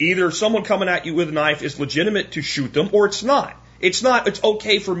either someone coming at you with a knife is legitimate to shoot them or it's not. It's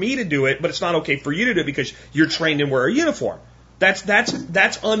okay for me to do it, but it's not okay for you to do it because you're trained and wear a uniform.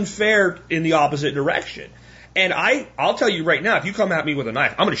 That's unfair in the opposite direction. And I'll tell you right now, if you come at me with a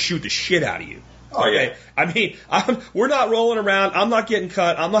knife, I'm going to shoot the shit out of you. Oh, yeah. I mean, we're not rolling around. I'm not getting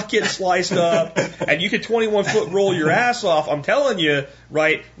cut. I'm not getting sliced up. And you can 21-foot roll your ass off. I'm telling you,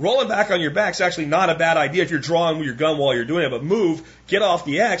 right, rolling back on your back is actually not a bad idea if you're drawing your gun while you're doing it. But move, get off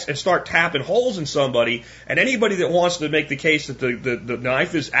the X, and start tapping holes in somebody. And anybody that wants to make the case that the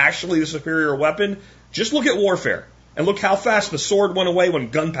knife is actually the superior weapon, just look at warfare. And look how fast the sword went away when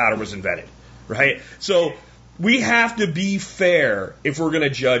gunpowder was invented, right? So we have to be fair if we're going to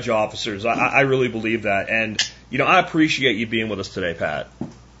judge officers. I really believe that. And, I appreciate you being with us today, Pat.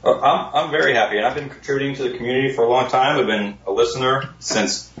 I'm very happy. And I've been contributing to the community for a long time. I've been a listener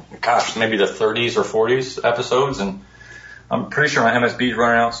since, maybe the 30s or 40s episodes. And I'm pretty sure my MSB is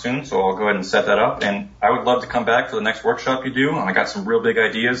running out soon, so I'll go ahead and set that up. And I would love to come back for the next workshop you do. I got some real big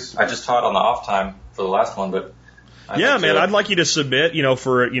ideas. I just taught on the off time for the last one, but I'd like you to submit,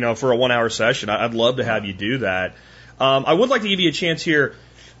 for a 1-hour session. I'd love to have you do that. I would like to give you a chance here.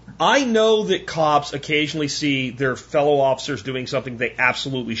 I know that cops occasionally see their fellow officers doing something they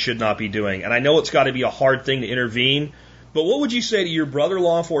absolutely should not be doing, and I know it's got to be a hard thing to intervene. But what would you say to your brother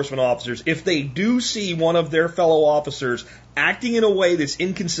law enforcement officers if they do see one of their fellow officers acting in a way that's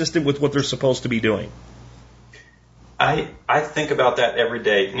inconsistent with what they're supposed to be doing? I think about that every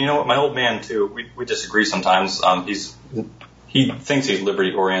day. And you know what? My old man, too, we disagree sometimes. He thinks he's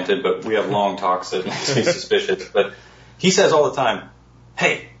liberty-oriented, but we have long talks that makes me suspicious. But he says all the time,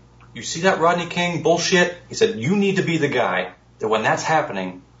 hey, you see that Rodney King bullshit? He said, you need to be the guy that when that's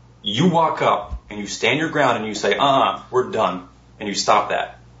happening, you walk up and you stand your ground and you say, we're done. And you stop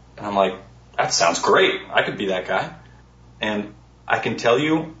that. And I'm like, that sounds great. I could be that guy. And I can tell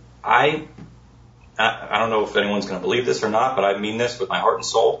you, I don't know if anyone's going to believe this or not, but I mean this with my heart and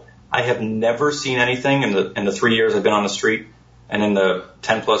soul. I have never seen anything in the 3 years I've been on the street and in the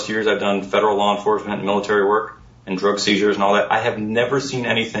 10 plus years I've done federal law enforcement and military work and drug seizures and all that. I have never seen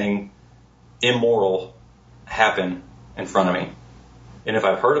anything immoral happen in front of me. And if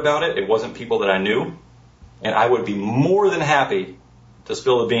I've heard about it, it wasn't people that I knew. And I would be more than happy to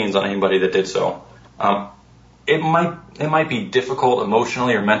spill the beans on anybody that did so. It might be difficult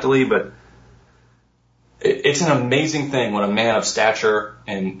emotionally or mentally, but it's an amazing thing when a man of stature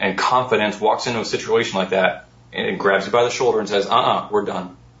and confidence walks into a situation like that and grabs you by the shoulder and says, we're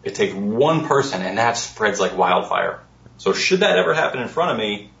done. It takes one person and that spreads like wildfire. So should that ever happen in front of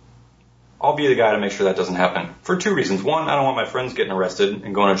me, I'll be the guy to make sure that doesn't happen for two reasons. One, I don't want my friends getting arrested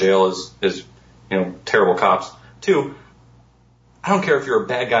and going to jail as terrible cops. Two, I don't care if you're a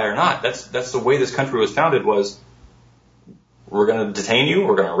bad guy or not. That's the way this country was founded was, we're going to detain you,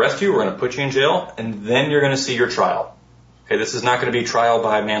 we're going to arrest you, we're going to put you in jail, and then you're going to see your trial. Okay, this is not going to be trial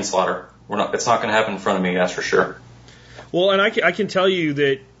by manslaughter. It's not going to happen in front of me, that's for sure. Well, and I can tell you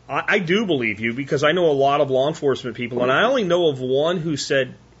that I do believe you because I know a lot of law enforcement people, and I only know of one who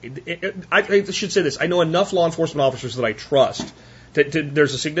said, I should say this, I know enough law enforcement officers that I trust.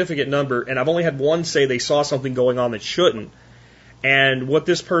 There's a significant number, and I've only had one say they saw something going on that shouldn't. And what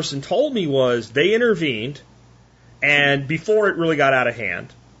this person told me was they intervened, and before it really got out of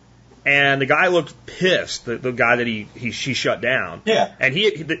hand, and the guy looked pissed, the guy that she shut down. Yeah. And he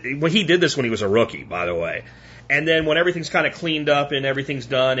did this when he was a rookie, by the way. And then when everything's kind of cleaned up and everything's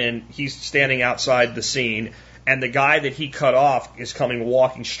done, and he's standing outside the scene, and the guy that he cut off is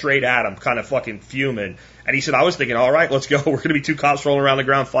walking straight at him, kind of fucking fuming. And he said, I was thinking, all right, let's go. We're going to be two cops rolling around the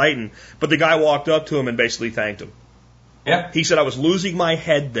ground fighting. But the guy walked up to him and basically thanked him. Yeah. He said, I was losing my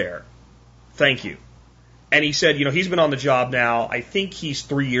head there. Thank you. And he said, he's been on the job now, I think he's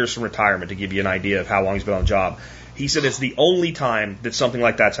 3 years from retirement, to give you an idea of how long he's been on the job. He said it's the only time that something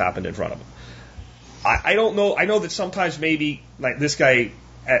like that's happened in front of him. I don't know. I know that sometimes maybe, like this guy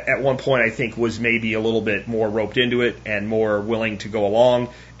at one point, I think was maybe a little bit more roped into it and more willing to go along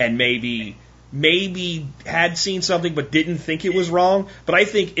and maybe had seen something but didn't think it was wrong. But I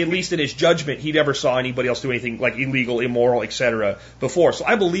think, at least in his judgment, he never saw anybody else do anything like illegal, immoral, etc. before. So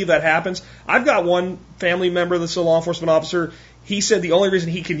I believe that happens. I've got one family member that's a law enforcement officer. He said the only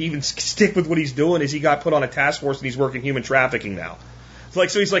reason he can even stick with what he's doing is he got put on a task force and he's working human trafficking now. So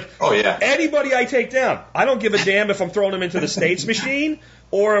he's like, oh yeah, anybody I take down, I don't give a damn if I'm throwing them into the states machine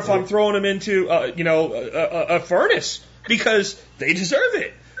or if I'm throwing them into a furnace, because they deserve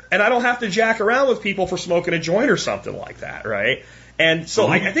it. And I don't have to jack around with people for smoking a joint or something like that, right? And so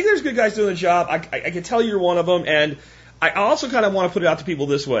I think there's good guys doing the job. I can tell you're one of them. And I also kind of want to put it out to people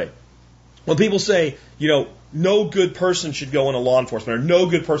this way. When people say, no good person should go into law enforcement, or no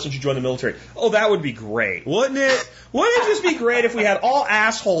good person should join the military. Oh, that would be great, wouldn't it? Wouldn't it just be great if we had all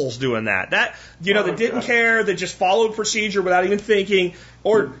assholes doing that? That didn't care, that just followed procedure without even thinking.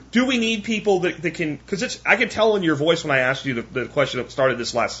 Or do we need people that can? Because I can tell in your voice when I asked you the question that started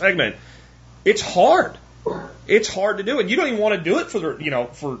this last segment. It's hard. It's hard to do, and you don't even want to do it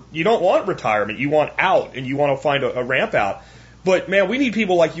you don't want retirement. You want out, and you want to find a ramp out. But man, we need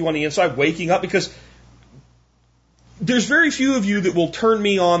people like you on the inside waking up, because there's very few of you that will turn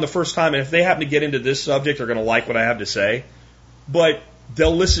me on the first time, and if they happen to get into this subject, they're going to like what I have to say. But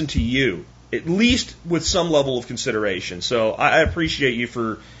they'll listen to you, at least with some level of consideration. So I appreciate you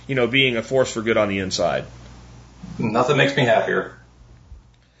for being a force for good on the inside. Nothing makes me happier.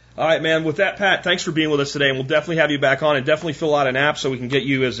 All right, man. With that, Pat, thanks for being with us today, and we'll definitely have you back on, and definitely fill out an app so we can get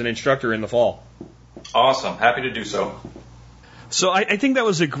you as an instructor in the fall. Awesome. Happy to do so. So I think that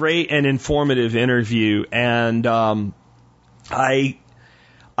was a great and informative interview, and I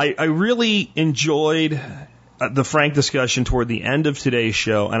really enjoyed the frank discussion toward the end of today's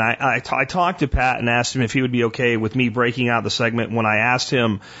show. And I talked to Pat and asked him if he would be okay with me breaking out the segment when I asked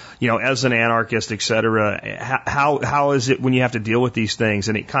him, as an anarchist, et cetera, how is it when you have to deal with these things?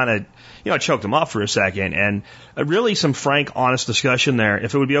 And it kind of, choked him up for a second. And really some frank, honest discussion there.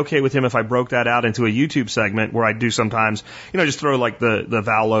 If it would be okay with him if I broke that out into a YouTube segment, where I do sometimes, just throw like the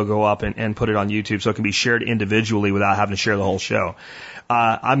Val logo up and put it on YouTube so it can be shared individually without having to share the whole show.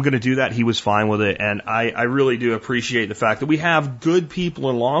 I'm going to do that. He was fine with it. And I really do appreciate the fact that we have good people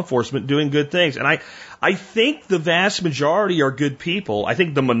in law enforcement doing good things. And I think the vast majority are good people. I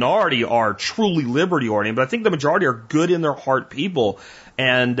think the minority are truly liberty oriented, but I think the majority are good in their heart people.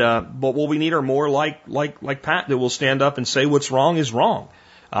 And, but what we need are more like Pat, that will stand up and say what's wrong is wrong,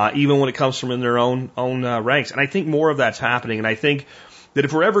 even when it comes from in their own ranks. And I think more of that's happening. And I think that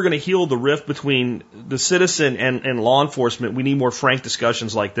if we're ever going to heal the rift between the citizen and law enforcement, we need more frank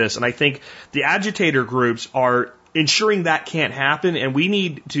discussions like this. And I think the agitator groups are ensuring that can't happen, and we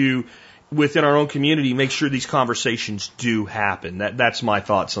need to, within our own community, make sure these conversations do happen. That's my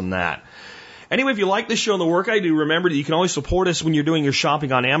thoughts on that. Anyway, if you like this show and the work I do, remember that you can always support us when you're doing your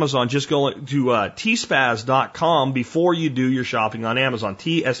shopping on Amazon. Just go to tspaz.com before you do your shopping on Amazon.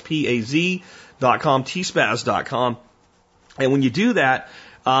 tspaz.com, tspaz.com. And when you do that,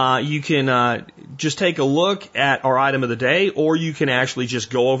 you can just take a look at our item of the day, or you can actually just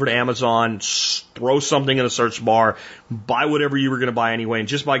go over to Amazon, throw something in the search bar, buy whatever you were going to buy anyway, and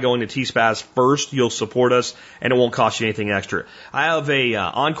just by going to T-Spaz first, you'll support us, and it won't cost you anything extra. I have a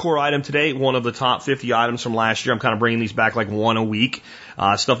encore item today, one of the top 50 items from last year. I'm kind of bringing these back like one a week,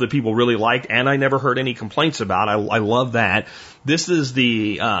 stuff that people really liked, and I never heard any complaints about. I love that. This is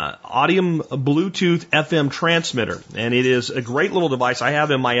the Audium Bluetooth FM transmitter, and it is a great little device I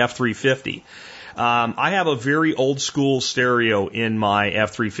have in my F350. I have a very old school stereo in my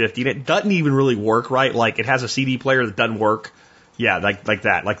F350, and it doesn't even really work right. Like, it has a CD player that doesn't work. Yeah, like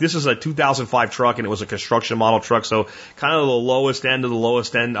that. Like, this is a 2005 truck, and it was a construction model truck, so kind of the lowest end of the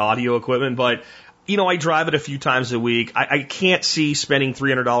lowest end audio equipment, but I drive it a few times a week. I can't see spending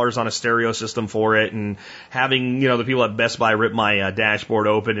 $300 on a stereo system for it and having, the people at Best Buy rip my dashboard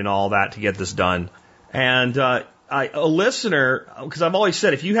open and all that to get this done. And a listener, because I've always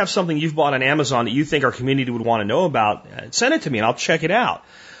said, if you have something you've bought on Amazon that you think our community would want to know about, send it to me and I'll check it out.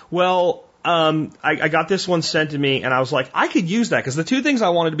 Well, I got this one sent to me, and I was like, I could use that, because the two things I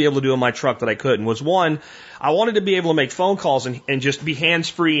wanted to be able to do in my truck that I couldn't was, one, I wanted to be able to make phone calls and just be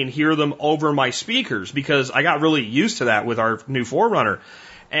hands-free and hear them over my speakers, because I got really used to that with our new 4Runner.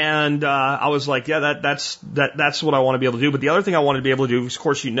 And I was like, yeah, that's what I want to be able to do. But the other thing I wanted to be able to do is, of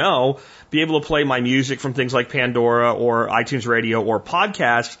course, be able to play my music from things like Pandora or iTunes Radio or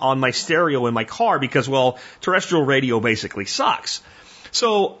podcasts on my stereo in my car, because, well, terrestrial radio basically sucks.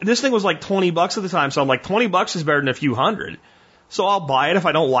 So this thing was like $20 at the time. So I'm like, $20 is better than a few hundred. So I'll buy it. If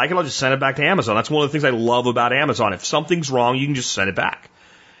I don't like it, I'll just send it back to Amazon. That's one of the things I love about Amazon. If something's wrong, you can just send it back.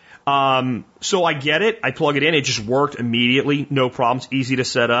 So I get it. I plug it in. It just worked immediately. No problems. Easy to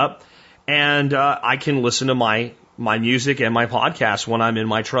set up. And I can listen to my music and my podcast when I'm in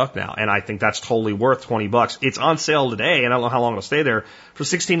my truck now. And I think that's totally worth $20. It's on sale today, and I don't know how long it'll stay there, for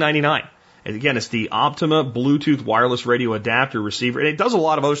 $16.99. And again, it's the Optima Bluetooth wireless radio adapter receiver. And it does a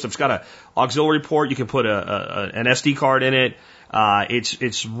lot of other stuff. It's got an auxiliary port. You can put an SD card in it.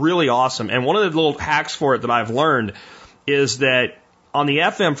 It's really awesome. And one of the little hacks for it that I've learned is that on the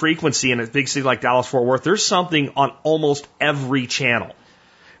FM frequency in a big city like Dallas-Fort Worth, there's something on almost every channel.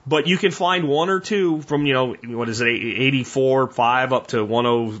 But you can find one or two from, 84.5 up to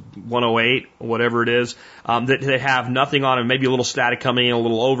 108, whatever it is, that have nothing on it, maybe a little static coming in, a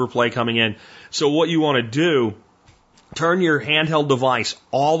little overplay coming in. So what you want to do, turn your handheld device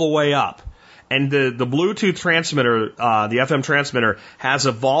all the way up. And the Bluetooth transmitter, the FM transmitter, has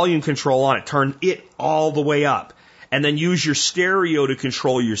a volume control on it. Turn it all the way up. And then use your stereo to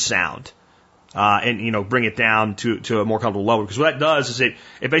control your sound. And bring it down to a more comfortable level. Because what that does is it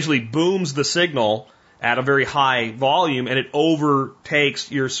basically booms the signal at a very high volume, and it overtakes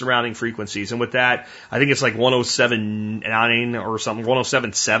your surrounding frequencies. And with that, I think it's like 107.9 or something,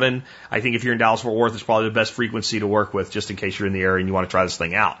 107.7. I think if you're in Dallas-Fort Worth, it's probably the best frequency to work with, just in case you're in the area and you want to try this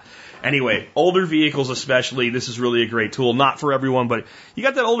thing out. Anyway, older vehicles especially, this is really a great tool. Not for everyone, but you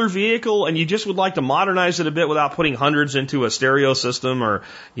got that older vehicle and you just would like to modernize it a bit without putting hundreds into a stereo system or,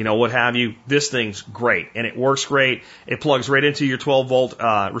 what have you. This thing's great and it works great. It plugs right into your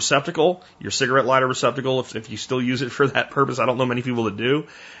 12-volt receptacle, your cigarette lighter receptacle, if you still use it for that purpose. I don't know many people that do.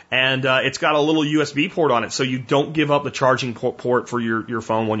 And it's got a little USB port on it, so you don't give up the charging port for your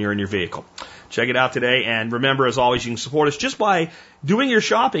phone when you're in your vehicle. Check it out today, and remember, as always, you can support us just by doing your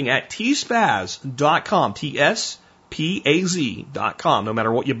shopping at tspaz.com, TSPAZ.com. No matter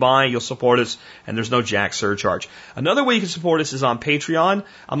what you buy, you'll support us, and there's no jack surcharge. Another way you can support us is on Patreon.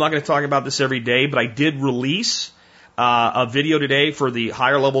 I'm not going to talk about this every day, but I did release a video today for the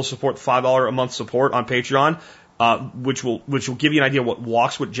higher level support, $5 a month support on Patreon. Which will give you an idea what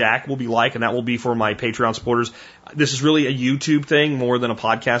Walks with Jack will be like, and that will be for my Patreon supporters. This is really a YouTube thing more than a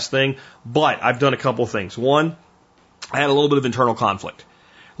podcast thing, but I've done a couple of things. One, I had a little bit of internal conflict.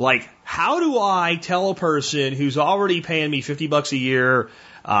 Like, how do I tell a person who's already paying me $50 a year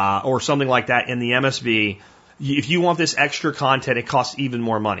or something like that in the MSB, if you want this extra content, it costs even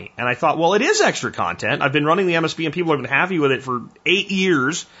more money? And I thought, well, it is extra content. I've been running the MSB and people have been happy with it for 8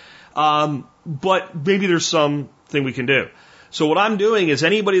 years. But maybe there's something we can do. So what I'm doing is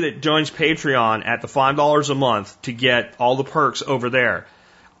anybody that joins Patreon at the $5 a month to get all the perks over there,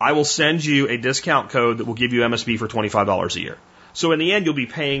 I will send you a discount code that will give you MSB for $25 a year. So in the end, you'll be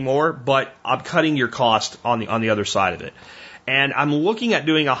paying more, but I'm cutting your cost on the other side of it. And I'm looking at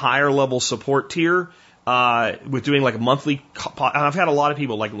doing a higher level support tier, with doing like a monthly, and I've had a lot of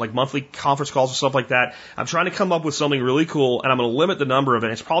people like monthly conference calls and stuff like that. I'm trying to come up with something really cool, and I'm going to limit the number of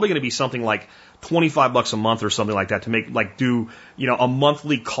it. It's probably going to be something like $25 a month or something like that to make do a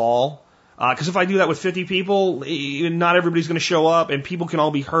monthly call. Because if I do that with 50 people, not everybody's going to show up, and people can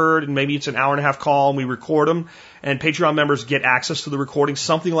all be heard, and maybe it's an hour and a half call, and we record them, and Patreon members get access to the recording,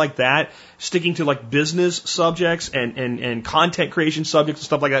 something like that, sticking to like business subjects and content creation subjects and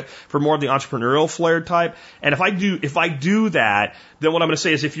stuff like that for more of the entrepreneurial flair type. And if I do that, then what I'm going to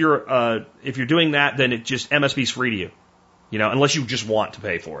say is if you're doing that, then it just MSB's free to you. Unless you just want to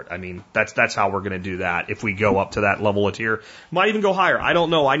pay for it. I mean, that's how we're going to do that if we go up to that level of tier. Might even go higher. I don't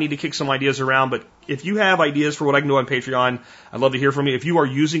know. I need to kick some ideas around, but if you have ideas for what I can do on Patreon, I'd love to hear from you. If you are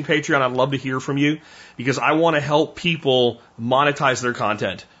using Patreon, I'd love to hear from you because I want to help people monetize their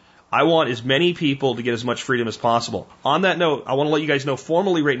content. I want as many people to get as much freedom as possible. On that note, I want to let you guys know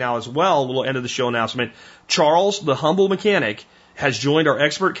formally right now as well, a little end of the show announcement, Charles, the humble mechanic, has joined our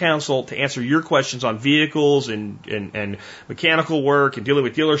expert council to answer your questions on vehicles and mechanical work and dealing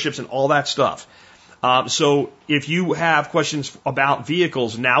with dealerships and all that stuff. So if you have questions about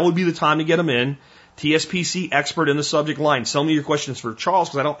vehicles, now would be the time to get them in. TSPC expert in the subject line. Send me your questions for Charles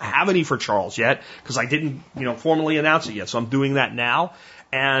because I don't have any for Charles yet because I didn't formally announce it yet. So I'm doing that now.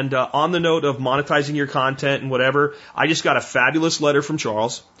 And on the note of monetizing your content and whatever, I just got a fabulous letter from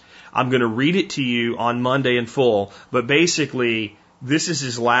Charles. I'm going to read it to you on Monday in full, but basically, this is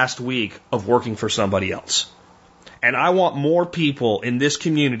his last week of working for somebody else. And I want more people in this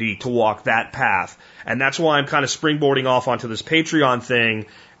community to walk that path. And that's why I'm kind of springboarding off onto this Patreon thing.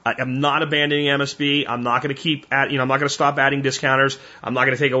 I'm not abandoning MSB. I'm not going to I'm not going to stop adding discounters. I'm not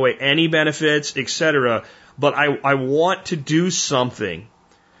going to take away any benefits, etc. But I want to do something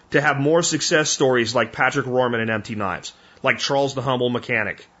to have more success stories like Patrick Rohrman and Empty Knives, like Charles the Humble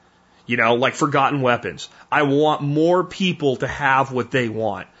Mechanic. Like Forgotten Weapons. I want more people to have what they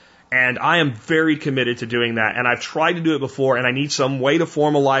want. And I am very committed to doing that. And I've tried to do it before, and I need some way to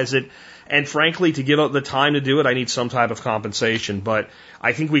formalize it. And frankly, to give up the time to do it, I need some type of compensation. But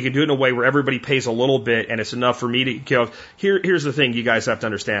I think we can do it in a way where everybody pays a little bit, and it's enough for me to go. Here's the thing you guys have to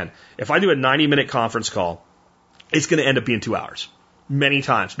understand. If I do a 90-minute conference call, it's going to end up being 2 hours. Many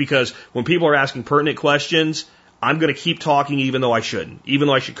times. Because when people are asking pertinent questions, I'm going to keep talking even though I shouldn't, even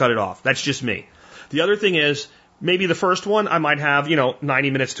though I should cut it off. That's just me. The other thing is, maybe the first one I might have,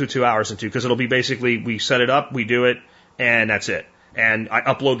 90 minutes to 2 hours into, because it'll be basically we set it up, we do it, and that's it. And I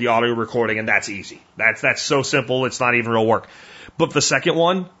upload the audio recording, and that's easy. That's so simple, it's not even real work. But the second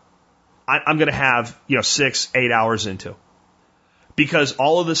one, I'm going to have 6-8 hours into. Because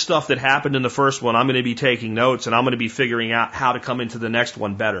all of the stuff that happened in the first one, I'm going to be taking notes, and I'm going to be figuring out how to come into the next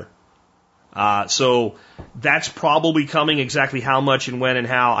one better. So that's probably coming. Exactly how much and when and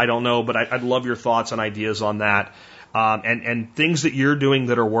how, I don't know, but I'd love your thoughts and ideas on that. And things that you're doing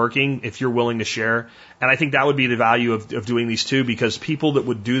that are working, if you're willing to share. And I think that would be the value of doing these too, because people that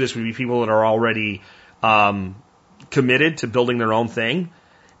would do this would be people that are already committed to building their own thing.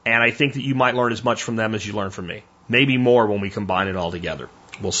 And I think that you might learn as much from them as you learn from me. Maybe more when we combine it all together.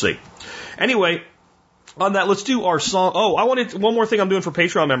 We'll see. Anyway, on that, let's do our song. Oh, I wanted one more thing I'm doing for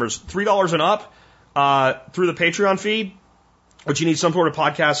Patreon members. $3 and up through the Patreon feed. But you need some sort of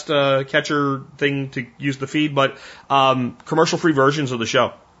podcast catcher thing to use the feed, but commercial-free versions of the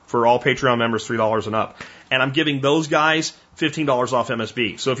show for all Patreon members, $3 and up. And I'm giving those guys $15 off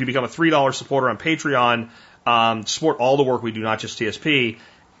MSB. So if you become a $3 supporter on Patreon, support all the work we do, not just TSP,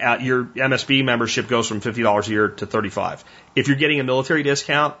 your MSB membership goes from $50 a year to $35. If you're getting a military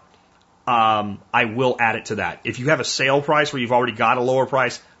discount, I will add it to that. If you have a sale price where you've already got a lower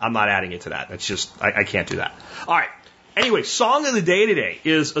price, I'm not adding it to that. That's just, I can't do that. All right. Anyway, song of the day today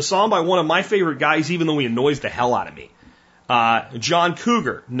is a song by one of my favorite guys, even though he annoys the hell out of me. John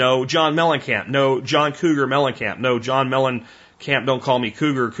Cougar. No, John Mellencamp. No, John Cougar Mellencamp. No, John Mellencamp, don't call me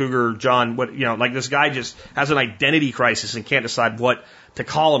Cougar, John, like this guy just has an identity crisis and can't decide what to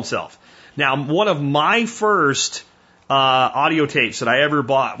call himself. Now, one of my first audio tapes that I ever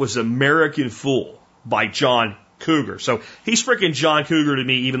bought was American Fool by John Cougar. So he's freaking John Cougar to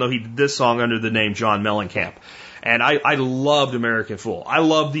me, even though he did this song under the name John Mellencamp. And I loved American Fool. I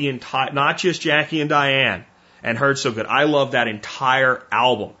loved the entire, not just Jackie and Diane and Heard So Good. I loved that entire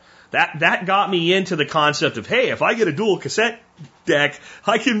album. That got me into the concept of, hey, if I get a dual cassette deck,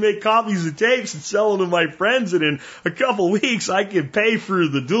 I can make copies of tapes and sell them to my friends, and in a couple weeks I can pay for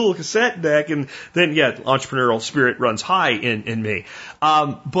the dual cassette deck, and then, entrepreneurial spirit runs high in me.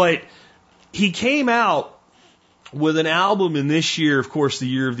 But he came out with an album in this year, of course, the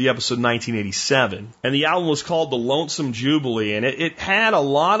year of the episode 1987, and the album was called The Lonesome Jubilee, and it had a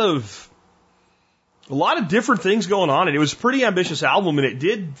lot of different things going on, and it was a pretty ambitious album, and it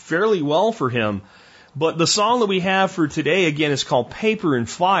did fairly well for him. But the song that we have for today, again, is called Paper and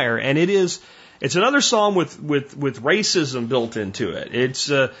Fire, and it's another song with racism built into it.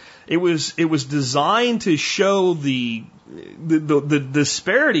 It was designed to show the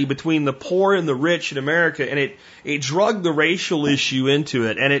disparity between the poor and the rich in America, and it drugged the racial issue into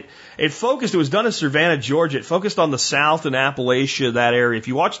it, and it focused. It was done in Savannah, Georgia. It focused on the South and Appalachia, that area. If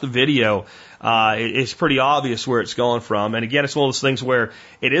you watch the video, it's pretty obvious where it's going from. And again, it's one of those things where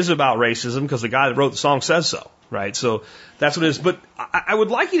it is about racism because the guy that wrote the song says so, right? So that's what it is. But I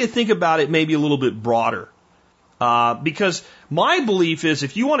would like you to think about it maybe a little bit broader. Because my belief is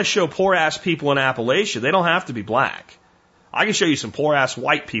if you want to show poor-ass people in Appalachia, they don't have to be black. I can show you some poor-ass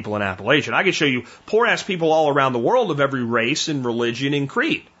white people in Appalachia. I can show you poor-ass people all around the world of every race and religion and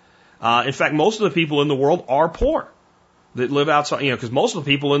creed. In fact, most of the people in the world are poor that live outside, because most of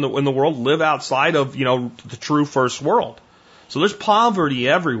the people in the world live outside of, the true first world. So there's poverty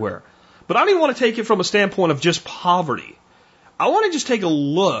everywhere. But I don't even want to take it from a standpoint of just poverty. I want to just take a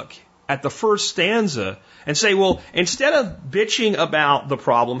look at the first stanza and say, well, instead of bitching about the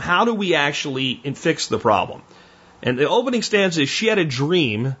problem, how do we actually fix the problem? And the opening stanza is, she had a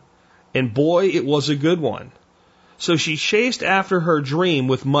dream, and boy, it was a good one. So she chased after her dream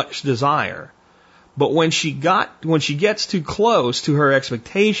with much desire. But when she gets too close to her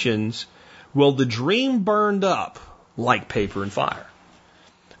expectations, well, the dream burned up like paper and fire.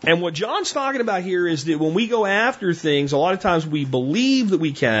 And what John's talking about here is that when we go after things, a lot of times we believe that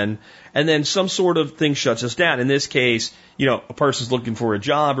we can, and then some sort of thing shuts us down. In this case, a person's looking for a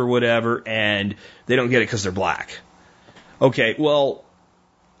job or whatever, and they don't get it because they're black. Okay, well,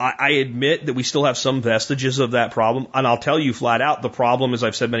 I admit that we still have some vestiges of that problem, and I'll tell you flat out, the problem, as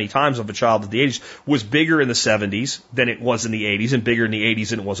I've said many times, of a child of the 80s was bigger in the 70s than it was in the 80s, and bigger in the 80s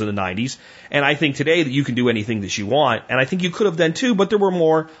than it was in the 90s. And I think today that you can do anything that you want, and I think you could have then too, but there were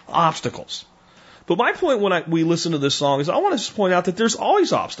more obstacles. But my point when we listen to this song is I want to just point out that there's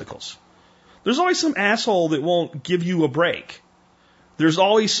always obstacles. There's always some asshole that won't give you a break. There's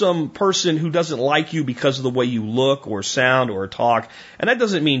always some person who doesn't like you because of the way you look or sound or talk. And that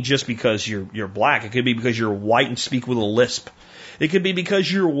doesn't mean just because you're black. It could be because you're white and speak with a lisp. It could be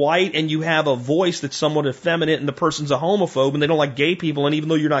because you're white and you have a voice that's somewhat effeminate and the person's a homophobe and they don't like gay people, and even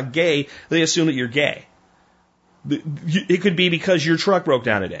though you're not gay, they assume that you're gay. It could be because your truck broke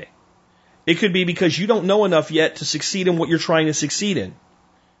down today. It could be because you don't know enough yet to succeed in what you're trying to succeed in.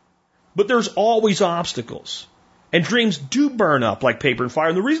 But there's always obstacles. And dreams do burn up like paper and fire.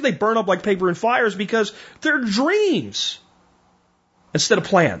 And the reason they burn up like paper and fire is because they're dreams instead of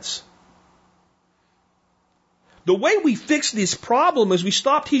plans. The way we fix this problem is we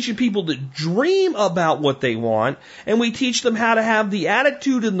stop teaching people to dream about what they want, and we teach them how to have the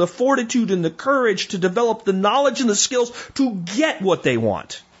attitude and the fortitude and the courage to develop the knowledge and the skills to get what they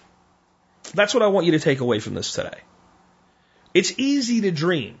want. That's what I want you to take away from this today. It's easy to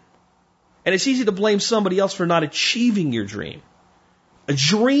dream, and it's easy to blame somebody else for not achieving your dream. A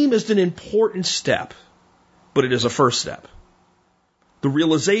dream is an important step, but it is a first step. The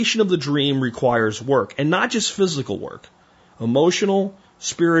realization of the dream requires work, and not just physical work. Emotional,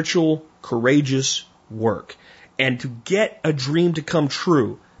 spiritual, courageous work. And to get a dream to come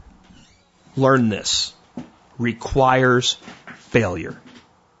true, learn this, requires failure.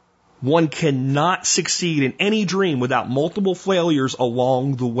 One cannot succeed in any dream without multiple failures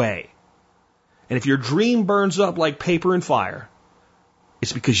along the way. And if your dream burns up like paper and fire,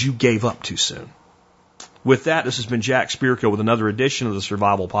 it's because you gave up too soon. With that, this has been Jack Spirko with another edition of the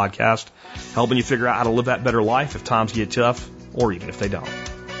Survival Podcast, helping you figure out how to live that better life if times get tough, or even if they don't.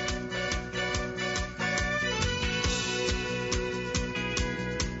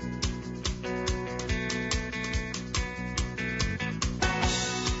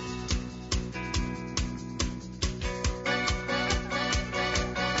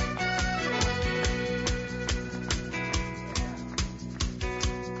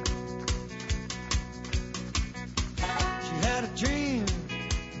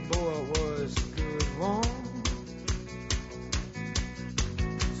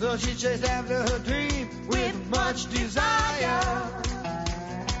 So she chased after her dream with much desire.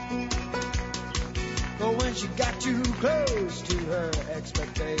 But when she got too close to her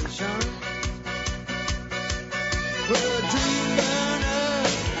expectation, her dream burned up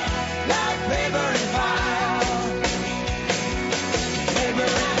like paper and fire. Paper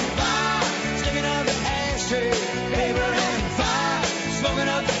and fire, sticking up the ashtray. Paper and fire, smoking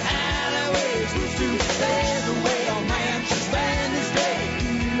up the alleyways. Who's to say the way a man should spend his day?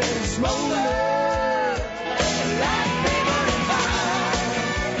 Smolder like paper and fire.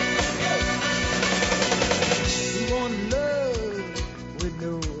 You want love with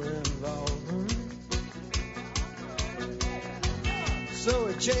no involvement, so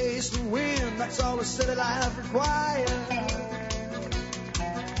it chased the wind. That's all the city life required.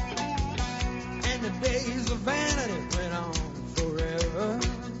 And the days of vanity went on forever.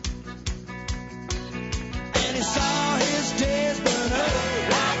 And he saw his days burn up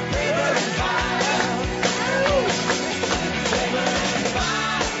like paper and fire. Paper and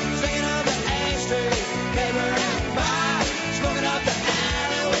fire, singing up the ashtray. Paper and fire, smoking up the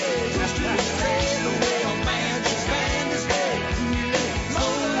alleyways. Just to say the way a man should spend his day.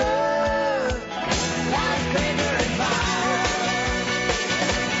 Smolder like paper and fire.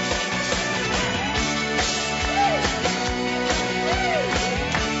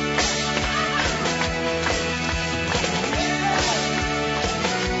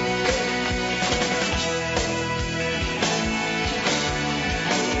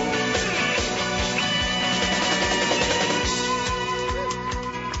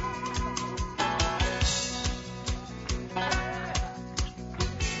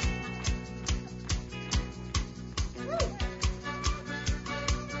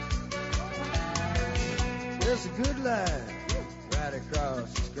 There's a good life right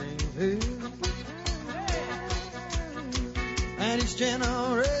across the screen field, and each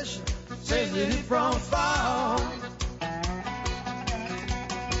generation says that it from fall.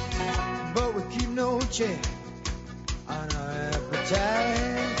 But we keep no check on our appetite.